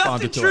Owens If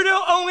responded Justin to it.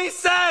 Trudeau only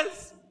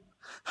says.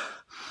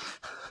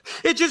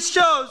 It just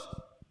shows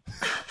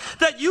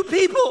that you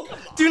people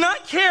do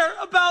not care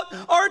about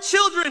our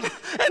children,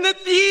 and that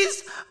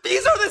these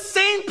are the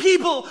same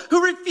people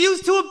who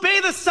refuse to obey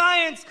the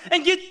science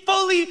and get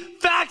fully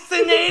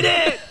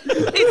vaccinated.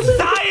 It's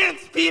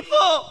science,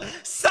 people.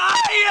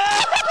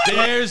 Science.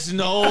 There's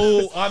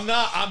no, I'm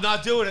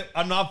not doing it.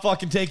 I'm not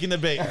fucking taking the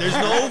bait. There's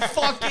no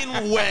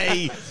fucking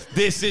way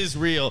this is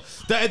real.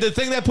 The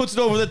thing that puts it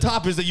over the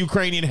top is the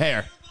Ukrainian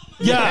hair.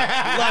 Yeah.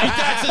 Like,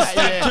 that's a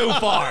step too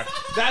far.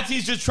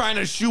 He's just trying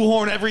to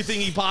shoehorn everything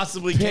he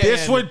possibly can.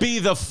 This would be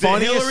the The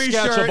funniest Hillary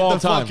sketch shirt, of all the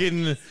time.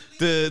 fucking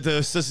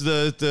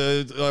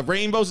the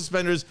rainbow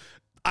suspenders.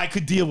 I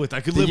could deal with. I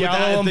could live with yellow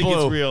that. I and think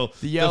blue. it's real.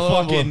 The yellow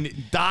and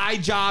fucking dye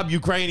job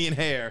Ukrainian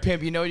hair.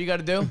 Pimp, you know what you got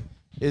to do?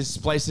 Is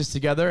splice this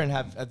together and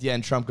have at the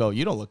end Trump go,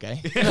 "You don't look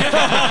gay."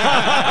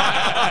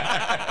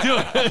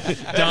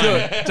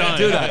 Done.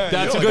 Do that.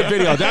 That's a good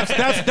video.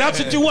 That's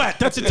a duet.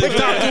 That's a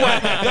TikTok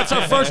duet. That's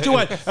our first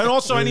duet. And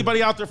also,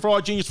 anybody out there for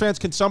all Genius fans,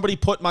 can somebody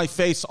put my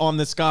face on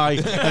this guy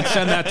and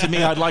send that to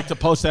me? I'd like to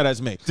post that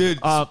as me, Dude.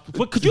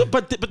 But could you?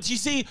 But you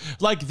see,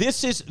 like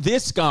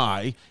this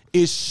guy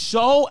is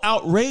so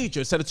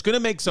outrageous that it's going to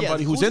make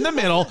somebody who's in the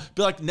middle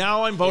be like,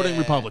 now I'm voting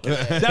Republican.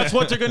 That's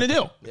what they're going to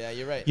do. Yeah,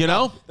 you're right. You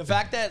know? The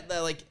fact that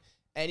like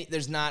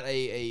there's not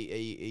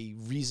a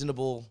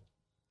reasonable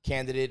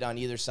candidate on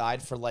either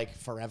side for like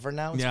forever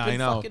now. It's Yeah,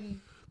 been I know.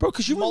 fucking Bro,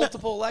 because you remember,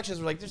 multiple elections.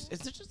 We're like, is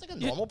there just like a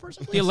normal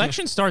person? The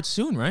election starts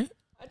soon, right?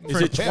 is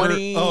it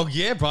 20, Oh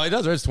yeah, probably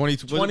does. Right? It's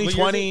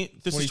 2020?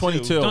 This is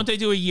 22. Don't they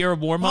do a year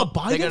of warm Oh, up?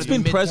 gotta Biden's do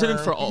been president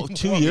for midterm.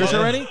 2 years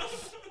already?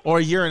 Or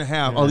a year and a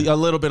half. A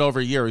little bit over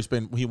a year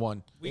he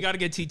won. We got to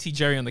get TT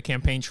Jerry on the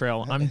campaign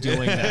trail. I'm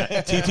doing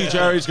that. TT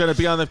Jerry's going to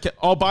be on the...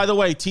 Oh, by the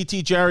way,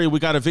 TT Jerry, we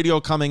got a video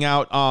coming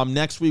out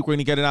next week. We're going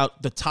to get it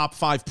out, the top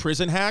 5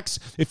 prison hacks.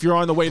 If you're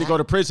on the way to go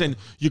to prison,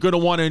 you're going to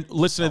want to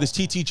listen to this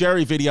TT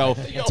Jerry video.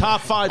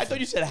 Top 5... I thought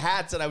you said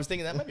hats, and I was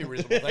thinking that might be a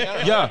reasonable thing. I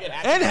don't know.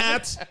 Yeah, and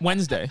hats.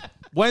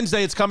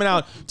 Wednesday, it's coming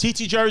out. TT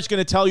Jerry's going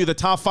to tell you the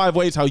top 5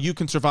 ways how you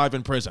can survive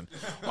in prison.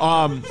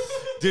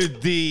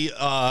 Dude,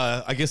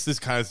 I guess this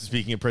kind of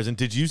speaking of prison.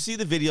 Did you see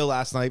the video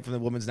last night from the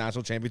women's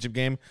national championship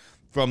game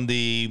from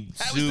the?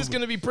 How is this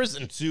going to be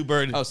prison? Sue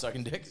Bird. Oh,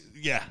 sucking dicks.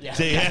 Yeah. Yes.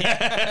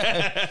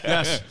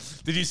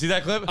 Did you see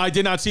that clip? I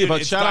did not see it,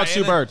 but It's shout out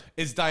Sue Bird.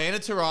 It's Diana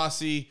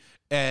Taurasi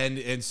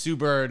and Sue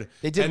Bird.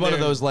 They did and one of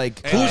they're- those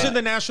like Who's in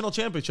the national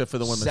championship for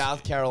the women's?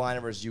 South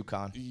Carolina versus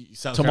UConn.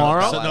 South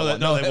Tomorrow? Carolina.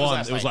 No, they won.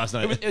 It was last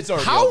night. It's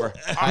already How? over.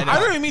 I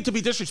don't even mean to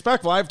be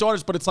disrespectful. I have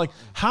daughters, but it's like,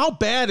 how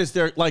bad is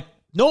their, like,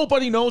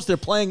 nobody knows they're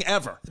playing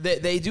ever.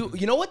 They do.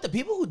 You know what? The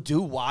people who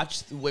do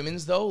watch the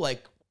women's though,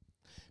 like,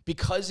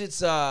 because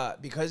it's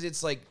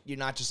like you're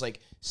not just like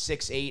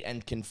 6'8"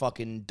 and can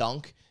fucking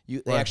dunk.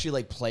 They actually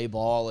like play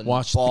ball and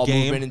Watch the ball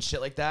game. movement and shit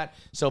like that.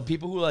 So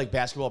people who are like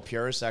basketball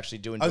purists actually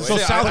do enjoy So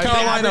it. South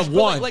Carolina Average, but,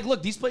 won. Like,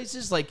 look, these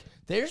places like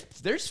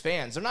there's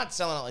fans. They're not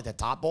selling out like the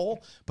Top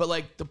Bowl, but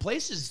like the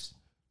places.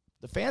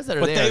 The fans that are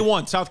But there. they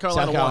won. South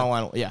Carolina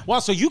won. Yeah. Wow,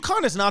 so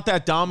UConn is not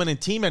that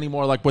dominant team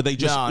anymore, like where they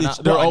just, No,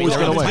 not- they're well, I mean, always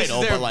they're going to in win. the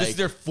title. This but, is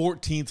their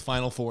 14th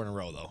Final Four in a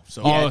row, though.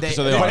 So, Oh,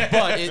 so they are.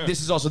 But this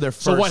is also their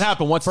first. So what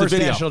happened? What's the first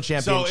video? national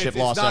championship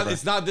loss not, ever.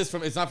 It's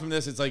not from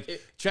this. It's like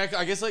check.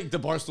 I guess like the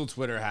Barstool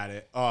Twitter had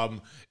it.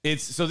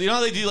 It's so you know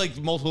how they do like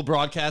multiple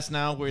broadcasts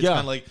now, where it's Yeah. kind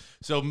of like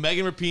so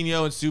Megan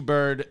Rapinoe and Sue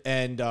Bird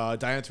and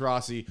Diana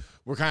Taurasi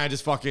were kind of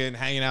just fucking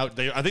hanging out.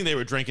 I think they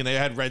were drinking. They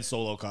had red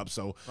Solo cups.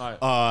 So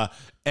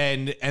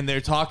and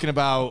they're talking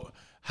about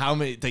how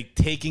many like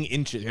taking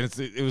inches,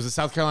 and it was the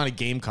South Carolina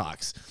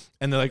Gamecocks.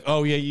 And they're like,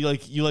 oh yeah, you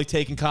like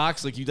taking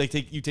cocks, like you take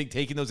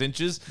taking those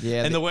inches.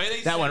 Yeah, and the way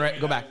they that say one it right.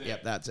 Go back.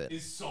 Yep, that's it.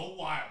 is so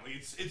wild.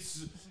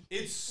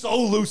 It's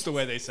so loose the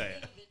way they say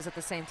it. At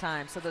the same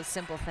time, so those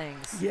simple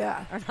things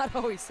Yeah. are not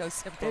always so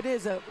simple.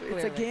 It's a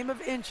Clearly. game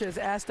of inches.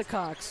 Ask the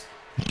Cox,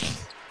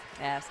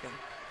 Ask them.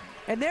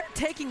 and they're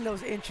taking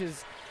those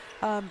inches.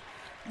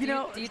 You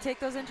know, do you take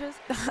those inches?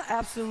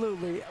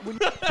 absolutely. When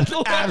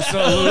I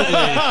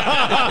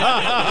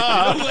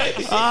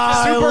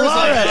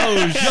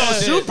love it. No,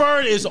 Sue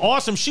Bird is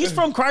awesome. She's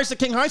from Christ the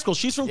King High School.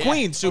 She's from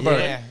Queens, Sue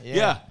Bird.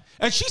 Yeah.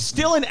 And she's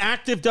still an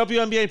active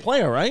WNBA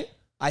player, right?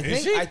 I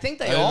think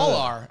they all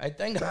are. I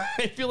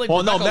feel like.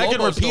 Well, no, Rebecca Megan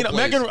Lobo still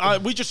Rapinoe. plays.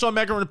 We just saw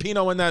Megan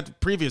Rapinoe in that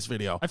previous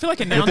video. I feel like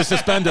with the announcing.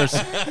 suspenders.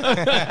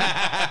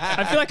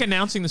 I feel like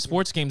announcing the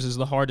sports games is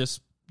the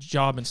hardest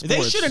job in sports.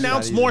 They should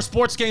announce more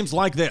sports games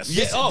like this.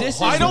 This I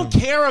is- don't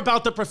care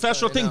about the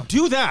professional thing.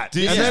 Do that.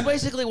 This And is then-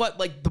 basically what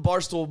like the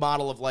Barstool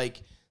model of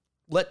like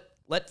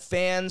let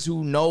fans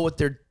who know what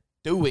they're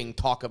doing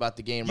talk about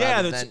the game. Yeah,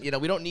 rather that's-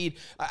 than we don't need.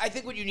 I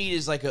think what you need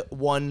is like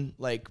one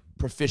like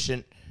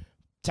proficient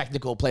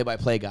technical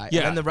play-by-play guy.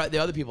 Yeah. and then the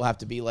other people have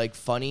to be like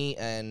funny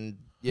and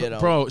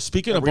Bro,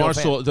 speaking a of real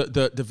Barstool,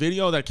 the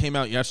video that came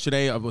out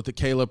yesterday with the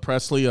Caleb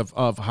Presley of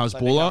Hasbulla.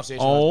 conversation with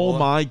Oh Hasbulla.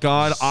 my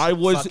God, I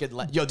was Fucking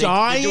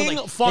dying. they did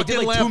like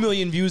fucking 2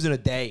 million views in a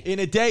day. in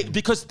a day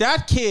because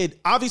that kid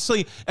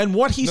obviously, and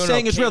what he's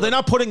saying is real. Caleb. They're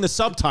not putting the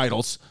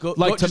subtitles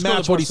to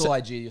match what he said,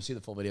 IG, you'll see the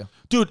full video.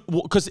 dude.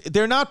 Because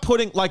they're not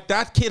putting like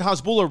that kid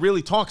Hasbulla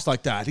really talks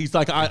like that. He's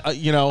like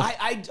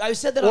I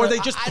said that, Or on- they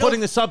just I putting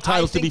don't- the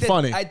subtitles I to be think that-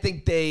 funny. I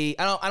think they.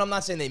 I'm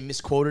not saying they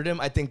misquoted him.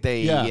 I think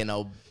they.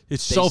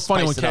 It's they so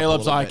funny when spiced it up a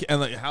Caleb's little like, bit.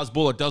 and like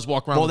Hasbulla does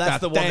walk around Well, with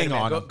that's that the one thing thing,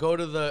 man. on him. Go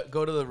to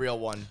the real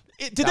one.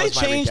 Did That they was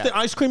my change recap. the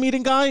ice cream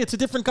eating guy? It's a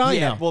different guy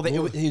Yeah. now. Well, he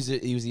was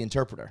the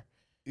interpreter.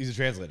 He's a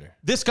translator.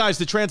 This guy's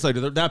the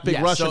translator. That big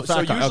Yeah, Russian so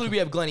fat guy. usually Okay. we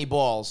have Glenny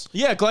Balls.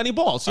 Yeah, Glenny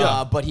Balls.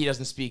 Yeah. But he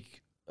doesn't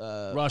speak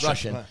Russian.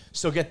 Russian.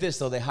 So get this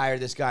though, they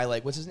hired this guy.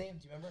 Like, what's his name?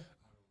 Do you remember?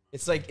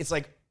 It's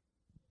like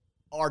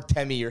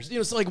Artemi or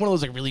it's like one of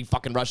those like really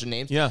fucking Russian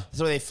names. Yeah.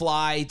 So they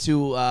fly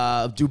to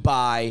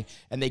Dubai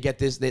and they get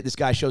this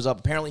guy shows up.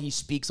 Apparently he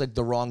speaks like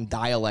the wrong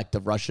dialect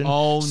of Russian.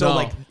 Oh, so no.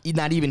 like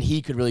not even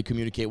he could really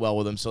communicate well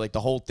with him. So like the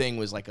whole thing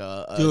was like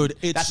Dude,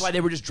 it's- that's why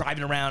they were just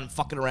driving around,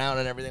 fucking around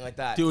and everything like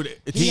that. Dude,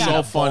 it's He had so a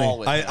ball funny.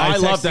 with it. I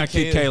love texted that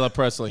kid, Caleb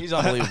Presley. He's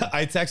unbelievable.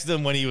 I texted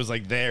him when he was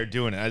like there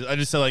doing it. I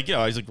just said like, he's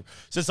like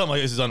said something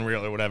like this is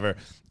unreal or whatever.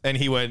 And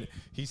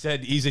he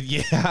said,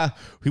 yeah,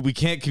 we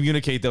can't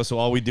communicate though, so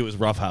all we do is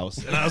roughhouse.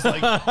 And I was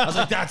like,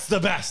 that's the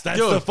best. That's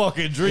Dude, the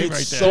fucking dream right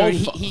it's there.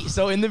 So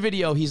so in the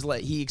video,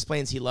 he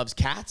explains he loves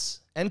cats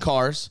and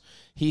cars.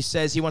 He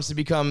says he wants to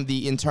become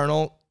the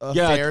internal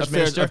affairs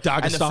minister. of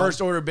Dagestan. And the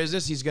first order of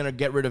business, he's going to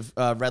get rid of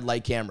red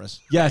light cameras.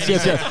 Yes. He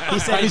said,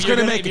 He's going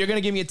to make if you're going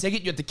to give me a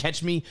ticket, you have to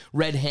catch me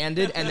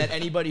red-handed, and that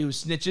anybody who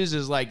snitches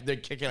is like they're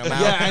kicking him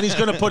out. Yeah, and he's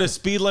going to put a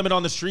speed limit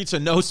on the streets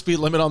and no speed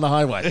limit on the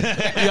highway.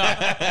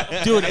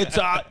 Yeah. Dude, it's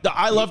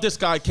I love this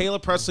guy,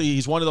 Caleb Presley.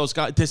 He's one of those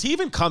guys. Does he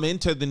even come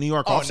into the New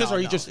York offices, no, or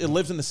he no. just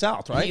lives in the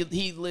South, right?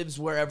 He lives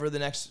wherever the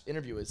next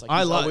interview is. Like I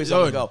he's love- always on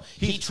the dude, go.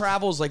 He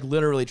travels like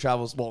literally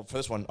travels. Well, for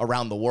this one,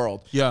 around the world.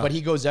 Yeah. but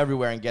he goes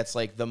everywhere and gets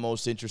like the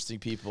most interesting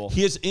people.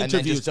 He has and then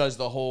interviews- just does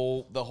the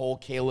whole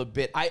Caleb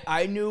bit.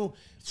 I knew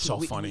So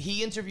funny.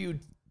 He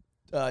interviewed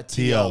T.O.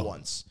 T.O.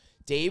 once.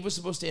 Dave was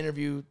supposed to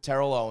interview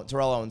Terrell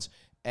Owens.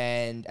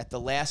 And at the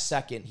last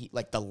second,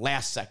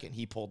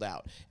 he pulled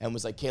out and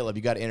was like, Caleb,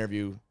 you got to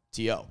interview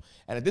T.O.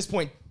 And at this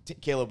point,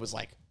 Caleb was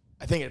like,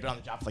 I think he'd been on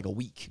the job for like a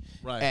week.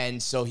 Right.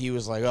 And so he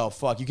was like, oh,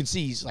 fuck. You can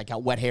see he's like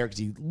got wet hair because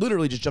he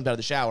literally just jumped out of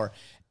the shower.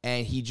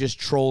 And he just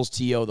trolls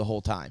T.O. the whole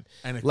time.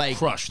 And it like,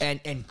 crushed. And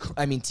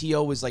I mean,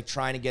 T.O. was like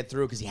trying to get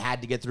through because he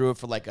had to get through it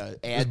for like a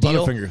ad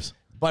deal.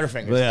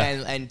 Butterfingers.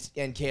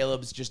 Yeah. And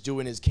Caleb's just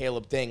doing his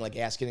Caleb thing, like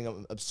asking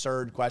him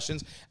absurd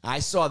questions. I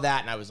saw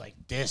that and I was like,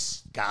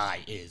 this guy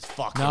is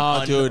fucking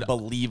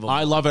unbelievable.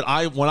 I love it.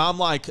 When I'm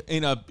like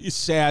in a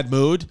sad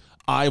mood,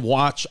 I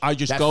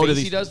just That go to face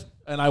these. he does?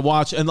 And I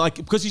watch, and like,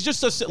 because he's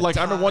just like,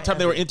 I remember one time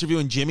they were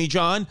interviewing Jimmy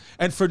John,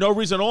 and for no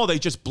reason at all, they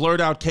just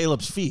blurred out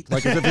Caleb's feet,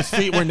 like as if his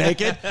feet were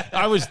naked.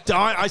 I was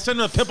dying. I sent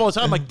him a pimple all the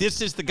time. I'm like,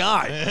 this is the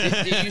guy.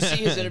 Did you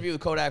see his interview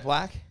with Kodak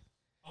Black?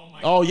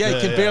 Oh yeah,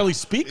 he can barely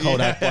speak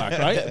Kodak Black,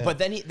 right? But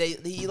then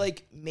he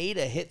like made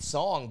a hit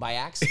song by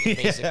accident,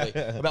 basically,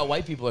 about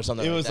white people or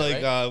something. It was that,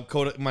 like right?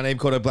 Kodak, my name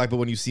Kodak Black, but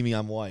when you see me,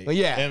 I'm white. Well,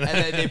 yeah, and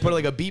then they put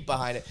like a beat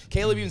behind it.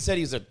 Caleb even said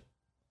he was like,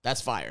 that's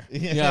fire.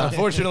 Yeah.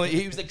 Unfortunately,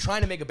 he was like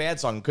trying to make a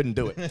bad song and couldn't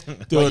do it.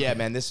 But yeah,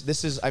 man,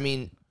 this is I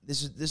mean,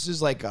 this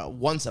is like a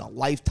once in a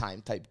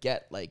lifetime type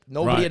get. Like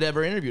nobody Right. had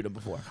ever interviewed him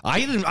before. I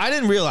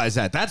didn't realize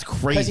that. That's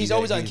crazy. Because he's that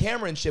always on he's-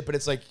 camera and shit, but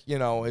it's like, you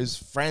know, his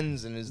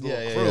friends and his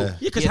little yeah, crew. yeah. Yeah,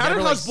 because He had how did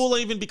never, like,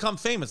 Hasbulla even become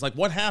famous? Like,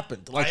 what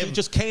happened? Like, he have-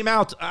 just came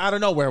out out of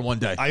nowhere one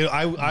day.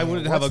 I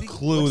wouldn't have a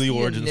clue what's the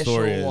origin initial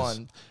story is.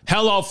 one?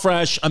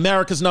 HelloFresh,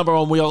 America's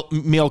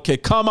 #1 meal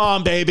kit. Come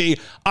on, baby.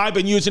 I've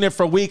been using it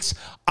for weeks.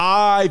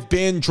 I've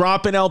been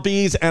dropping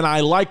LBs, and I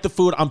like the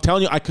food. I'm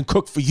telling you, I can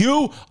cook for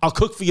you. I'll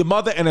cook for your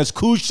mother, and as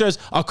Koosh says,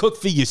 I'll cook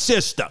for your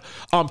sister.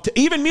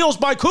 Even Meals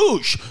by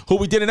Koosh, who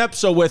we did an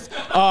episode with,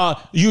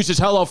 uses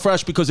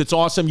HelloFresh because it's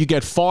awesome. You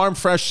get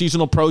farm-fresh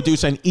seasonal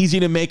produce and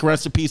easy-to-make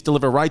recipes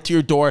delivered right to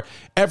your door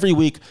every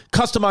week.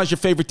 Customize your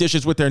favorite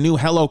dishes with their new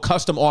Hello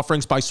custom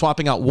offerings by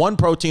swapping out one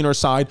protein or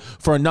side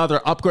for another,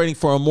 upgrading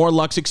for a more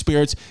luxe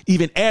experience,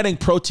 even adding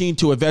protein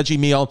to a veggie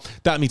meal.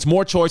 That means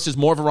more choices,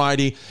 more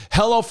variety.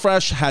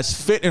 HelloFresh has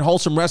fit and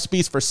wholesome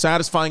recipes for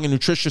satisfying and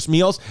nutritious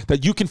meals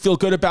that you can feel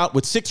good about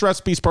with 6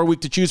 recipes per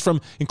week to choose from,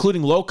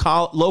 including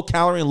low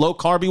calorie and low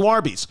carby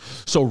Warbies.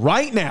 So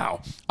right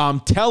now,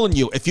 I'm telling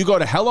you, if you go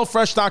to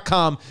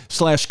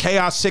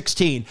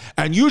HelloFresh.com/chaos16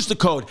 and use the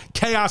code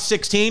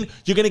chaos16,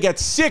 you're going to get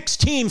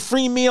 16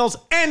 free meals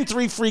and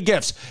 3 free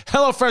gifts.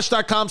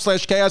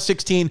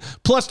 HelloFresh.com/chaos16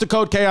 plus the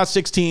code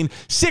chaos16,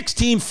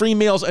 16 free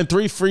meals and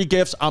 3 free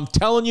gifts. I'm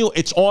telling you,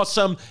 it's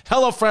awesome.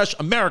 HelloFresh,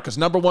 America's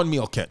 #1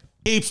 meal kit.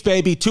 Keeps,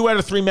 baby. 2 out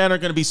of 3 men are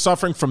going to be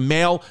suffering from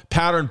male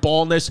pattern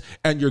baldness,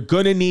 and you're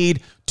going to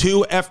need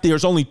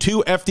there's only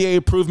 2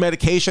 FDA-approved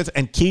medications,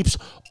 and Keeps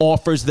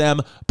offers them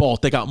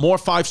both. They got more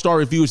 5-star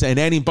reviews than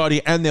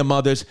anybody and their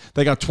mothers.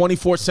 They got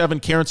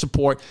 24/7 care and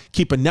support.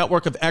 Keep a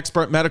network of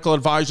expert medical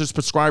advisors,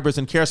 prescribers,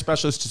 and care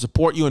specialists to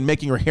support you in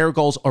making your hair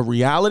goals a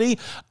reality.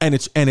 And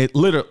it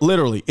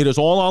literally, it is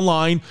all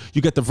online.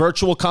 You get the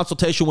virtual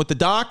consultation with the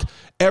doc.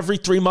 Every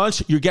 3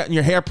 months, you're getting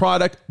your hair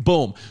product.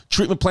 Boom.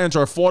 Treatment plans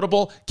are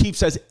affordable.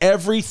 Keeps has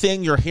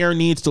everything your hair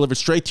needs delivered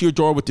straight to your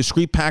door with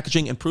discreet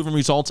packaging and proven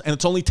results. And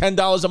it's only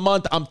 $10 a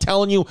month. I'm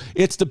telling you,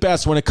 it's the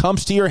best. When it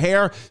comes to your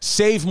hair,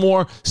 save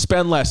more,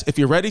 spend less. If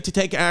you're ready to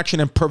take action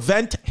and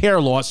prevent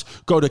hair loss,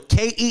 go to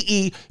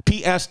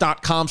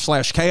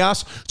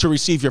KEEPS.com/chaos to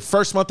receive your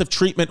first month of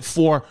treatment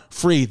for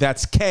free.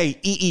 That's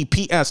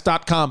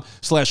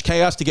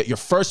KEEPS.com/chaos to get your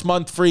first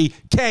month free.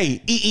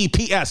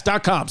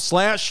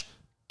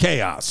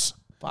 KEEPS.com/chaos.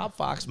 Bob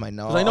Fox might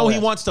know. I know he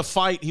wants to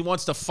fight. He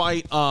wants to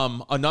fight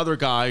another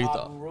guy.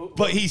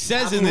 But he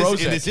says in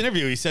this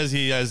interview, he says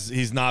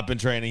he's not been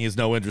training. He has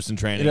no interest in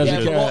training.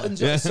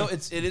 So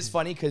it is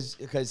funny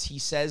because he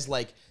says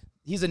like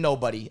he's a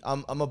nobody.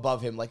 I'm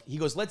above him. Like he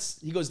goes, let's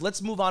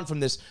move on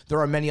from this. There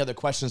are many other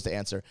questions to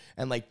answer.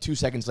 And like 2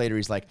 seconds later,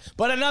 he's like,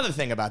 but another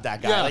thing about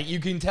that guy. Yeah. Like you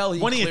can tell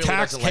when he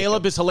attacks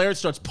Caleb, is hilarious.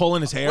 Starts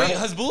pulling his hair. Wait,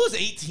 Hasbullah's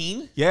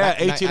 18? Yeah,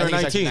 18 or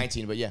 19.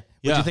 19, but yeah.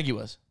 What do you think he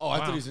was? Oh, I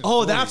thought he was.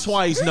 Oh, that's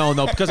why he's no,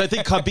 because I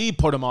think Khabib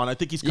put him on. I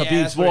think he's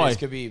Khabib's boy.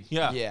 That's Khabib.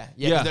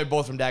 Yeah. They're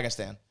both from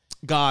Dagestan.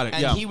 Got it.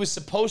 And he was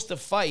supposed to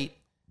fight.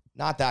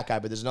 Not that guy,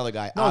 but there's another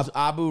guy. No,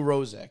 Abu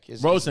Rozek.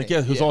 Who's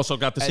also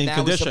got the same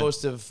condition. Was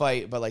supposed to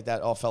fight, but like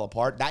that all fell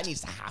apart. That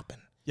needs to happen.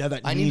 Yeah,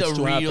 I need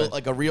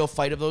a real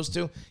fight of those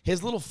two.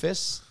 His little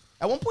fists.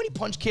 At one point, he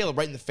punched Caleb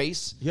right in the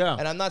face. Yeah.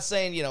 And I'm not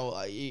saying,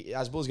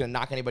 Hasbullah's going to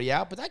knock anybody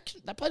out, but that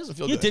probably doesn't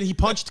feel good. He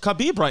punched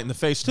Khabib right in the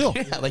face, too.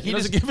 Yeah, like he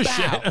doesn't give a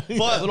shit.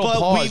 But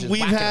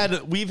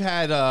we've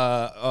had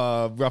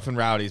rough and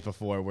rowdies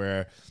before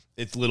where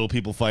it's little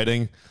people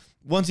fighting.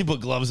 Once you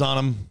put gloves on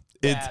them,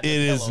 it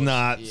is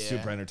not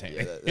super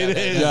entertaining. It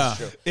is.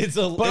 True. It's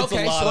a lot so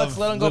let's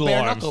let him go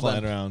bare knuckle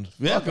then. Around.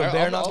 Yeah,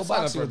 bare knuckle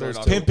boxing with those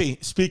two.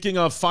 Pimpy, speaking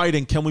of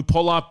fighting, can we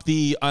pull up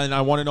and I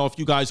want to know if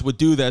you guys would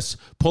do this,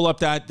 pull up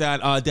that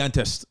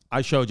dentist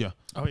I showed you.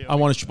 Oh, yeah. I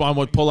want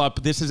to pull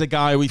up. This is a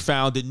guy we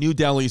found in New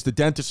Delhi. He's the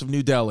dentist of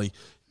New Delhi.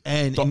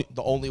 And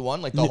the only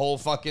one? Like the whole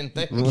fucking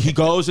thing? He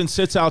goes and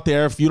sits out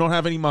there. If you don't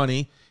have any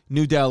money,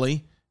 New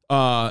Delhi,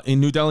 in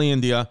New Delhi,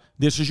 India,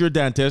 this is your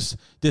dentist.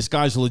 This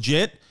guy's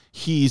legit.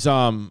 He's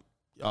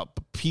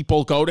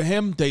people go to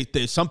him.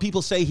 Some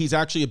people say he's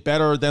actually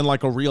better than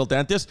like a real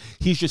dentist.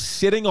 He's just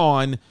sitting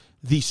on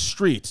the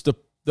streets, the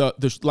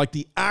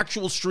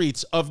actual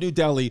streets of New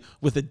Delhi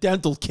with a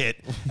dental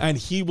kit, and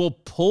he will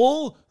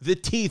pull the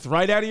teeth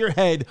right out of your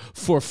head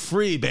for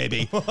free,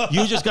 baby.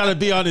 You just got to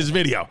be on his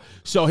video.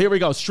 So here we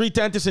go. Street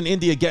dentists in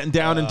India getting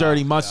down and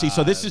dirty. Must see.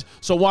 So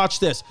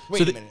watch this.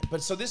 Wait a minute.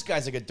 But so this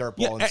guy's like a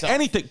dirtball himself.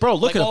 Anything, bro.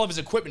 Look at all of his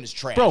equipment is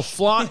trash. Bro,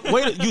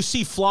 you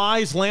see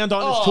flies land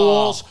on his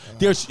tools.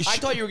 I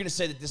thought you were going to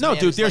say that this man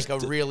is like a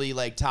really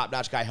like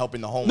top-notch guy helping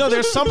the homeless. No,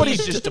 there's somebody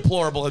He's just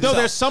deplorable himself. No,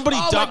 there's somebody.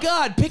 Oh my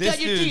God! Pick out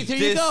your teeth. Here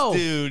you go.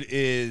 This dude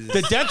is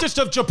the dentist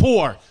of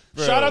Jaipur.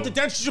 Bro. Shout out to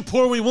Dentist of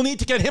Jaipur. We will need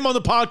to get him on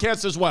the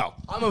podcast as well.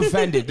 I'm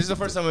offended. This is the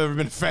first time I've ever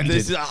been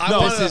offended.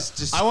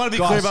 I want to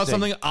be clear about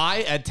something.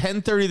 At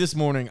 10:30 this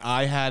morning,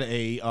 I had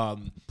a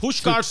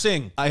Pushkar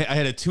Singh. I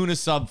had a tuna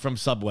sub from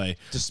Subway.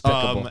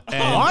 Despicable.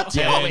 What?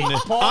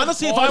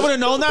 Honestly, if I would have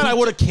known that, I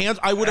would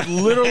have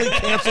literally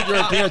canceled your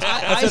appearance.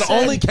 I said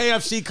only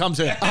KFC comes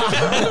in.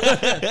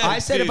 I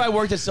said if I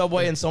worked at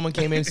Subway and someone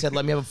came in and said,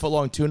 "Let me have a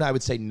foot-long tuna," I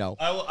would say no.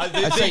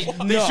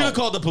 They should have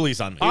called the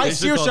police on me. I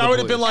would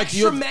have been like,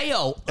 extra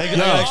mayo.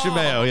 Extra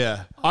mayo,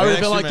 yeah. I would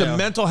have been like the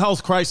mental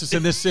health crisis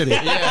in this city.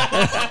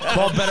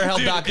 Call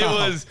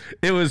BetterHelp.com.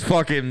 It was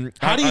fucking.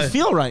 How do you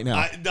feel right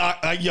now?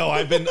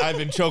 I've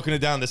been choking it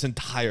down this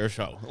entire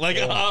show. Like,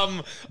 you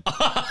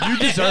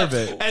deserve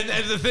it. And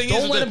the thing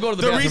Don't let him go to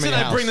the bathroom. The reason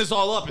I bring this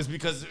all up is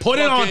because put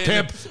it on,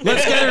 Pimp.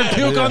 Let's get him to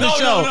puke on the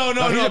show.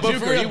 No. But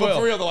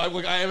for real though,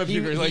 I am a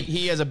puker. Like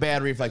he has a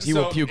bad reflex. He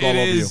will puke all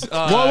over you.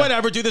 Well,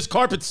 whatever, dude. This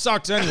carpet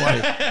sucks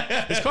anyway.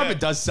 This carpet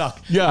does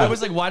suck. Yeah. I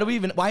was like, why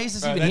is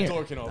this even here?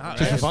 Door can open.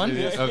 Just for fun?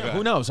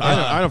 Who knows?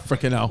 I don't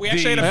freaking know. We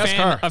actually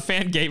had a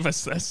fan gave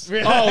us this.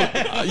 Oh,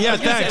 yeah,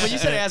 thanks. When you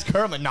said ask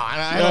her, I'm like, no,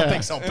 I don't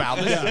think so, pal.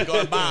 This is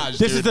garbage.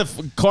 This is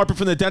the carpet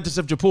from the dentist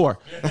of Jaipur.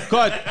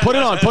 Go ahead. Put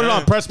it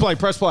on. Press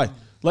play.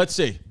 Let's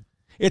see.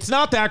 It's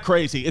not that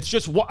crazy. It's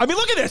just, I mean,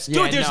 look at this, dude.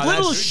 Yeah, There's no,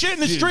 little that's- shit in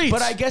the streets.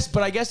 But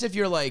I guess if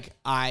you're like, Look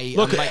I'm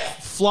at like,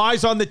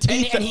 flies on the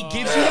teeth. and he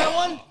gives you that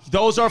one.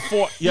 Those are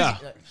for, yeah.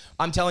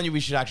 I'm telling you, we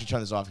should actually turn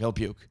this off. He'll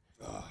puke.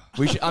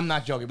 We should. I'm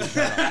not joking. We should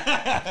turn it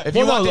off. If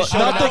you Well, want no, this show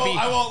to nothing- not be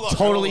I won't look.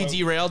 totally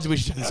derailed, we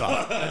should turn this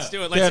off. Let's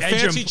do it. They Let's have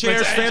edge fancy him.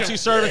 chairs, Let's edge fancy him.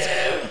 servants.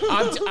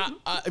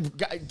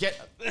 Get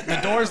the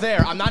door's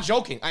there. I'm not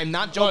joking. I'm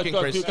not joking, Go,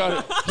 Chris. you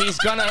got it. He's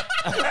gonna.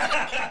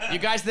 You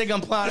guys think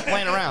I'm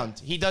playing around?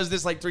 He does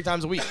this like 3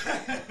 times a week.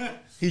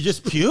 He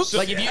just pukes?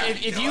 Like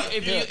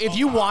if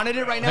you wanted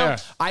it right now, Here.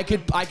 I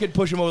could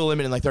push him over the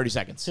limit in like 30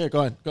 seconds. Here,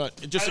 go ahead. Go ahead.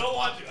 Just, I don't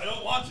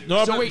want to.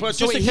 no, So but, wait, but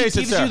so just wait, in case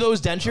he it's gives there. you those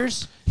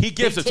dentures. He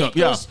gives they it to him, take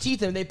yeah. those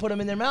teeth and they put them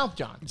in their mouth,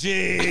 John.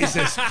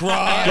 Jesus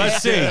Christ.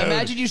 Let's see.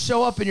 Imagine you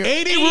show up and you're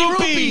 80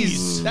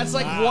 rupees. That's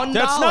like $1.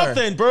 That's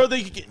nothing, bro.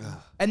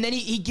 And then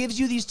he gives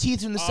you these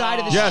teeth from the side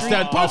of the Yes, street.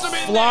 that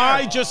a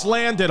fly just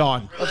landed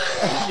on.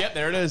 Yep,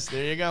 there it is.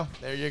 There you go.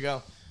 There you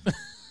go.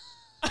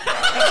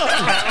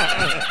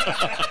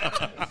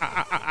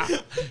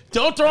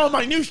 Don't throw up on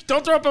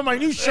my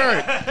new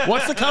shirt.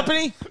 What's the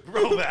company?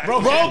 Roback.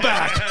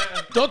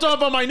 Roback. Don't throw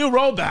up on my new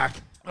Roback.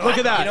 Look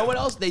at that. You know what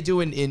else they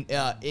do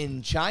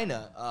in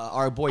China?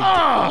 Our boy.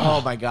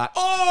 Oh my God.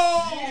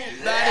 Oh,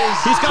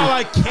 that He's got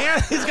like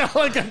can. He's got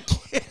like a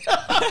can.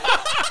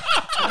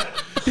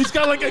 He's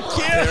got like a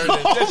can.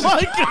 Oh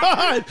my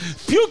God!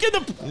 Puke in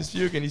the. He's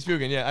puking. He's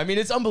puking. Yeah. I mean,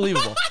 it's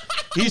unbelievable.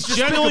 He's It's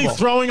genuinely despicable.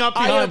 throwing up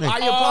behind me. I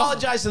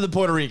apologize to the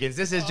Puerto Ricans.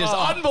 This is just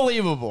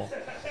unbelievable.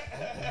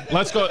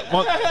 Let's go.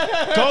 Well,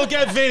 go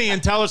get Vinny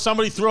and tell her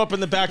somebody threw up in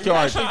the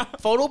backyard.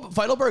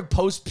 Feidelberg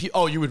post puke.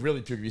 Oh, you would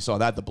really puke if you saw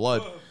that. The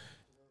blood.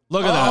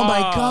 Look at that. Oh my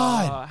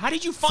God. How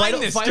did you find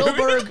this, dude?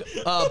 Feidelberg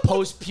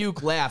post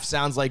puke laugh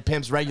sounds like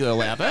Pimp's regular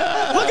laugh.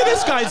 Look at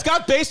this guy. He's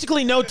got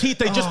basically no teeth.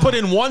 They just put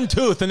in one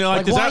tooth, and they're like,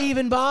 Like, "Does why that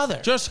even bother?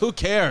 just who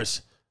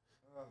cares?"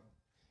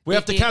 We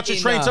have to In- catch a in,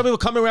 train. Some people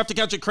come in. We have to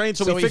catch a train,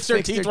 so we fix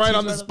their teeth right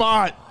on the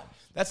spot.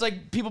 That's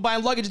like people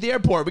buying luggage at the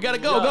airport. We gotta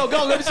go.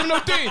 Let me see no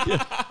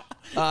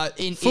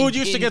teeth. Food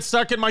used to get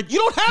stuck in my. You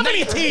don't have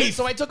any teeth.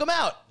 So I took them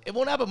out. It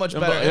won't happen much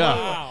better. Yeah.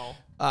 Wow.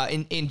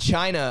 In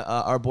China,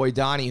 our boy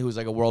Donnie, who's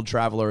like a world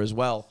traveler as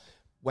well,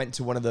 went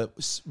to one of the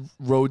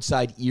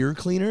roadside ear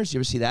cleaners. You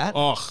ever see that?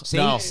 Oh,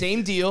 no.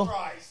 Same deal.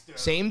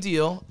 Same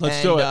deal.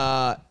 Let's do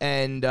it.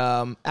 And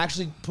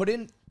actually put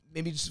in,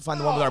 maybe just find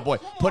the one with our boy.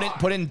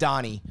 Put in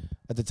Donnie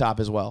at the top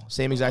as well.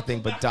 Same exact thing,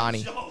 but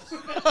Donnie.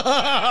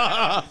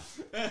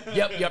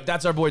 Yep.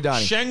 That's our boy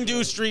Donnie.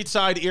 Chengdu street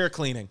side ear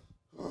cleaning.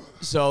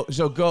 So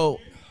go.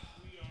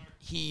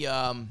 He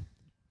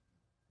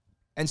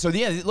and so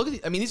yeah, look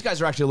at. I mean, these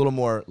guys are actually a little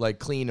more like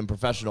clean and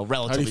professional,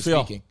 relatively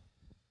feel? speaking.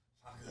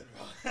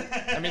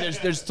 I mean,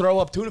 there's throw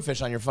up tuna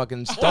fish on your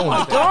fucking stone. Oh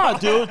my God,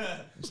 dude.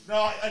 No,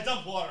 I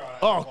dumped water on it.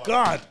 Oh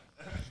God.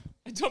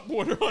 I dumped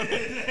water on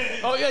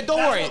it. Oh yeah, don't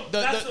worry.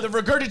 The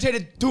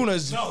regurgitated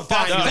tuna's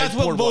fine. That's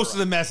what most of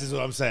the mess is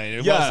what I'm saying.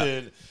 It Yeah.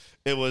 wasn't.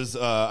 It was.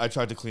 I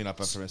tried to clean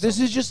up after myself. This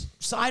is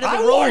just side of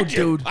the road,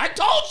 dude. I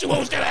told you what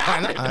was gonna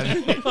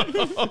happen.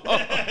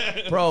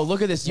 Bro,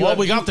 look at this. Well,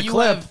 we got the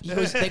clip.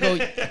 They go,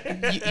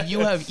 you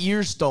have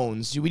ear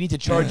stones. We need to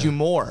charge you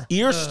more.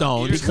 Ear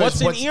stones. Because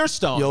What's an ear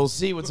stone? You'll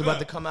see what's about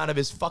to come out of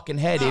his fucking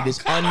head. It is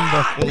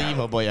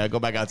unbelievable. Yeah, go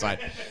back outside.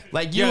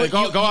 Like you, Yeah,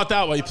 go out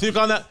that way. You puke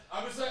on that.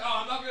 I'm just like,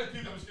 I'm not gonna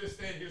puke. I'm just gonna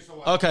stand here so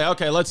long.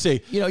 Okay. Let's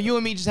see. You know, you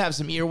and me just have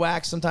some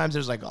earwax. Sometimes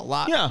there's like a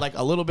lot, Yeah. like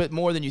a little bit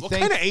more than you What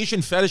think. kind of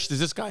Asian fetish does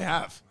this guy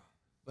have?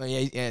 Well,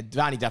 yeah,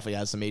 Donnie definitely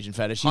has some Asian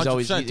fetish. He's 100%,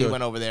 always he dude.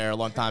 went over there a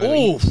long time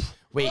ago. Oof.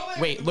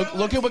 Wait,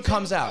 look at what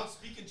comes out.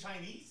 Speaking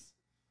Chinese.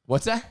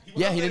 What's that?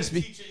 Yeah, he didn't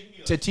speak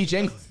to teach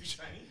English.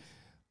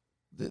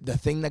 The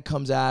thing that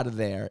comes out of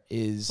there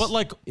is, But,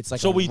 like, it's like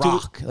so a we do-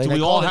 rock. do Like, we I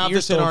all call it have ear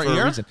this in stone our for a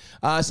ear? reason.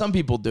 Some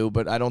people do,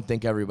 but I don't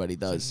think everybody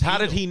does. How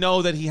did he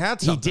know that he had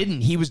He something?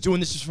 didn't. He was doing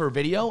this just for a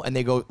video, and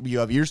they go, "You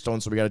have ear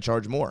stones, so we got to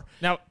charge more."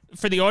 Now,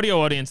 for the audio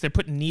audience, they're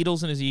putting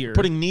needles in his ear.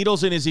 Putting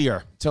needles in his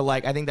ear. To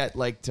like, I think that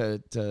like to.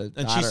 And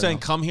I she's don't saying,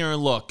 know. "Come here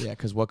and look." Yeah,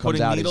 because what comes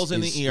Putting out needles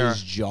in is the ear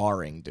is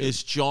jarring, dude.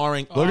 is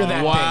jarring. Look at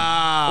that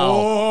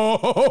Wow.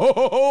 thing.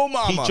 Oh,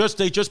 mama!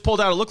 They just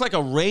pulled out. It looked like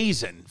a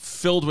raisin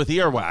filled with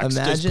earwax.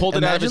 Just pulled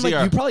it out of his like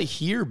ear. you probably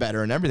hear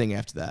better and everything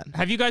after that.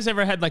 Have you guys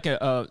ever had like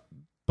a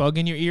bug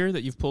in your ear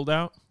that you've pulled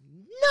out?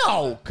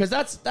 No, because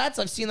that's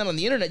I've seen that on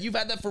the internet. You've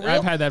had that for real.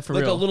 I've had that for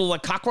like real. Like a little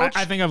cockroach.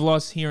 I think I've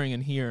lost hearing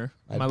in here,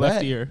 I my bet.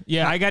 left ear.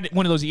 Yeah, I got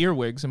one of those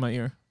earwigs in my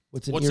ear.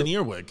 What's an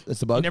earwig?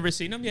 That's the You bug. never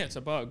seen them? Yeah, it's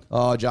a bug.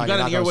 Oh, John, You got you're an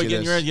not gonna earwig see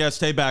in your this. ear? Yeah,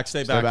 stay back.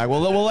 Stay Stay back. back.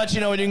 We'll let you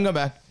know when you can come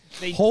back.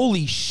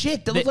 Holy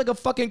shit! That looks like a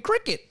fucking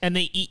cricket. And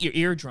they eat your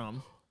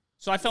eardrum.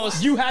 So I fell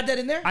asleep. You had that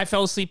in there? I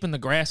fell asleep in the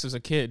grass as a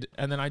kid,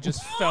 and then I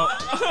just felt.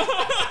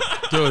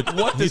 Dude,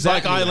 What does he's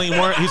that like mean?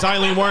 He's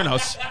Eileen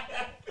Wuornos.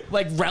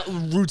 Like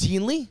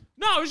routinely?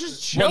 No, I was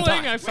just One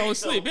chilling. time. I fell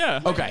asleep. Yeah.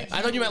 Okay,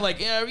 I thought you meant like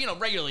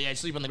regularly I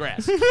sleep on the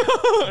grass.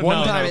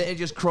 One time it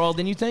just crawled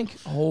in. You think?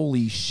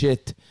 Holy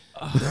shit!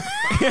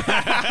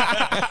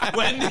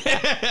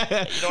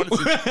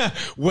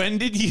 When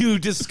did you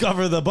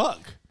discover the bug?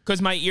 Because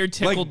my ear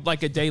tickled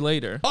like a day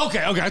later.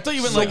 Okay. I thought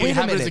you meant So like wait you a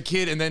had it as a minute.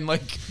 kid and then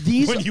like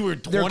These when you were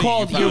 20. they're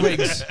called you found it.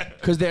 earwigs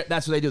because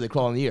that's what they do. They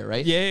crawl in the ear,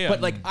 right? Yeah.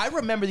 But like I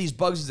remember these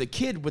bugs as a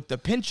kid with the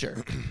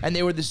pincher, and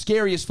they were the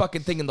scariest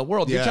fucking thing in the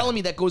world. You're Yeah. telling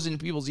me that goes into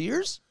people's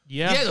ears?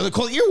 Yeah. Yeah, they're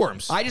called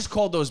earworms. I just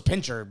called those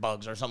pincher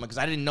bugs or something because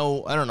I didn't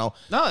know. I don't know.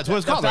 No, that's what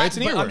it's called, That- right? It's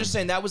an but earworm. I'm just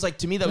saying that was like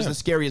to me that was the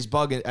scariest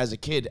bug as a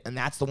kid, and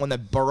that's the one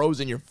that burrows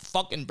in your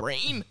fucking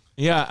brain.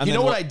 Yeah. And You then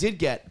know what I did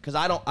get? Because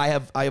I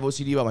have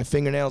OCD about my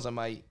fingernails and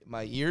my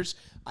ears.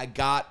 I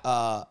got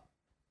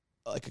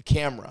like a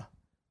camera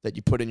that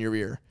you put in your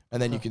ear,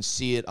 and then you can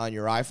see it on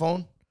your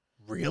iPhone.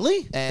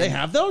 Really? And- They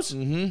have those?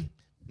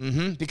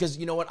 Because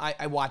you know what?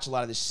 I watch a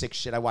lot of this sick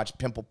shit. I watch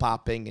pimple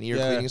popping and ear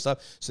Yeah. cleaning and stuff.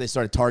 So they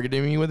started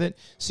targeting me with it.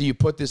 So you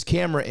put this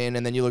camera in,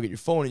 and then you look at your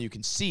phone, and you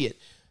can see it.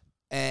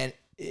 And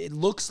it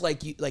looks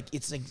like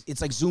it's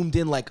like zoomed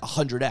in like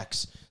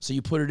 100x. So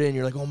you put it in,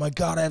 you're like, oh my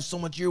god, I have so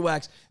much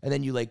earwax, and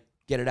then you like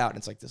get it out, and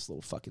it's like this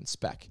little fucking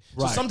speck.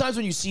 So Right. sometimes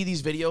when you see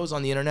these videos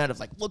on the internet of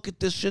like, look at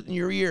this shit in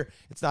your ear,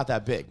 it's not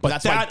that big. But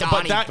That's that-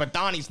 why but but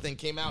Donnie's thing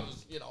came out, on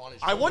his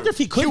I shoulder. wonder if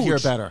he could Huge. hear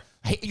better.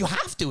 Hey, you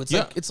have to.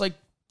 Yeah. It's like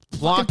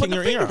Blocking fucking put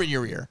your the finger ear. in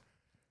your ear.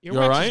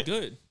 Earwax all right? is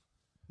good.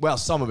 Well,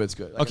 some of it's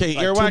good. Like, Okay,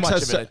 like earwax too much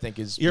has of it, I think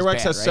is earwax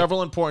bad, has right?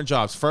 several important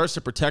jobs. First,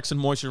 it protects and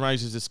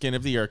moisturizes the skin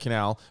of the ear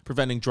canal,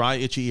 preventing dry,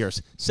 itchy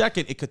ears.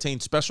 Second, it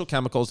contains special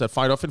chemicals that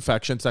fight off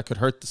infections that could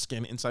hurt the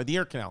skin inside the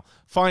ear canal.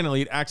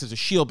 Finally, it acts as a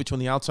shield between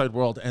the outside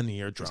world and the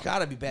eardrum. It's got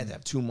to be bad to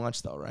have too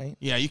much, though, right?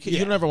 Yeah, you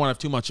don't ever want to have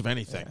too much of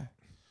anything.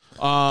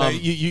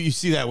 You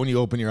see that when you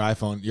open your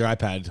iPhone, your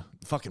iPad.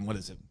 Fucking what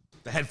is it?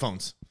 The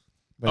headphones.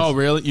 Oh,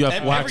 really? You have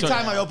Every wax on-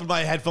 time I open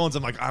my headphones,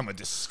 I'm like, I'm a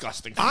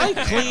disgusting.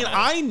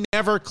 I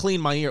never clean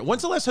my ear.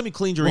 When's the last time you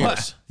cleaned your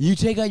ears? You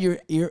take out your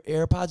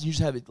AirPods and you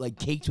just have it like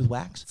caked with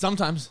wax.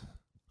 Sometimes.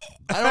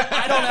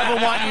 I don't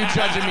ever want you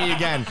judging me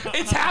again.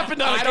 It's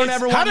happened. I don't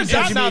ever How want you does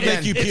that judging me not again.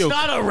 make you It's puke?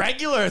 not a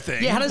regular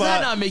thing. Yeah, how does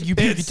that but not make you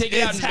puke? You It's, take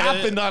it out it's and just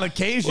happened on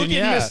occasion. Look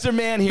yeah. at Mr.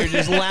 Man here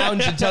just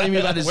lounging, telling me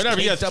about his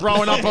Whatever, you're caked up-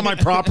 throwing up on my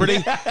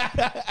property.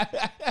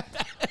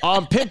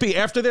 Pimpy,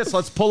 after this,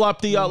 let's pull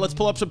up some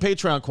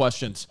Patreon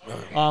questions.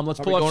 Let's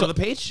pull we up going some, to the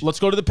page? Let's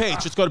go to the page.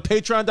 Let's go to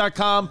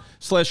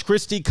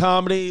patreon.com/Christy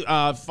Comedy.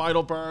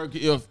 Feidelberg,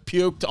 you have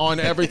puked on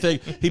everything.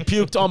 He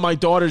puked on my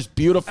daughter's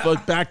beautiful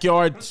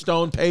backyard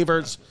stone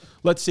pavers.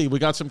 Let's see. We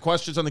got some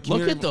questions on the Look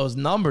community. at those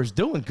numbers,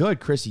 doing good,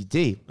 Chrissy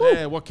D.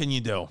 Hey, what can you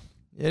do?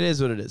 It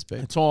is what it is,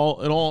 babe. It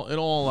all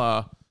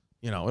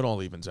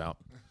evens out.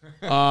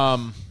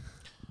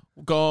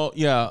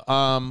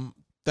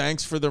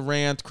 Thanks for the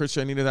rant, Chris.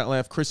 I needed that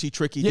laugh. Chrissy,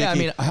 tricky. Yeah, I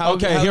Dicky. mean, how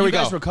here you we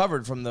guys go.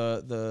 recovered from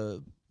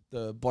the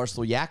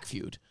Barstool Yak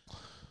feud?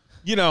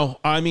 We don't.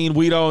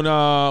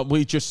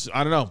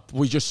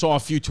 We just saw a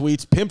few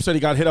tweets. Pimp said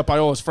he got hit up by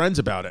all his friends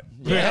about it.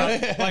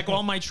 Yeah. Like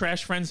all my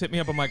trash friends hit me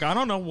up. I'm like, I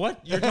don't know what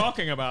you're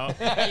talking about.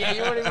 Yeah,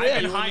 you already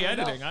I've been high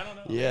editing. I don't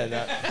know.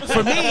 Yeah,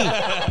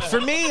 For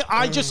me,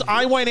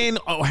 I went in.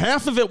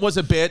 Half of it was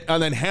a bit,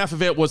 and then half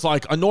of it was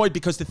like annoyed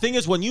because the thing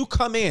is, when you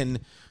come in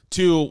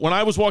when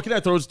I was walking out, I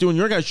thought I was doing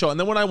your guys' show, and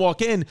then when I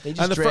walk in, They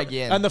just drag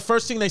you in. and the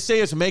first thing they say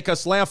is make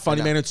us laugh,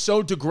 funny man. It's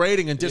so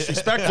degrading and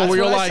disrespectful. Where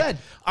you're what I like, said.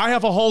 I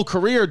have a whole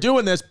career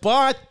doing this,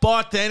 but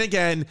then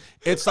again,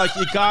 it's like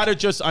you gotta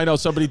just. I know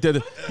somebody did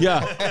it.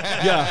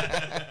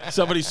 Yeah.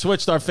 Somebody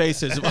switched our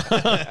faces.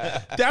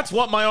 That's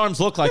what my arms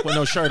look like with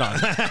no shirt on.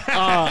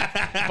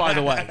 By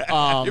the way,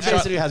 Your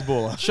basically has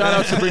Hasbulla. shout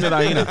out Sabrina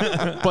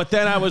Daina. But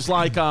then I was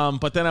like,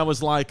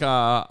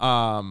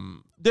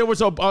 there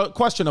was a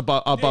question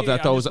above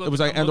that though. It was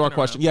like end of our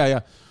question. Yeah.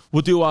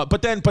 We'll do.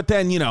 But then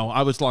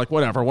I was like,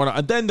 whatever.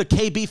 And then the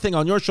KB thing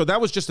on your show, that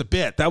was just a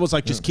bit. That was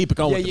like, just keep it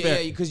going. with the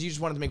bit. because you just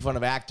wanted to make fun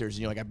of actors,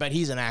 and you're like, I bet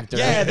he's an actor.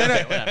 Yeah,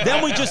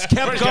 then we just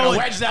kept just gonna going.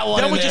 wedge that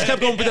one Then in we just there.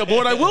 kept going. But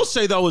what I will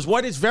say though is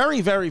what is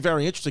very, very,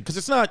 very interesting because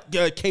it's not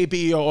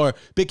KB or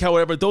Big Cow,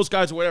 whatever. Those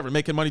guys or whatever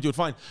making money do it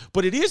fine.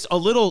 But it is a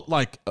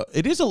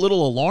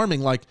little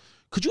alarming. Like,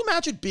 could you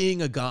imagine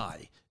being a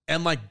guy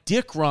and like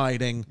dick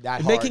riding, That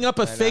and making hard,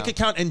 up a I fake know.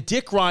 account and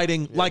dick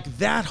riding like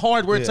that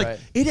hard, where it's like Right.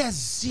 it has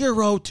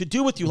zero to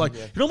do with you. Like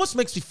it almost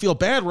makes me feel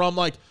bad. Where I'm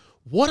like,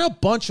 what a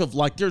bunch of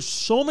like. There's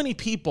so many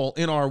people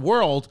in our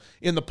world,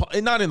 not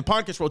in the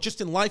podcast world, just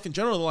in life in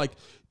general. Like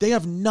they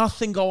have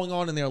nothing going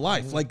on in their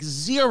life, like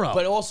zero.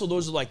 But also,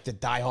 those are like the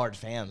diehard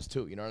fans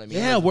too. You know what I mean?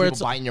 Yeah, Like, where people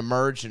it's- buying your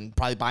merch and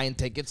probably buying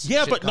tickets. and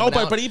Yeah, shit but coming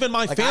out. but even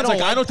my Like, fans,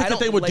 I don't think that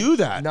they would like- do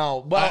that.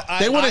 No, but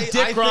They wouldn't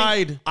dick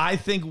ride. I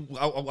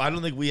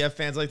don't think we have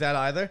fans like that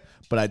either.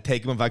 But I'd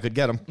take them if I could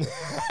get them.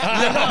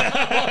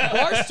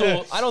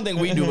 Barstool. I don't think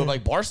we do, but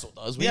like Barstool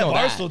does. We Yeah, know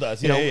Barstool that.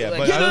 does. You know, Yeah, like,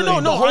 but Yeah, I don't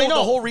think- no, I know.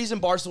 The whole reason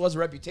Barstool has a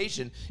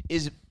reputation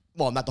is.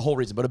 Well, not the whole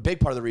reason, but a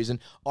big part of the reason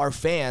are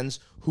fans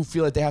who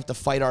feel like they have to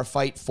fight our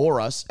fight for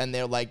us, and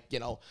they're like,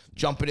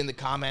 jumping in the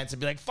comments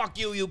and be like, "Fuck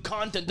you, you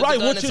content." Right,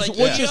 And which it's is- like,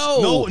 which is-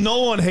 yo.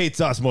 No one hates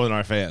us more than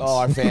our fans. Oh,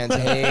 our fans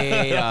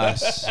hate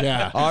us.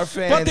 Yeah. Our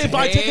fans. But they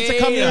buy tickets to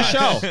come to your hate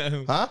show.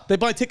 us. Huh? They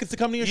buy tickets to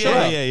come to your show.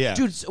 yeah.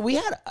 Dude, so we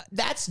had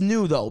that's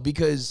new though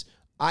because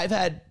I've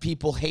had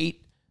people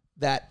hate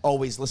that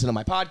always listen to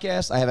my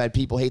podcast. I have had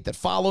people hate that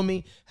follow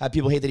me, have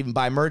people hate that even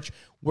buy merch.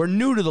 We're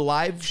new to the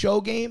live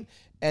show game,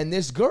 and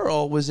this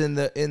girl was in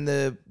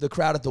the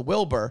crowd at the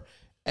Wilbur,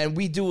 and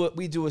we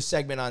do a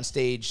segment on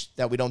stage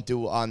that we don't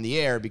do on the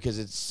air because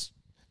it's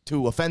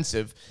too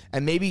offensive,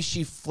 and maybe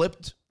she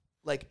flipped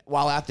like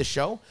while at the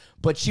show,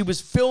 but she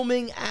was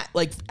filming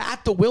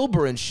at the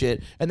Wilbur and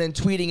shit, and then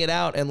tweeting it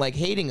out and like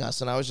hating us,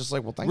 and I was just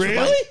like, well, thanks. Really?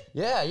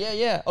 For buying.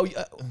 Yeah. Oh,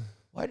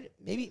 why?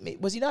 Maybe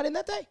was he not in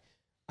that day?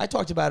 I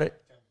talked about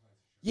it.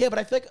 Yeah, but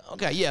I feel like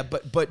okay, yeah,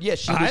 but yeah,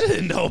 she was, I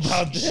didn't know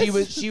about this.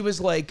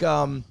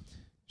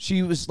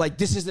 She was like,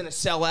 this isn't a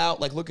sellout.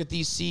 Like, look at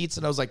these seats,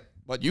 and I was like,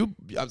 what you?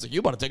 I was like,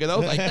 you bought a ticket though?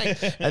 Like,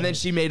 and then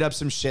she made up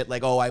some shit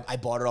like, oh, I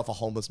bought it off a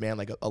homeless man,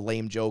 like a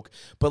lame joke.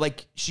 But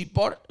like, she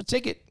bought a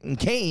ticket and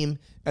came,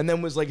 and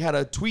then was like had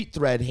a tweet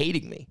thread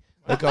hating me.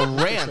 Like a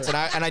rant,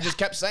 and I just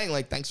kept saying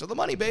like, "Thanks for the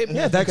money, babe."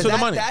 Yeah, thanks for the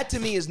money. That to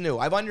me is new.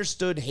 I've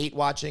understood hate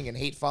watching and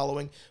hate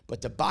following,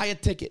 but to buy a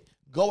ticket,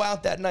 go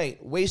out that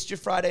night, waste your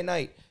Friday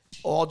night,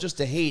 all just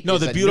to hate. No,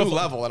 is the a beautiful new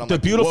level. And I'm the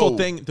like, beautiful whoa.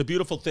 thing. The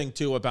beautiful thing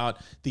too about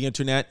the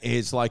internet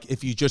is like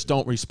if you just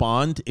don't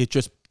respond, it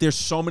just there's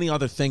so many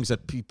other things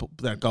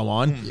that go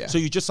on. Yeah. So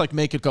you just like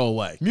make it go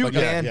away. Mute, like,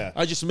 man.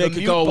 I just make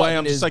The it go mute away. I'm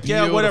button just is like,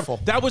 yeah, whatever. beautiful.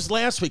 That was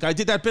last week. I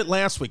did that bit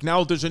last week.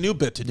 Now there's a new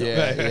bit to do.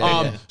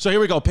 Yeah. So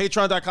here we go.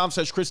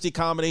 Patreon.com/Christy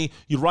Comedy.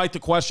 You write the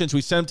questions. We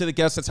send them to the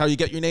guests. That's how you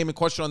get your name and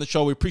question on the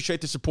show. We appreciate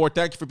the support.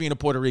 Thank you for being a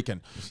Puerto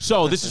Rican.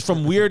 So this is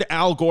from Weird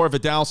Al Gore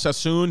Vidal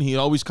Sassoon. He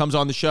always comes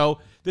on the show.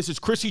 This is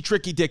Chrissy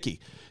Tricky Dicky.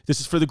 This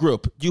is for the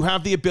group. You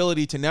have the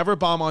ability to never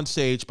bomb on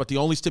stage, but the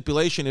only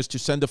stipulation is to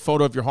send a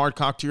photo of your hard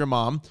cock to your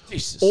mom.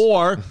 Jesus.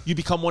 Or you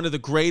become one of the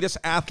greatest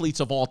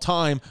athletes of all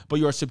time, but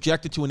you are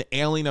subjected to an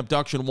alien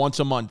abduction once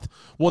a month.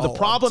 Well, the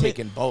problem I'm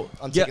taking both.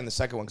 I'm taking the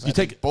second one because I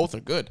think both are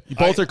good. You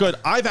both are good.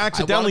 I've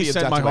accidentally be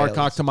sent my abducted by hard cock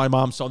aliens. to my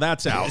mom, so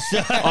that's out.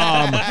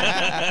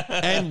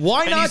 And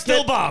why not you still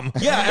get, bomb.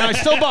 Yeah, and I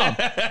still bomb.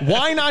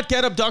 Why not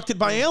get abducted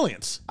by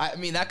aliens? I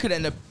mean, that could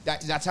end up.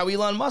 That's how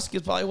Elon Musk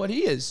is probably what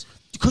he is.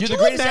 Could You're the you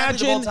greatest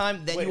athlete of all imagine-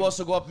 time. Then you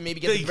also go up and maybe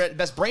get the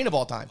best brain of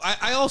all time.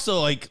 I also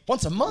like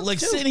Once a month, like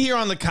too. sitting here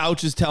on the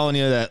couch is telling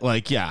you that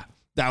like yeah,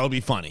 that would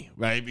be funny,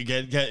 right? You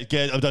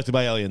get abducted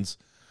by aliens.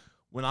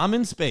 When I'm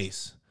in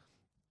space,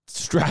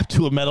 strapped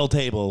to a metal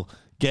table,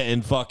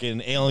 getting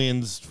fucking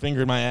aliens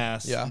fingering my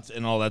ass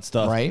and all that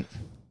stuff. Right.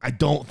 I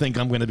don't think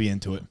I'm going to be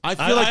into it. I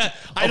feel like-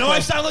 I know I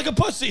sound like a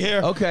pussy here.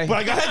 Okay. But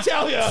I got to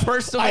tell you.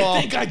 First of all- I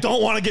think I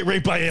don't want to get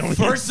raped by aliens.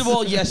 First of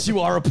all, yes, you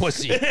are a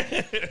pussy.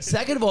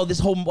 Second of all, this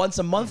whole once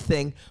a month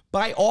thing,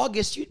 by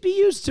August, you'd be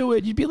used to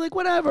it. You'd be like,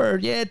 whatever.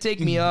 Yeah,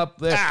 take me up.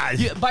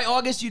 By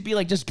August, you'd be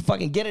like, just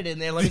fucking get it in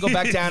there. Let me go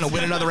back down and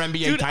win another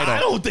NBA Dude, title. I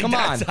don't think Come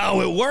that's on.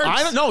 how it works.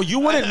 I don't know. You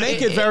wouldn't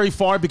make it very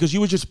far because you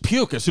would just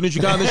puke as soon as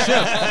you got on the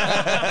ship.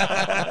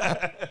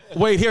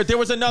 Wait, here. There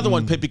was another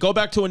one, Pippi. Go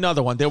back to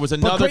another one. There was But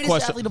another greatest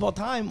question. athlete of all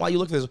time, while you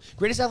look at this,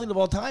 greatest athlete of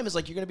all time is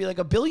like you're going to be like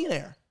a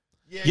billionaire.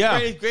 Yeah.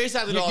 Greatest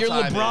athlete of all You're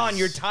time LeBron, is-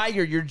 you're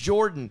Tiger, you're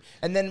Jordan.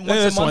 And then this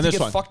once a month you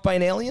one. get fucked by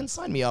an alien?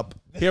 Sign me up.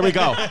 Here we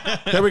go.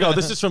 Here we go.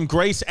 This is from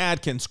Grace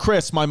Adkins.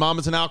 Chris, my mom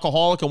is an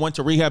alcoholic and went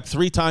to rehab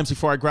 3 times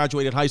before I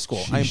graduated high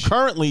school. I am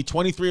currently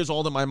 23 years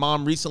old and my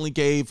mom recently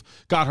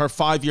got her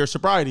 5-year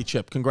sobriety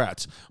chip.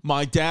 Congrats.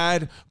 My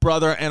dad,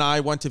 brother, and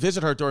I went to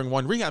visit her during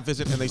one rehab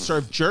visit and they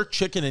served jerk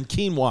chicken and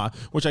quinoa,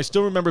 which I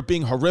still remember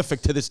being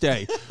horrific to this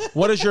day.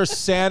 What is your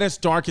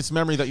saddest, darkest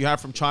memory that you have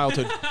from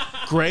childhood?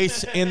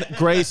 Grace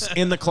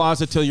in the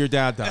closet till your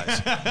dad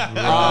dies.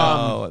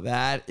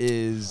 That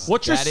is.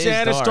 What's your that is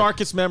saddest, dark.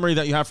 darkest memory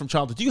that you have from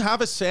childhood? Do you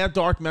have a sad,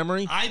 dark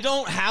memory? I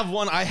don't have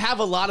one. I have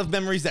a lot of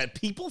memories that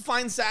people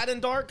find sad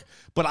and dark,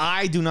 but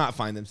I do not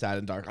find them sad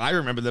and dark. I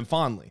remember them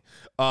fondly.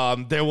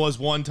 There was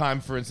one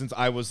time, for instance,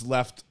 I was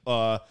left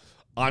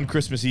on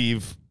Christmas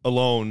Eve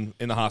alone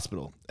in the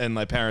hospital, and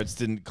my parents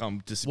didn't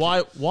come to see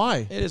me.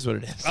 Why? It is what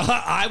it is.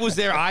 I was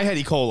there. I had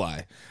E.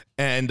 coli.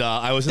 And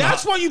I was in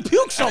That's why you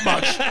puke so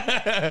much.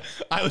 I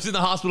was in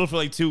the hospital for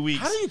like 2 weeks.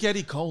 How do you get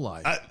E.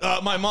 coli?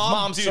 My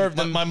mom served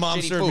them my mom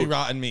shitty served me food.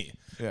 rotten meat.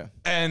 Yeah.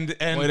 And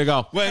Way to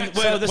go. When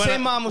So the when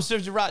same mom who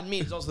serves you rotten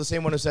meat is also the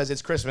same one who says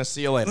it's Christmas.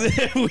 See you later.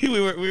 we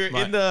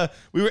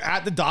were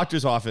at the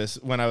doctor's office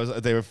when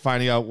they were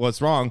finding out what's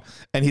wrong,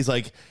 and he's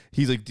like,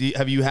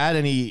 have you had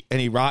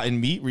any rotten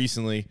meat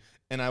recently?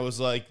 And I was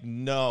like,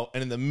 no.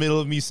 And in the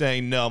middle of me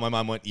saying no, my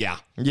mom went, yeah.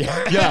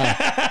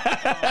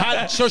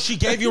 Yeah. So she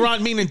gave you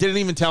rotten meat and didn't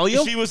even tell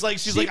you? She was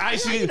like,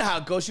 You know how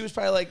it goes. She was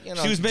probably like,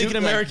 she was making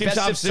American best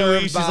chop if suey.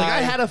 served She's like, I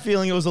by- had a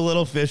feeling it was a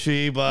little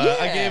fishy, but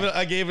Yeah.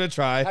 I gave it a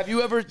try. Have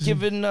you ever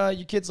given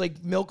your kids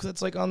like milk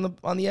that's like on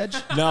the edge?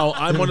 No,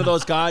 I'm one of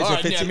those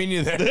guys. Me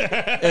neither.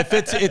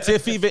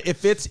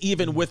 If it's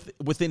even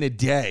within a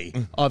day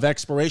of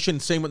expiration,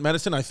 same with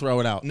medicine, I throw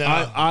it out. No.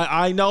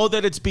 I know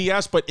that it's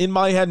BS, but in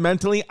my head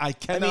mentally, I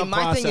I cannot mean, my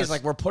process. thing is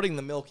like we're putting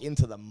the milk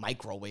into the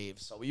microwave,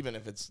 so even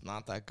if it's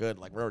not that good,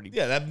 like we're already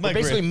that we're microwave-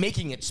 basically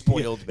making it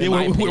spoiled. Yeah, in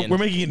my we're opinion.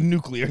 making it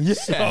nuclear.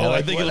 So I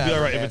like, think it'll be whatever,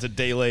 all right if man. it's a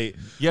day late.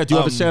 yeah, do you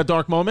have a sad,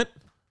 dark moment?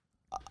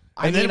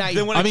 I then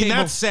when I came that's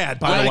home- sad,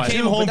 by When the I way.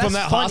 came But home that's from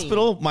that funny.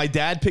 hospital, my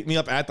dad picked me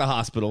up at the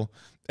hospital,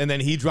 and then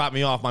he dropped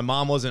me off. My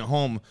mom wasn't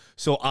home,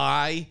 so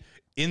I,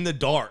 in the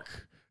dark,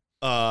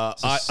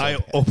 I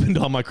opened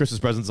all my Christmas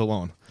presents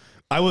alone.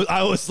 I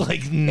was like,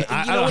 I don't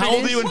know how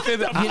old are you in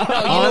fifth?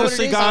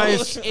 Honestly,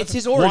 guys, it's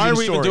his origin why are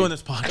we story. even doing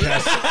this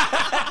podcast?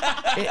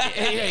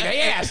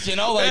 Yes, you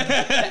know, like,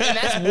 and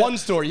that's one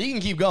story. You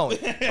can keep going,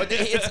 but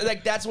it's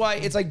like that's why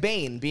it's like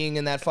Bane being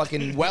in that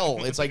fucking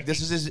well. It's like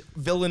this is his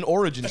villain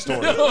origin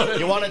story.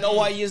 You want to know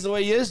why he is the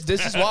way he is?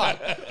 This is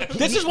why.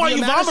 This is why The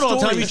you amount of vomit all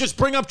the time. You stories- just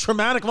bring up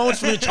traumatic moments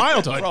from your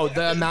childhood. Bro,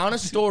 the amount of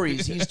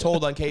stories he's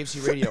told on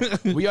KFC Radio.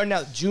 We are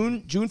now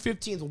June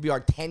 15th will be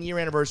our 10-year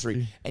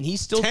anniversary, and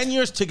he's still 10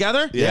 years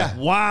together? Yeah.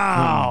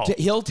 Wow.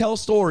 He'll tell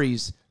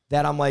stories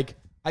that I'm like,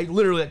 I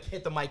literally like,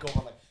 hit the mic over.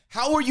 I'm like,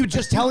 how are you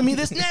just telling me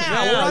this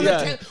now? We're on the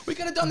 10. We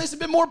could have done this a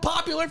bit more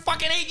popular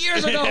fucking 8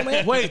 years ago,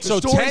 man. Wait, The so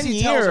stories 10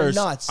 he tells are years?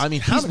 nuts. I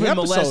mean, how he's many been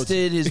episodes?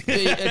 molested.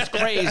 It's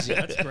crazy.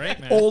 That's great,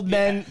 man. Old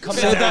men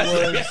coming out of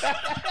the woods.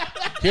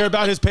 Hear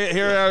about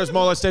his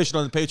molestation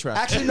on the Patreon.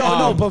 Actually,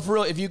 no, but for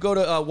real, if you go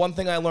to one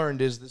thing I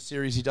learned is the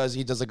series he does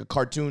like a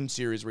cartoon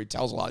series where he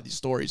tells a lot of these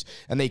stories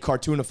and they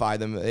cartoonify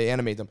them, they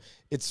animate them.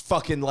 It's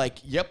fucking like,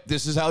 yep,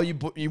 this is how you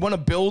want to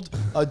build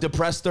a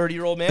depressed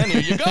 30-year-old man.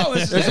 Here you go.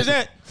 This is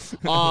it.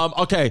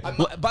 Okay.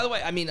 By the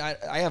way, I mean, I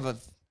have a,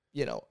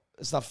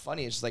 it's not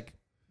funny. It's just like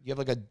you have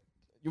like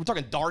you were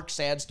talking dark,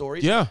 sad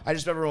stories. Yeah. I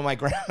just remember when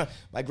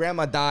my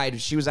grandma died,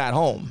 she was at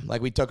home.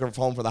 Like, we took her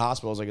home for the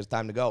hospital. I was like, it's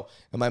time to go.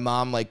 And my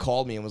mom, like,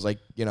 called me and was like,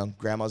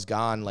 grandma's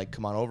gone. Like,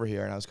 come on over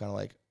here. And I was kind of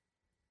like,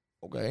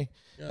 okay.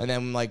 Yeah. And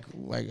then, like,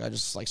 I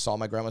just, like, saw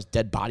my grandma's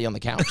dead body on the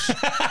couch.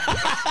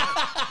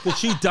 Did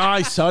she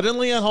die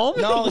suddenly at home?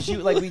 No,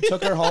 we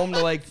took her home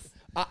to, like...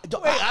 Wait,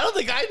 I don't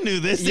think I knew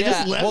this. They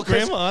just left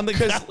grandma on the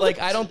couch. Like,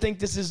 I don't think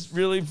this is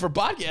really for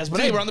podcasts, but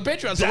hey, we're on the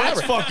Patreon, so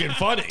That's whatever. fucking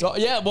funny. So,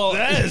 yeah, well,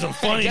 That is a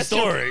funny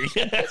story.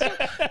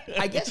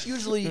 I guess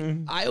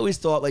usually I always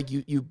thought like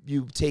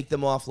you take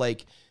them off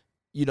like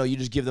you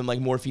just give them like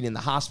morphine in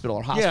the hospital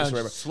or hospice or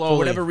whatever. slowly. For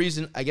whatever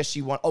reason, I guess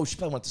she probably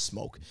wanted to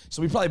smoke.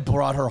 So we probably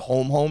brought her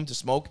home to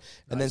smoke,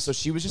 and then so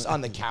she was just on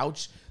the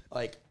couch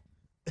like.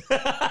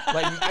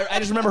 I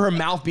just remember her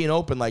mouth being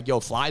open, like, "Yo,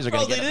 flies are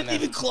gonna get." They up in didn't there.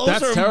 even close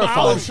That's her terrifying.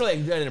 Oh, mouth. sure, they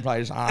didn't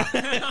probably just.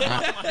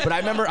 But I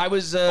remember I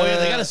was. Oh yeah,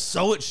 they gotta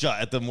sew it shut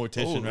at the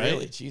mortician, Oh, right?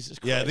 really? Jesus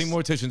Christ. Yeah, I think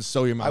morticians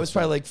sew your mouth. I was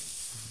probably like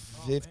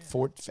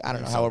 4th. I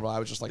don't know. However, I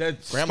was just like,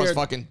 That's grandma's scared-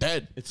 fucking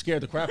dead. It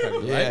scared the crap out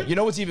of you, Yeah. right? You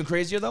know what's even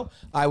crazier though?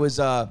 I was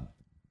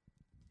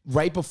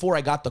right before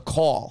I got the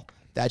call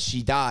that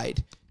she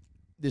died.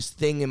 This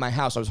thing in my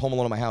house, I was home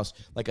alone in my house,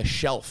 like a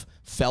shelf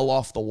fell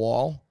off the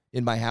wall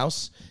in my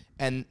house,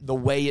 and the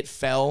way it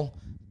fell,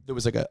 there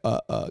was like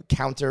a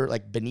counter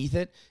like beneath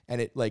it, and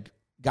it like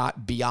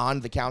got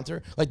beyond the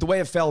counter. Like the way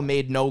it fell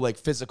made no like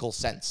physical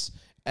sense.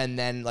 And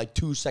then like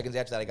 2 seconds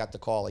after that, I got the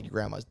call like your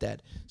grandma's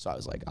dead. So I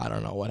was like, I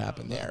don't know what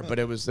happened there, but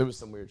it was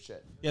some weird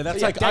shit. Yeah, that's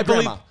But like dead I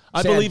believe. grandma.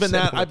 I Sad- believe in sad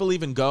that. woman. I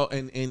believe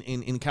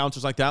in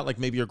encounters like that. Like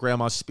maybe your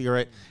grandma's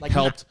spirit Like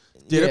helped.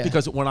 Did yeah. it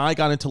because when I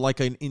got into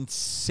like an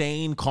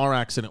insane car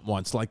accident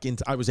once, like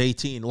I was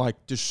 18, like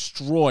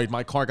destroyed.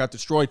 My car got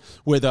destroyed.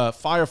 Where the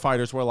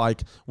firefighters were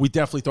like, we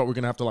definitely thought we were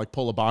gonna have to like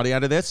pull a body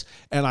out of this,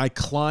 and I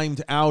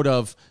climbed out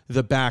of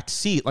the back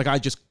seat. Like I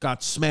just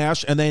got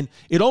smashed, and then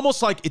it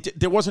almost like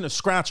there wasn't a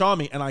scratch on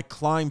me, and I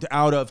climbed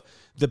out of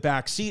the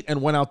back seat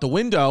and went out the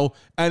window,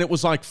 and it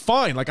was like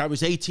fine. Like I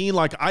was 18,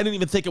 like I didn't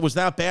even think it was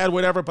that bad,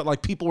 whatever. But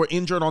like people were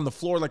injured on the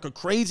floor, like a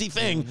crazy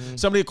thing.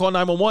 Somebody called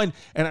 911,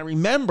 and I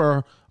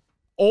remember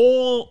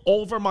all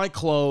over my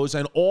clothes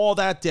and all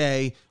that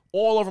day,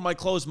 all over my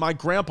clothes, my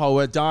grandpa, who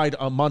had died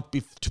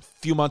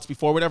few months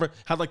before, whatever,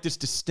 had like this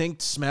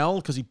distinct smell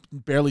because he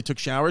barely took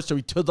showers. So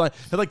he had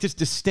like this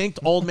distinct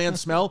old man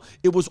smell.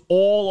 It was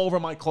all over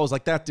my clothes.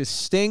 Like that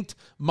distinct,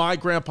 my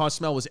grandpa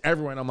smell was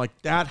everywhere. And I'm like,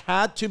 that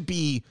had to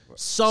be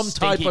some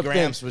Stinky type of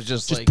Gramps thing. was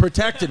just like-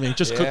 protected me,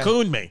 just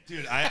cocooned me.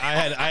 Dude, I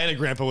had a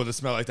grandpa with a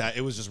smell like that.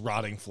 It was just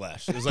rotting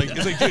flesh. It was like,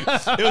 dude, it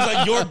was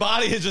like your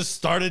body has just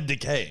started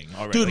decaying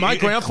already. Dude, Like, my it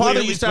grandfather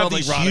clearly used to have smelled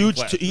like these rotting huge,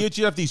 flesh. he used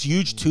to have these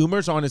huge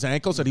tumors on his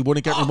ankles that he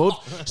wouldn't get removed.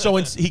 So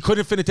he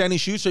couldn't fit into any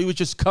shoes, so he would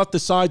just cut the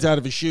sides out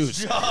of his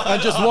shoes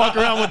and just walk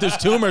around with his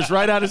tumors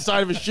right out his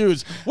side of his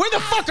shoes. Where the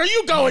fuck are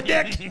you going,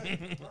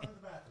 Nick?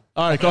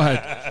 All right, go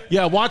ahead.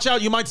 Yeah, watch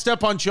out. You might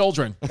step on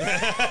children. I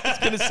was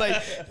gonna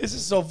say, this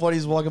is so funny.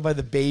 He's walking by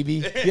the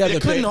baby. Yeah, they the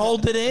couldn't ba-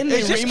 hold it in.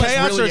 Is this He must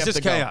chaos really or is have this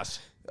to go. chaos?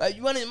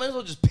 You might as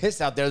well just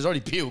piss out there. There's already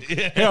puke.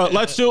 Here,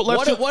 let's do.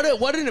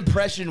 What an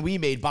impression we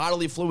made.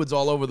 Bodily fluids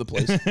all over the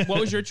place. What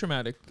was your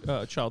traumatic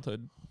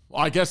childhood?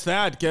 I guess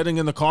that getting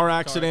in the car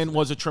accident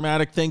was a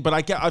traumatic thing, but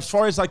I get as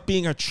far as like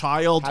being a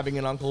child. Having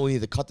an uncle who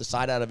had to cut the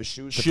side out of his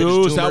shoes. to fit his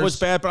Shoes, that tumors. was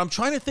bad, but I'm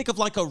trying to think of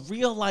like a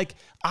real like.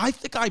 I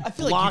think I feel like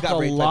you block got a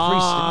raped by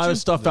priests, lot didn't you? of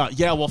stuff out.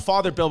 Yeah, well,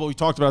 Father Bill, but we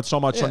talked about it so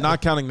much, so I'm not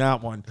counting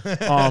that one.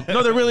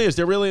 No, there really is.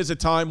 There really is a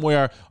time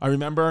where I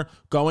remember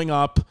going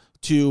up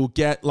to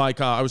get like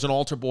I was an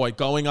altar boy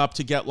going up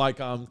to get like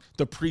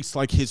the priest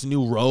like his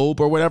new robe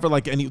or whatever,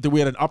 like, and we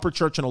had an upper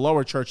church and a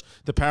lower church.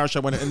 The parish I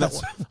went in,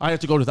 and I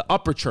had to go to the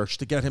upper church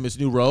to get him his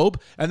new robe,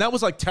 and that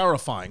was like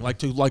terrifying, like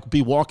to like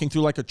be walking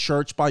through like a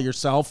church by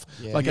yourself,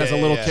 like as a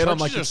little kid. I'm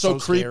like, Churches it's so are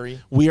so scary.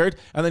 weird.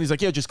 And then he's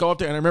like, yeah, just go up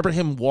there. And I remember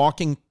him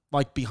walking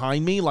like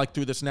behind me, like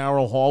through this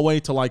narrow hallway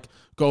to like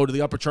go to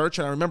the upper church.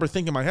 And I remember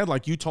thinking in my head,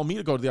 like, you told me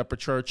to go to the upper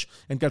church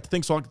and get the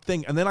thing so I could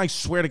think. And then I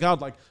swear to God,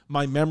 like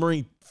my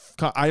memory,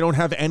 I don't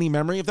have any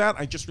memory of that.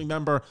 I just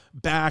remember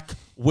back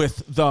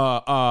with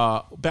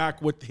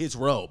his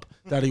robe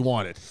that he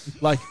wanted.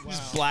 Like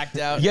Just blacked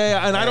out.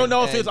 Yeah, and I don't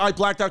know if I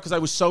blacked out because I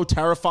was so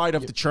terrified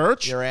of the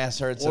church. Your ass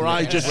hurts. Or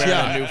I just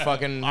a new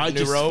fucking I new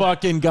just robe.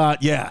 fucking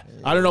got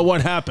I don't know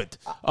what happened.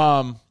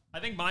 I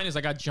think mine is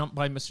I got jumped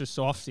by Mr.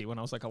 Softy when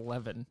I was like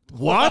 11.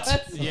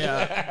 What?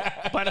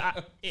 Yeah,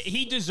 but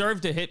he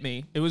deserved to hit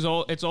me.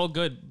 It's all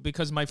good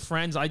because my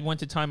friends. I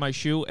went to tie my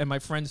shoe, and my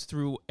friends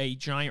threw a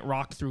giant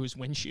rock through his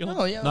windshield.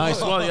 Oh yeah,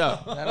 Nice. Well,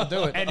 yeah. that'll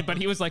do it. But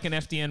he was like an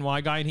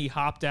FDNY guy, and he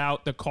hopped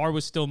out. The car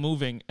was still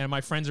moving, and my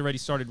friends already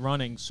started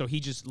running. So he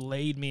just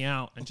laid me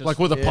out and just Like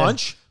with a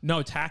punch?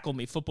 No, tackled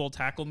me. Football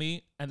tackled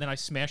me, and then I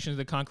smashed into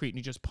the concrete, and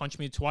he just punched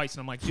me twice. And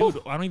I'm like, dude,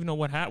 I don't even know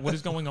what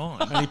is going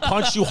on. And he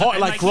punched you hard,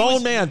 And, like he grown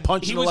was- man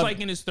punched He you. was 11.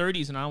 like in his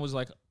 30s, and I was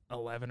like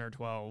 11 or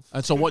 12.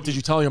 And so, what did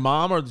you tell your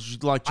mom, or did you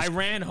like? I Just,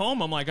 ran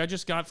home. I'm like, I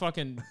just got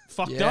fucking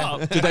fucked Yeah. up.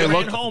 Did they I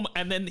ran look- home,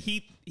 and then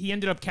he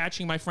ended up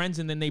catching my friends,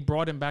 and then they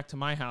brought him back to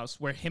my house,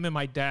 where him and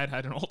my dad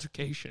had an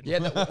altercation. Yeah,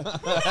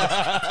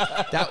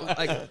 that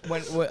like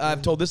when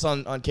I've told this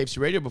on KFC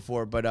Radio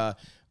before, but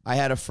I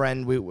had a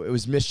friend. It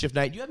was mischief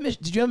night.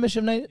 Did you have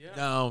mischief night?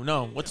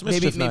 no. What's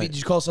mischief Maybe night? did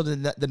you call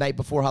something the night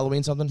before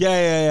Halloween? Something?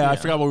 Yeah. I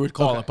forgot what we would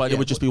call it, but Yeah. it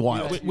would just be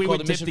wild. We called would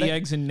it dip mischief the night?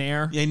 eggs in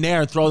Nair. Yeah,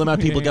 nair and throw them at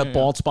people, get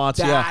bald spots.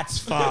 That's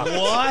fucked.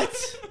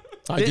 What?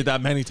 I did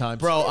that many times,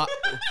 Bro,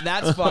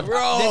 that's fucked.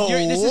 Bro,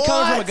 This is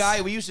coming from a what?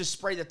 guy. We used to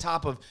spray the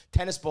top of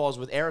tennis balls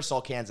with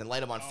aerosol cans and light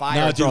them on fire.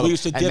 No, and throw dude, we them.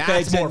 used to And dip that's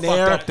eggs more in fucked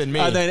there, up than me.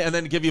 and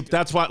then give you.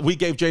 That's why we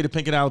gave Jada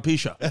Pinkett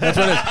alopecia. That's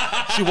what it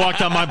is. She walked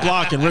down my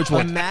block in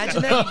Ridgewood.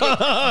 Imagine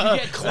that you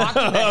get clocked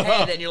in the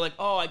head and you're like,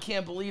 oh, I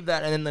can't believe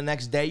that. And then the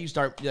next day you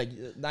start, like,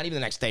 not even the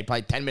next day,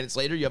 probably 10 minutes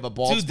later, you have a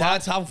bald Dude, spot.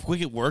 that's how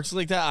quick it works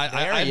like that.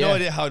 I have Yeah. no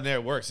idea how Nair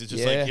works. It's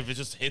just Yeah. like if it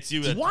just hits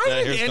you. Why the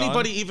did hair's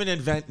anybody gone. even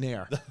invent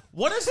Nair?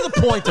 What is the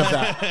point of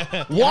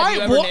that? Why? Have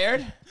you ever what,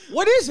 naired?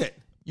 what is it?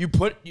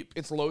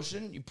 It's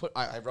lotion.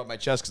 I rubbed my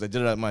chest because I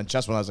did it on my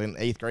chest when I was in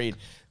 8th grade.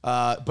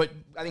 But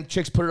I think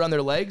chicks put it on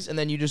their legs and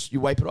then you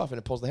wipe it off and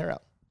it pulls the hair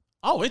out.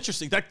 Oh,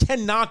 interesting. That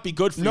cannot be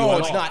good for you. No, at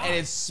it's all. not, and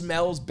it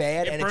smells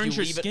bad. It and burns if you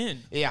your leave skin.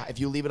 If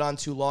you leave it on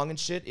too long and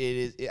shit,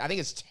 I think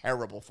it's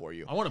terrible for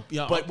you. I want to.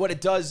 Yeah, But what it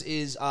does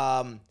is,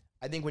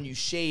 I think when you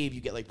shave,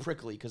 you get like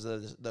prickly because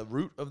of the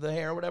root of the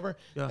hair or whatever.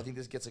 Yeah. I think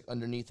this gets like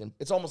underneath, and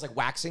it's almost like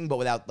waxing, but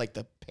without like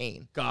the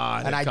pain. Got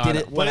and it, I got did it.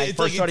 it when But I it's first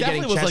like it started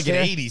getting definitely was chest like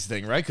hair. an '80s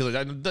thing, right?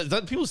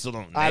 Because people still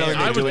don't. I don't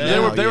nair. think they do it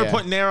they now, were yeah.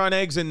 putting Nair on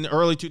eggs in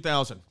early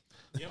 2000.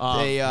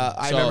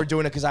 I so- remember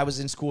doing it because I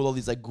was in school. All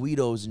these like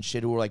Guidos and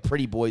shit who were like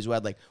pretty boys who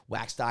had like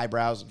waxed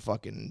eyebrows and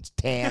fucking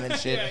tan and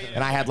shit.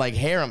 And I had like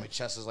hair on my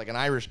chest as like an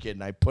Irish kid.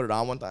 And I put it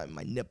on one time.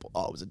 My nipple.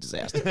 Oh, it was a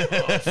disaster.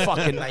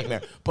 Fucking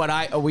nightmare.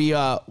 But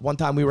one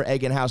time we were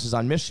egging houses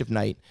on mischief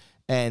night,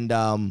 and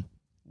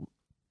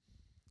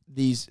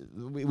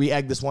we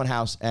egged this one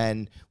house,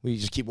 and we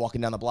just keep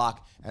walking down the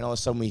block, and all of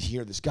a sudden we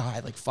hear this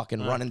guy like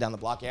fucking running down the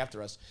block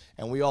after us,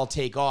 and we all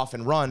take off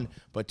and run,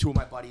 but two of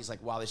my buddies, like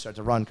while they start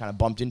to run, kind of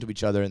bumped into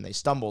each other and they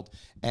stumbled,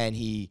 and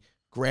he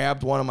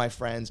grabbed one of my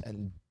friends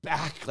and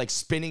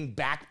spinning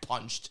back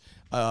punched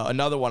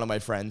another one of my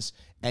friends,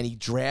 and he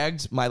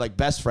dragged my like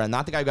best friend,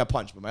 not the guy who got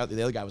punched, but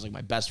the other guy was like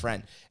my best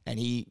friend, and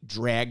he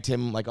dragged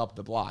him like up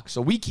the block.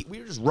 So we were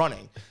just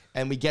running,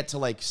 and we get to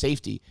like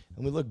safety,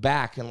 and we look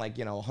back, and like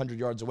 100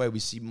 yards away, we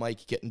see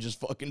Mike getting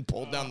just fucking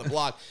pulled down the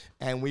block,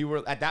 and we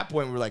were at that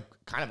point we were like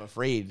kind of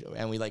afraid,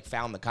 and we like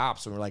found the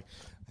cops, and we're like,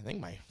 I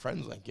think my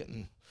friend's like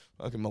getting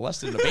fucking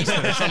molested in the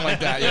basement or something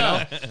like that, you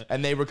know?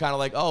 And they were kind of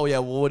like, oh, yeah,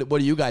 well,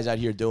 what are you guys out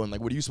here doing? Like,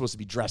 what are you supposed to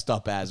be dressed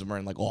up as? And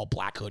wearing, like, all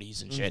black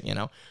hoodies and shit, you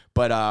know?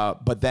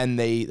 But then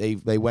they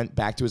went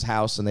back to his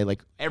house, and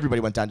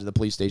everybody went down to the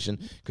police station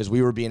because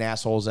we were being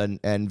assholes and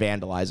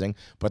vandalizing.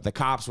 But the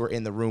cops were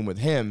in the room with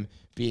him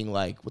being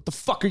like, what the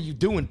fuck are you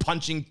doing?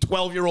 Punching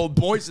 12-year-old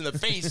boys in the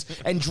face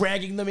and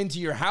dragging them into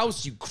your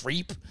house, you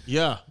creep.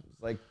 Yeah.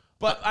 Like,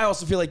 but I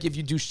also feel like if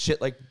you do shit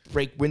like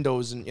break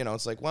windows and,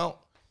 it's like, well,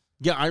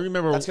 Yeah, I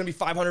remember. that's gonna be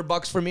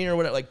 $500 for me or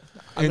whatever. Like,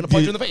 I'm gonna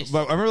punch you in the face. But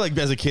I remember, like,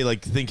 as a kid,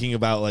 like thinking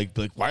about like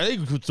why are they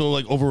so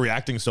like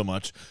overreacting so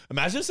much?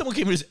 Imagine if someone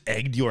came and just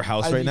egged your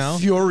house I'd right be now.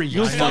 furious.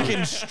 You I know.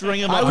 fucking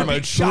string them I up would from a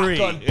be tree.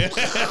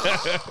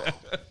 shotgun.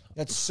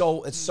 It's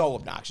so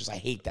obnoxious. I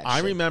hate that. I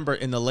shit. remember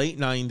in the late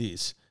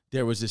 90s,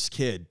 there was this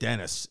kid,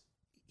 Dennis.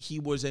 He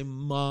was a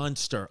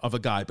monster of a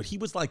guy, but he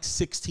was like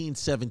 16,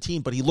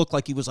 17, but he looked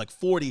like he was like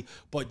 40,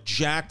 but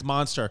jacked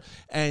monster.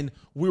 And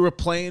we were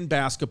playing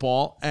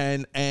basketball,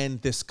 and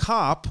this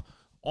cop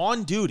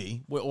on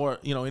duty, or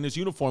in his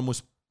uniform,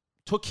 was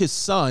took his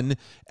son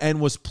and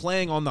was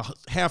playing on the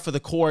half of the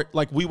court.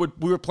 Like we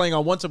were playing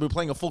on one side, we were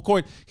playing a full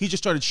court. He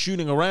just started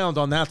shooting around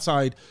on that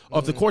side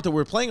of the court that we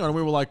were playing on. And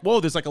we were like, whoa,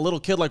 there's like a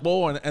little kid like,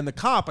 whoa. And the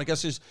cop, I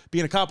guess just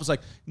being a cop, was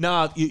like,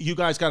 nah, you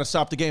guys got to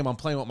stop the game. I'm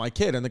playing with my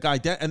kid. And the guy,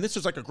 and this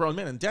was like a grown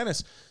man. And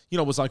Dennis,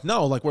 was like,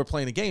 no, like we're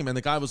playing a game. And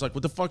the guy was like,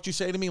 what the fuck did you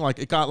say to me? Like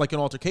it got like an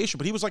altercation.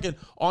 But he was like an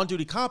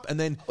on-duty cop. And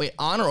then wait,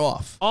 on or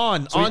off?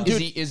 On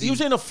duty. He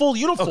was in a full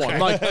uniform,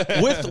 like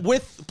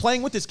with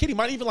playing with this kid. He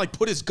might even like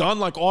put his gun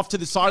like off to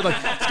the side.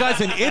 Like this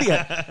guy's an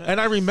idiot.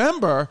 And I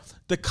remember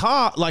the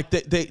cop, like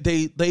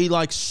they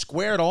like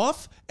squared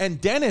off, and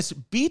Dennis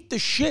beat the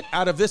shit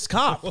out of this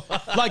cop.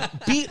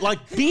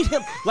 beat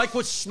him, like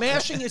was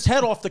smashing his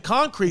head off the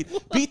concrete,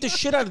 beat the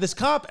shit out of this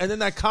cop, and then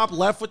that cop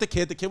left with the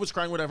kid. The kid was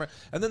crying, whatever.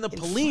 And then the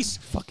police,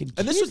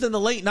 and this was in the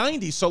late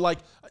 90s, so like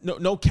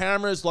no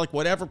cameras, like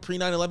whatever, pre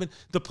 9/11.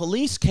 The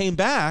police came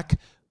back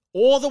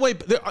all the way.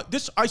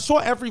 I saw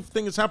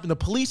everything that's happened. The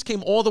police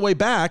came all the way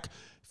back,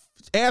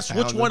 asked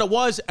which one it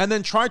was, and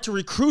then tried to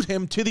recruit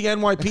him to the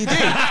NYPD.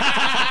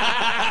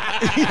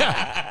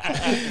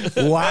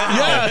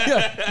 Wow.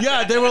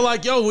 Yeah. They were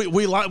like, "Yo,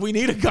 we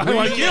need a guy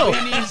like you.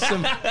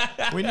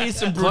 We need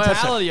some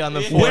brutality on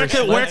the force.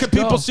 Where can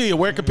people see you?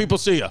 Where can people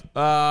see you?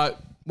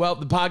 Well,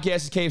 the podcast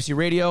is KFC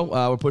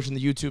Radio. We're pushing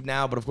the YouTube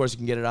now, but of course you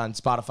can get it on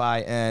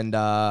Spotify and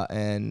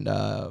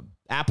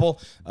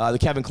Apple. The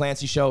Kevin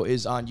Clancy Show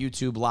is on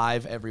YouTube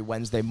live every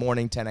Wednesday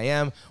morning, 10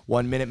 a.m.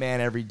 1 Minute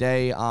Man every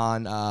day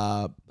on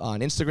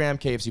Instagram,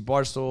 KFC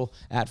Barstool,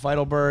 at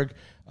Feidelberg.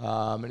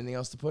 Anything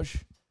else to push?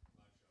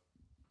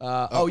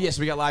 Yes,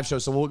 we got live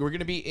shows. So we're going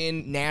to be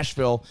in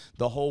Nashville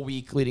the whole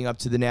week leading up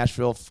to the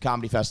Nashville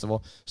Comedy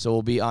Festival. So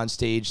we'll be on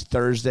stage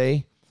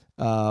Thursday,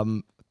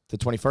 the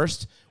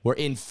 21st. We're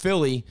in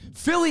Philly.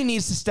 Philly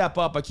needs to step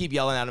up. I keep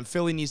yelling at him.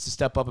 Philly needs to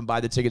step up and buy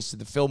the tickets to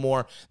the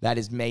Fillmore. That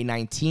is May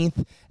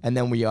 19th. And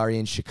then we are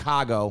in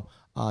Chicago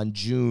on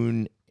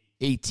June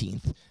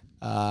 18th.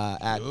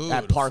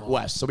 At Park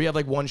West. So we have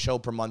like one show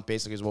per month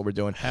basically is what we're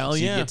doing. Hell so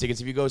yeah. You get tickets.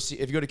 If you go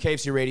to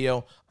KFC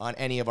Radio on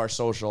any of our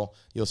social,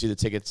 you'll see the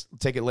ticket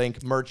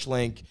link, merch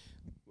link.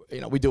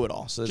 We do it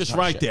all. So just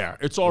right there.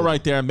 It's all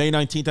right there. May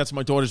 19th, that's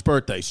my daughter's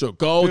birthday. So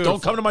go. Beautiful.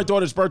 Don't come to my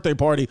daughter's birthday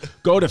party.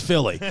 Go to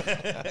Philly.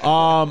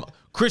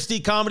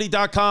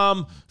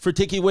 ChristyComedy.com for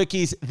Tiki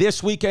Wikis.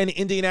 This weekend,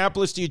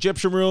 Indianapolis, the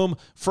Egyptian Room.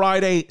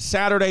 Friday,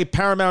 Saturday,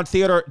 Paramount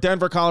Theater,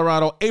 Denver,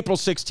 Colorado. April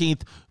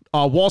 16th,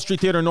 Wall Street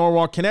Theater,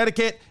 Norwalk,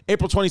 Connecticut.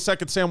 April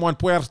 22nd, San Juan,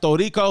 Puerto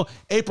Rico.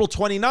 April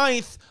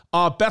 29th,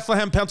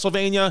 Bethlehem,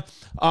 Pennsylvania.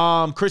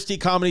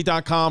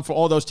 ChristyComedy.com for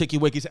all those Tiki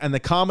Wikis. And the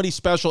comedy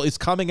special is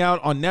coming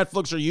out on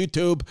Netflix or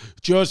YouTube.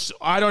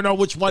 I don't know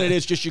which one it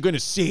is, just you're going to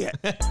see it.